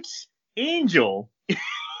shoots Angel.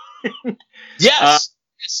 Yes,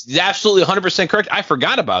 it's absolutely 100% correct. I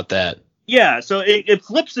forgot about that. Yeah, so it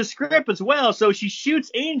flips the script as well. So she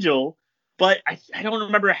shoots Angel, but I don't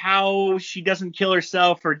remember how she doesn't kill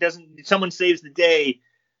herself or someone saves the day.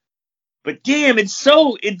 But damn, it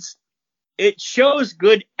shows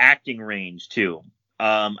good acting range too.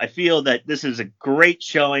 I feel that this is a great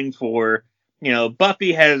showing for,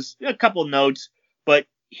 Buffy has a couple notes, but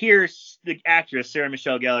here's the actress, Sarah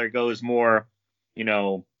Michelle Gellar, goes more,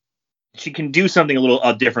 she can do something a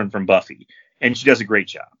little different from Buffy, and she does a great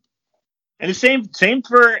job. And the same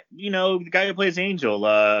for, the guy who plays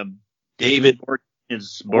Angel, David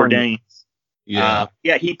Bourdain. Yeah.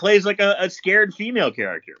 Yeah, he plays like a scared female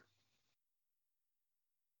character.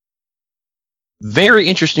 Very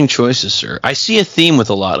interesting choices, sir. I see a theme with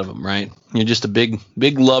a lot of them, right? You're just a big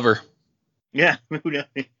lover. Yeah.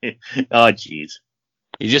 Oh, jeez.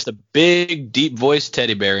 You're just a big, deep-voiced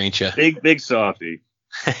teddy bear, ain't you? Big softy.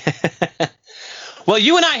 Well,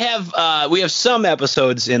 you and I have some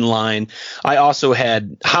episodes in line. I also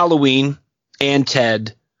had Halloween and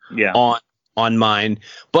Ted on on mine,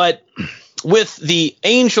 but with the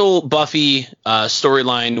Angel Buffy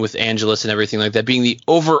storyline with Angelus and everything like that being the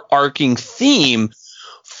overarching theme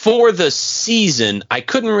for the season, I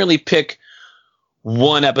couldn't really pick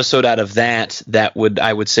one episode out of that would,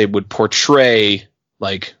 I would say, would portray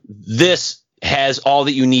like this has all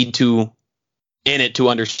that you need to in it to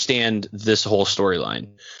understand this whole storyline.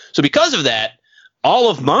 So because of that, all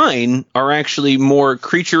of mine are actually more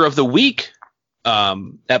Creature of the Week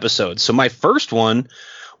episodes. So my first one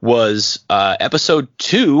was episode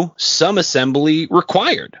 2, Some Assembly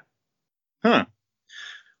Required.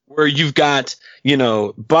 Where you've got,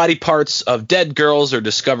 body parts of dead girls are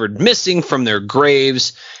discovered missing from their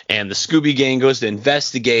graves, and the Scooby Gang goes to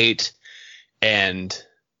investigate, and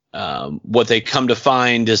what they come to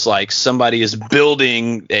find is like somebody is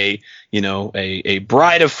building a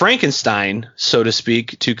bride of Frankenstein, so to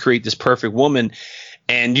speak, to create this perfect woman.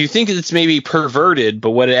 And you think it's maybe perverted, but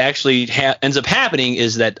what it actually ends up happening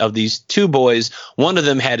is that of these two boys, one of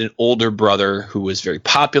them had an older brother who was very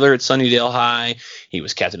popular at Sunnydale High. He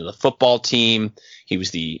was captain of the football team. He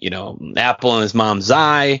was the, apple in his mom's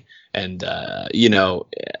eye. And,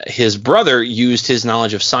 his brother used his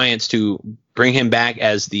knowledge of science to bring him back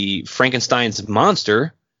as the Frankenstein's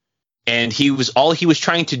monster. And all he was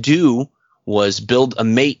trying to do was build a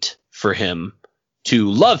mate for him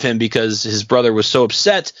to love him, because his brother was so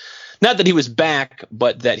upset, not that he was back,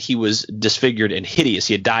 but that he was disfigured and hideous.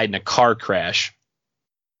 He had died in a car crash.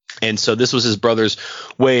 And so this was his brother's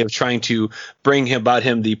way of trying to bring about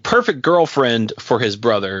him the perfect girlfriend for his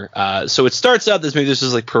brother. So it starts out this maybe this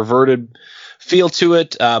is like perverted feel to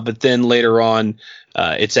it, but then later on,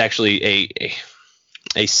 it's actually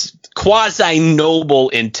a quasi noble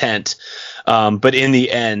intent. But in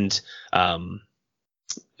the end,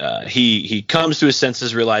 he comes to his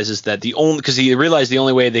senses, realizes that because he realized the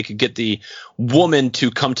only way they could get the woman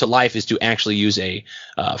to come to life is to actually use a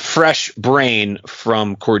fresh brain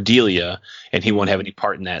from Cordelia, and he won't have any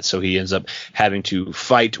part in that. So he ends up having to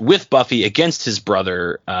fight with Buffy against his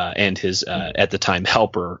brother and his at the time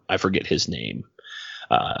helper. I forget his name.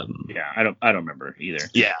 I don't remember either.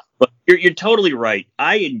 Yeah, but you're totally right.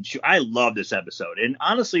 I love this episode, and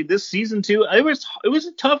honestly, this season 2, it was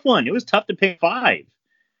a tough one. It was tough to pick 5.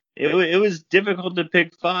 It was difficult to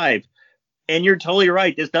pick 5, and you're totally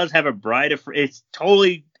right. This does have it's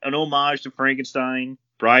totally an homage to Frankenstein,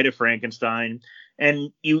 Bride of Frankenstein,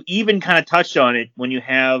 and you even kind of touched on it when you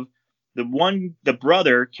have the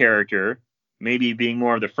brother character maybe being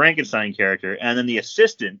more of the Frankenstein character, and then the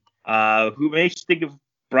assistant who makes you think of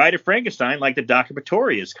Bride of Frankenstein like the Dr.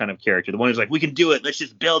 Pretorius kind of character, the one who's like, we can do it, let's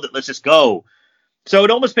just build it, let's just go. So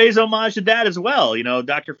it almost pays homage to that as well.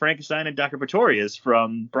 Dr. Frankenstein and Dr. Pretorius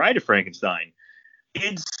from Bride of Frankenstein.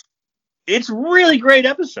 It's really great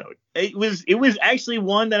episode. It was actually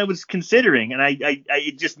one that I was considering, and I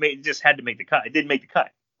just had to make the cut. It didn't make the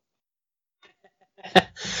cut.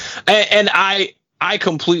 And I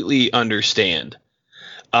completely understand.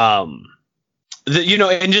 And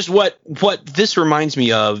just what this reminds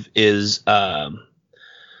me of is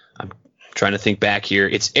trying to think back here.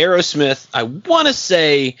 It's Aerosmith. I want to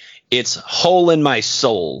say it's Hole in My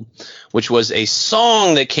Soul, which was a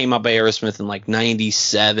song that came out by Aerosmith in like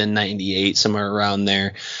 97, 98, somewhere around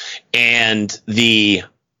there. And the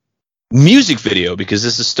music video, because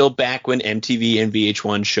this is still back when MTV and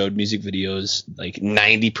VH1 showed music videos like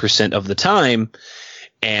 90% of the time.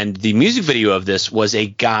 And the music video of this was a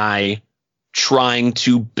guy trying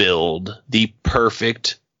to build the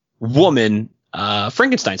perfect woman,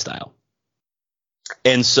 Frankenstein style.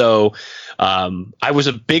 And so I was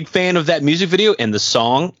a big fan of that music video and the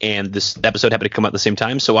song, and this episode happened to come out at the same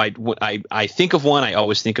time. So I think of one, I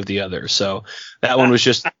always think of the other. So that one was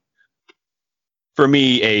just, for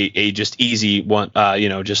me, a just easy one,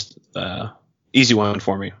 easy one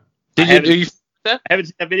for me. I haven't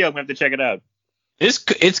seen that video. I'm going to have to check it out.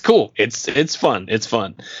 It's cool. It's fun. It's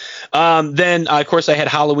fun. Then, of course, I had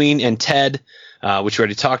Halloween and Ted, which we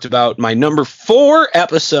already talked about. My number 4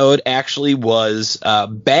 episode actually was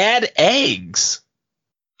Bad Eggs,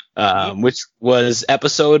 which was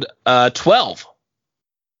episode 12.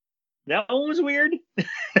 That one was weird.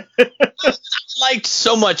 I liked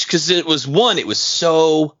so much because it was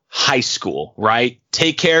so high school, right?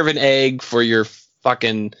 Take care of an egg for your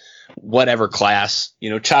fucking whatever class,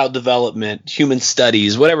 child development, human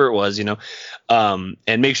studies, whatever it was, and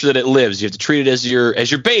make sure that it lives. You have to treat it as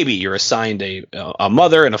your baby. You're assigned a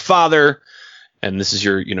mother and a father, and this is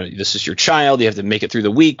your child. You have to make it through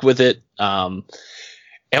the week with it. And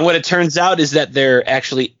what it turns out is that they're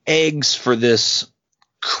actually eggs for this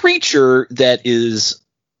creature that is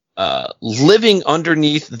living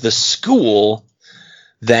underneath the school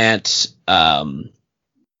that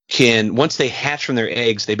can, once they hatch from their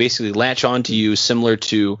eggs, they basically latch onto you, similar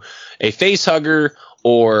to a facehugger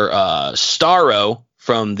or Starro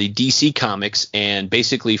from the DC comics, and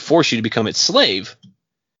basically force you to become its slave.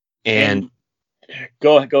 And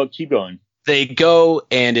go, keep going. They go,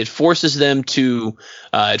 and it forces them to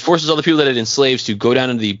it forces all the people that it enslaves to go down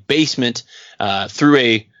into the basement through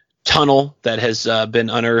a tunnel that has been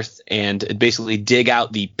unearthed, and basically dig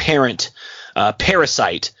out the parent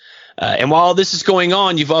parasite. And while this is going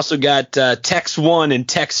on, you've also got Tex 1 and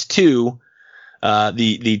Tex 2,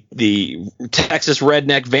 the Texas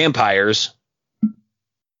redneck vampires,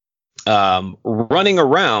 running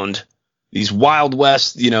around, these Wild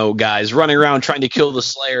West, guys running around trying to kill the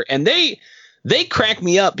Slayer. And they crack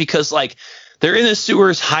me up because, like, they're in the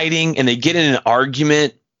sewers hiding, and they get in an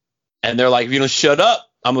argument, and they're like, if you don't shut up,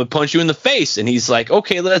 I'm going to punch you in the face. And he's like,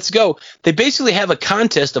 okay, let's go. They basically have a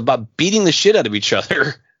contest about beating the shit out of each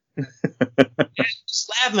other.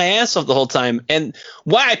 Just laugh my ass off the whole time. And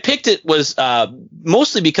why I picked it was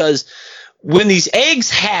mostly because when these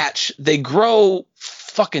eggs hatch, they grow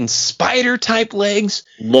fucking spider type legs,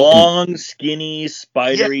 long, skinny,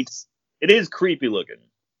 spidery. Yes. It is creepy looking.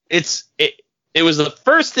 It was the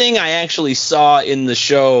first thing I actually saw in the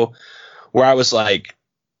show where I was like,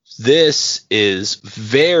 this is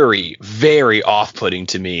very, very off-putting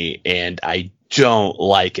to me, and I don't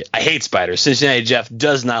like it. I hate spiders. Cincinnati Jeff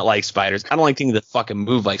does not like spiders. I don't like things that fucking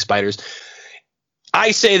move like spiders.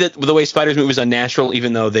 I say that the way spiders move is unnatural,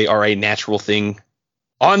 even though they are a natural thing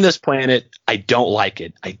on this planet. I don't like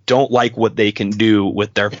it. I don't like what they can do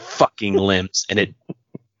with their fucking limbs, and it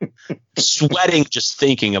sweating just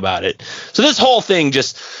thinking about it. So this whole thing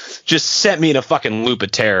just sent me in a fucking loop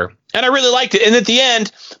of terror, and I really liked it. And at the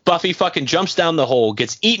end, Buffy fucking jumps down the hole,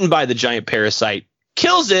 gets eaten by the giant parasite,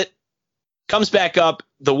 kills it, comes back up.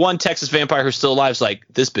 The one Texas vampire who's still alive is like,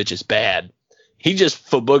 this bitch is bad. He just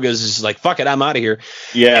Fubugas is like, fuck it, I'm out of here.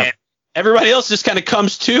 Yeah. And everybody else just kind of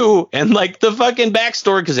comes to, and like the fucking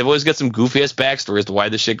backstory, because they've always got some goofy ass backstory as to why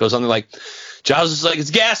this shit goes on. They're like, Giles is like, it's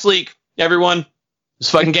gas leak, everyone. It's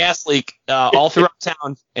fucking gas leak all throughout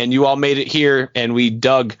town, and you all made it here, and we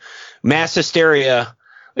dug mass hysteria.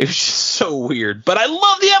 It was just so weird, but I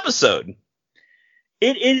love the episode.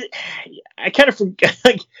 It is. I kind of forgot.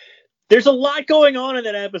 Like, there's a lot going on in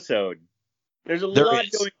that episode. There's a lot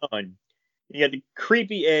going on. You got the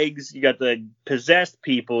creepy eggs. You got the possessed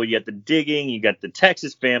people. You got the digging. You got the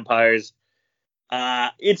Texas vampires.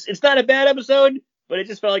 It's not a bad episode, but it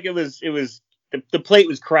just felt like it was the plate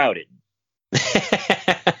was crowded.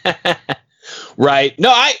 Right. No,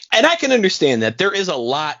 I can understand that. There is a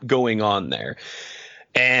lot going on there.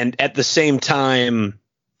 And at the same time,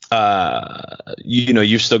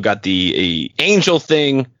 you've still got the Angel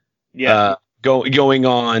thing going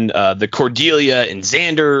on, the Cordelia and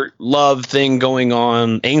Xander love thing going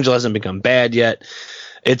on. Angel hasn't become bad yet.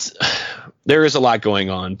 There is a lot going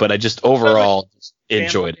on, but I just overall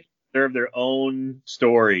enjoyed it. They have their own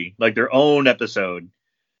story, like their own episode.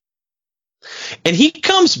 And he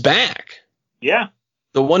comes back. Yeah.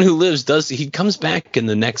 The one who lives he comes back in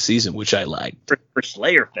the next season, which I like. For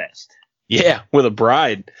Slayer Fest. Yeah, with a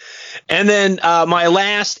bride. And then my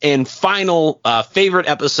last and final favorite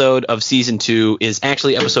episode of season 2 is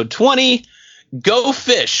actually episode 20, Go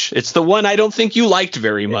Fish. It's the one I don't think you liked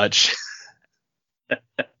very much.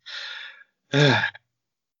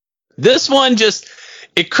 This one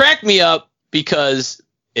it cracked me up because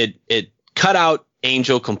it cut out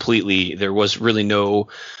Angel completely. There was really no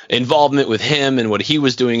involvement with him and what he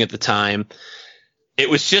was doing at the time. It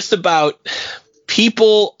was just about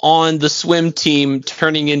people on the swim team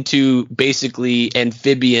turning into basically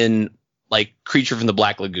amphibian, like creature from the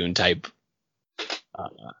Black Lagoon type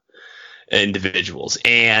individuals.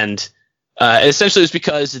 And essentially it was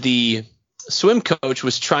because the swim coach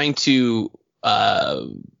was trying to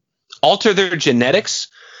alter their genetics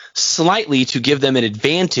slightly to give them an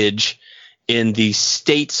advantage in the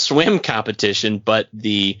state swim competition, but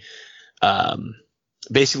the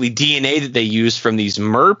basically DNA that they used from these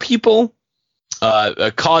mer people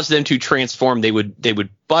caused them to transform. They would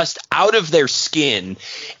bust out of their skin,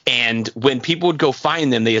 and when people would go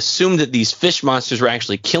find them, they assumed that these fish monsters were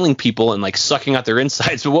actually killing people and like sucking out their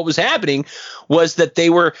insides. But what was happening was that they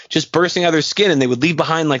were just bursting out of their skin, and they would leave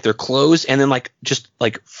behind like their clothes and then like just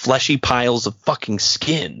like fleshy piles of fucking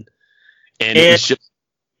skin. And it was just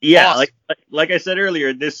awesome. Like I said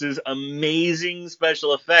earlier, this is amazing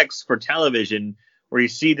special effects for television, where you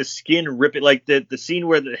see the skin rip it, like the scene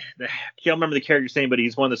where I can't remember the character's name, but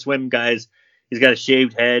he's one of the swim guys. He's got a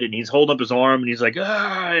shaved head, and he's holding up his arm, and he's like,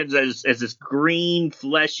 as this green,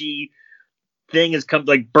 fleshy thing is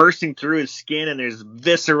bursting through his skin, and there's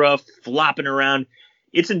viscera flopping around.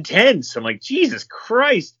 It's intense. I'm like, Jesus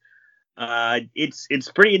Christ.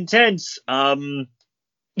 It's pretty intense. But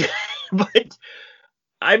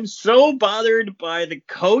I'm so bothered by the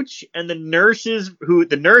coach and the nurses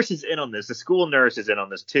the nurse is in on this. The school nurse is in on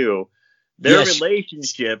this too. Their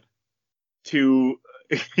relationship to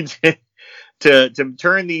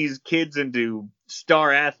turn these kids into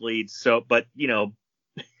star athletes. So, but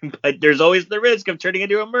there's always the risk of turning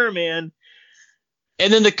into a merman.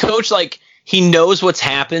 And then the coach, he knows what's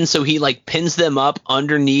happened, so he pins them up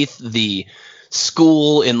underneath the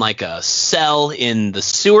school in a cell in the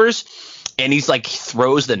sewers, and he's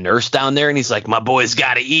throws the nurse down there, and he's like, my boy's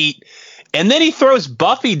got to eat. And then he throws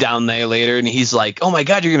Buffy down there later, and he's like, oh my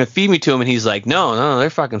God, you're going to feed me to him. And he's like, no, they're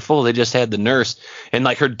fucking full. They just had the nurse. And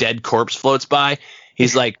her dead corpse floats by.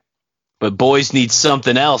 He's like, but boys need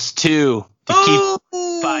something else too to keep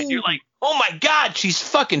fine. You're like, oh my God, she's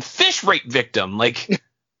fucking fish rape victim.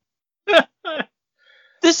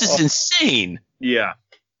 This is insane. Yeah.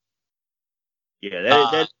 Yeah,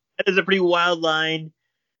 that is a pretty wild line.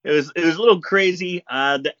 It was a little crazy.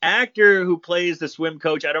 The actor who plays the swim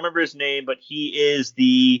coach, I don't remember his name, but he's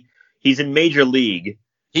in Major League.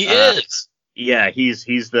 He is. Yeah,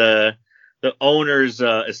 he's the owner's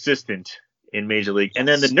assistant in Major League. And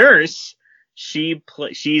then the nurse, she's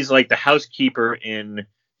the housekeeper in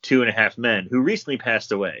 2.5 Men, who recently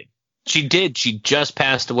passed away. She did. She just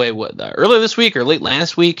passed away earlier this week or late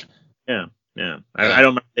last week. Yeah. I don't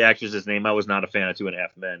remember the actress's name. I was not a fan of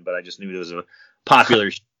 2.5 Men, but I just knew it was a popular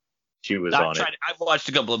she was on it. I've watched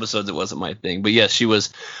a couple episodes. It wasn't my thing, but yes, she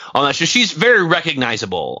was on that show. She's very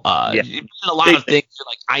recognizable. Yeah. A lot of things.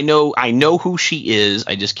 I know who she is.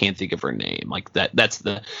 I just can't think of her name. That's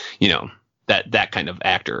the that kind of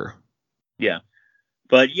actor. Yeah,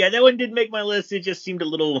 but yeah, that one didn't make my list. It just seemed a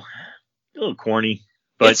little corny.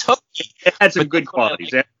 But it had some good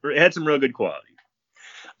qualities. It had some real good qualities.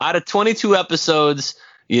 Out of 22 episodes,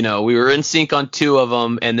 we were in sync on 2 of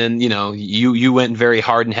them, and then you went very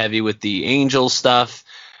hard and heavy with the Angel stuff,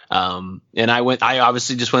 and I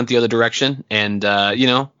obviously just went the other direction, and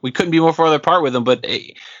we couldn't be more farther apart with them, but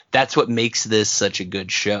that's what makes this such a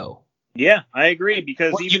good show. Yeah, I agree,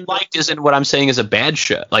 because what you liked isn't what I'm saying is a bad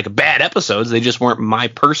show, bad episodes. They just weren't my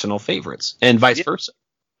personal favorites, and vice versa.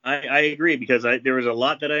 I agree, because there was a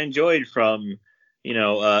lot that I enjoyed from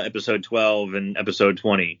episode 12 and episode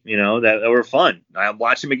 20, that were fun. I'll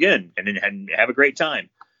watch them again and have a great time.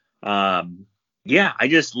 Yeah, I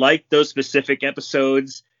just like those specific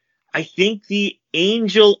episodes. I think the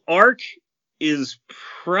Angel arc is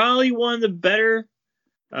probably one of the better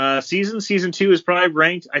seasons. Season 2 is probably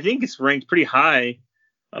ranked. I think it's ranked pretty high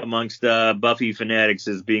amongst Buffy fanatics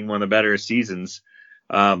as being one of the better seasons.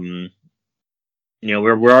 We're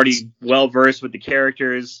already well versed with the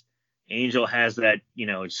characters. Angel has that,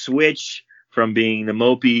 switch from being the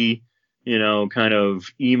mopey, kind of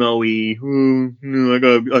emo-y,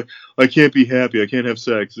 I can't be happy, I can't have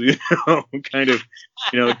sex, kind of,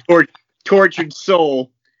 tortured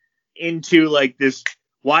soul into this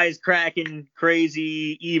wisecracking,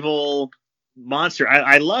 crazy, evil monster.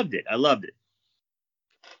 I loved it.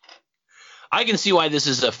 I can see why this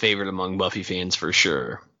is a favorite among Buffy fans for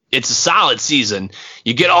sure. It's a solid season.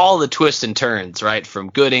 You get all the twists and turns, right? From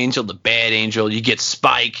good Angel to bad Angel. You get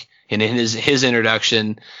Spike in his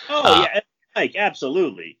introduction. Oh, yeah, Spike,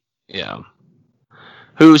 absolutely. Yeah.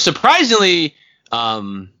 Who surprisingly,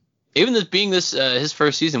 even this being his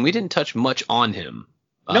first season, we didn't touch much on him.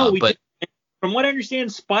 No, but from what I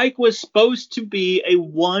understand, Spike was supposed to be a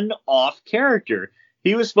one-off character.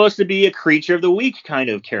 He was supposed to be a creature of the week kind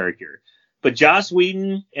of character. But Joss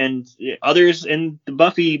Whedon and others in the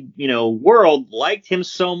Buffy, world liked him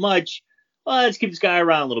so much. Well, let's keep this guy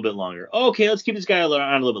around a little bit longer. Okay, let's keep this guy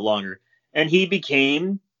around a little bit longer. And he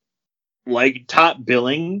became top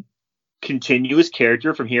billing, continuous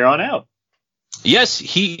character from here on out. Yes,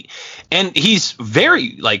 he's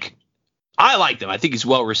very I liked him. I think he's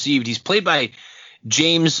well received. He's played by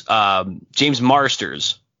James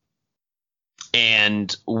Marsters.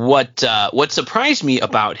 And what surprised me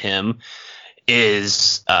about him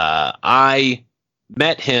is I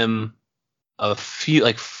met him a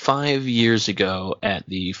few 5 years ago at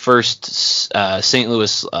the first St.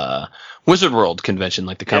 Louis Wizard World convention,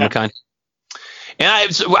 the Comic-Con. And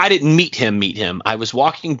I didn't meet him. I was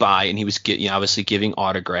walking by and he was obviously giving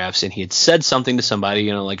autographs, and he had said something to somebody,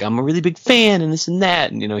 I'm a really big fan and this and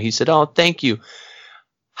that. And, he said, oh, thank you.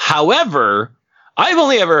 However, I've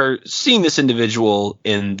only ever seen this individual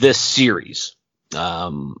in this series.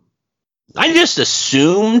 I just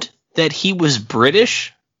assumed that he was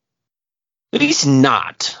British, but he's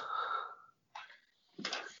not.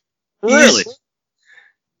 Really?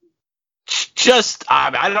 Just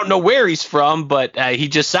I don't know where he's from, but he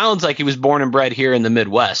just sounds like he was born and bred here in the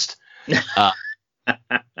Midwest.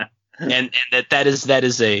 And that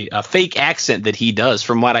is a fake accent that he does,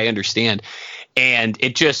 from what I understand. And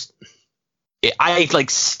I like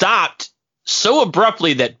stopped so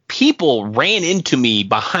abruptly that people ran into me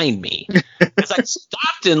behind me. As I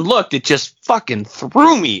stopped and looked, it just fucking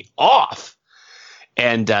threw me off.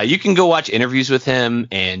 And you can go watch interviews with him,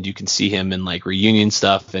 and you can see him in like reunion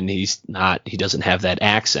stuff, and he doesn't have that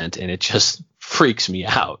accent, and it just freaks me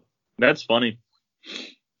out. That's funny.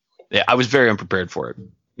 Yeah, I was very unprepared for it.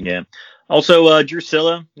 Yeah. Also,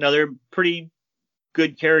 Drusilla, another pretty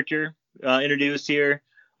good character introduced here.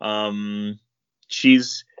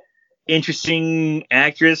 She's interesting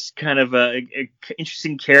actress, kind of a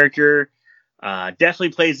interesting character. Definitely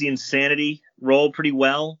plays the insanity role pretty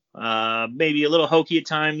well. Maybe a little hokey at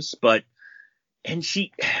times, and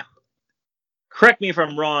she, correct me if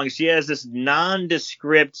I'm wrong, she has this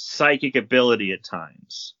nondescript psychic ability at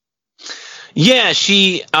times. Yeah,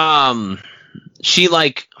 she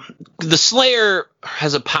like, the Slayer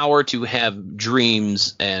has a power to have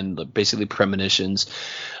dreams and basically premonitions.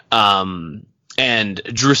 And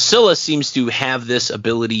Drusilla seems to have this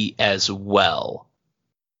ability as well.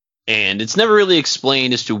 And it's never really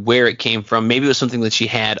explained as to where it came from. Maybe it was something that she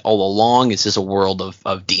had all along. It's just a world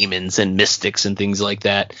of demons and mystics and things like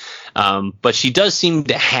that. But she does seem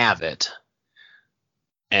to have it.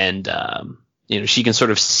 And, she can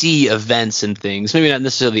sort of see events and things. Maybe not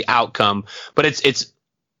necessarily the outcome, but it's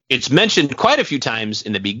mentioned quite a few times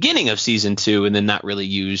in the beginning of season 2, and then not really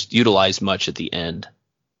utilized much at the end.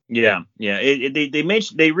 Yeah.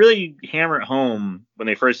 They really hammer it home when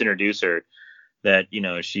they first introduce her that,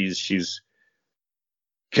 she's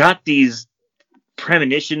got these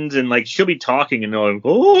premonitions, and like she'll be talking and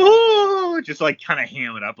they'll just like kind of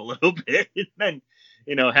ham it up a little bit and then,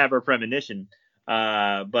 have her premonition.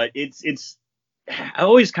 But it's I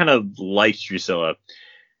always kind of liked Drusilla,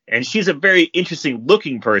 and she's a very interesting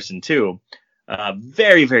looking person too.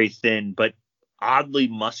 Very, very thin, but oddly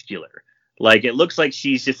muscular. Like, it looks like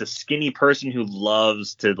she's just a skinny person who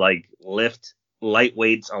loves to like lift light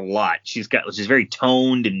weights a lot. She's very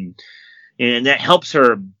toned, and that helps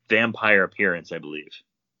her vampire appearance, I believe.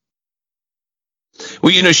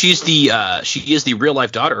 Well, she is the real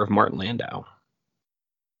life daughter of Martin Landau.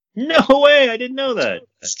 No way, I didn't know that.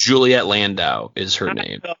 Juliet Landau is her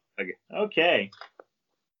name. Okay.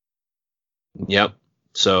 Yep.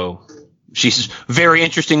 So she's very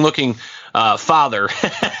interesting looking father.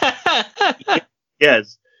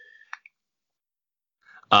 Yes.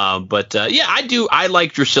 I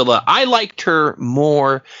like Drusilla. I liked her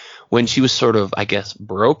more when she was sort of, I guess,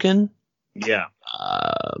 broken. Yeah.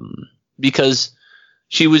 Because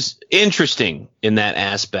she was interesting in that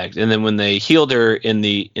aspect. And then when they healed her in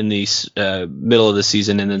the middle of the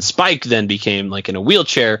season, and then Spike then became like in a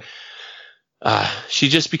wheelchair, she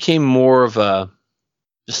just became more of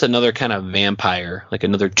just another kind of vampire, like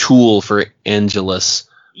another tool for Angelus,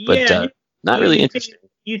 but not really interesting.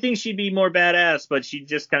 You think she'd be more badass, but she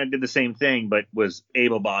just kind of did the same thing, but was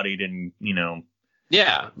able-bodied and,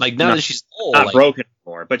 Yeah, like now that she's old. Not broken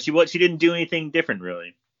anymore, but she didn't do anything different,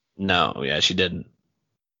 really. No, yeah, she didn't.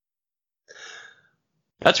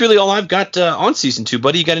 That's really all I've got on season 2,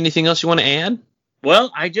 buddy. You got anything else you want to add?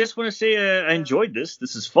 Well, I just want to say I enjoyed this.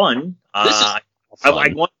 This is fun. This is fun.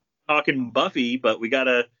 I want to talk in Buffy, but I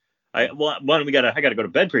gotta go to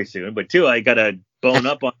bed pretty soon. But 2, I gotta bone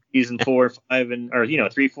up on season 4, 5, and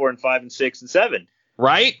 3, 4, and 5, and 6, and 7.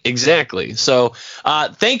 Right, exactly. So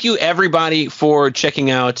thank you, everybody, for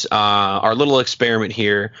checking out our little experiment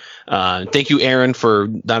here. Thank you, Aaron, for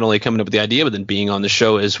not only coming up with the idea, but then being on the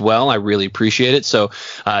show as well. I really appreciate it. So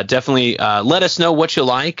definitely let us know what you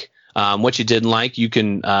like, what you didn't like. You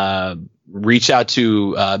can reach out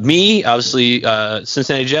to me, obviously,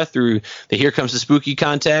 Cincinnati Jeff, through the Here Comes the Spooky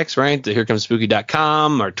contacts, right? The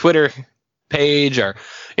HereComesSpooky.com, our Twitter page, our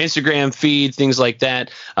Instagram feed, things like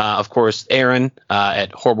that. Of course, Aaron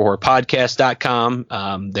at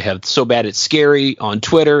HorribleHorrorPodcast.com. They have So Bad It's Scary on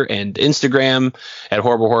Twitter and Instagram at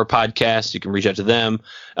Horrible Horror Podcast. You can reach out to them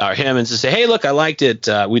or him and just say, hey, look, I liked it.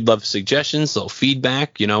 We'd love suggestions, little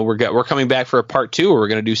feedback. We're coming back for a part 2 where we're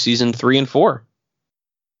going to do season 3 and 4.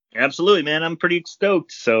 Absolutely, man. I'm pretty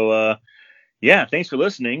stoked. So, thanks for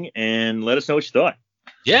listening, and let us know what you thought.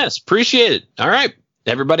 Yes, appreciate it. All right.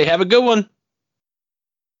 Everybody have a good one.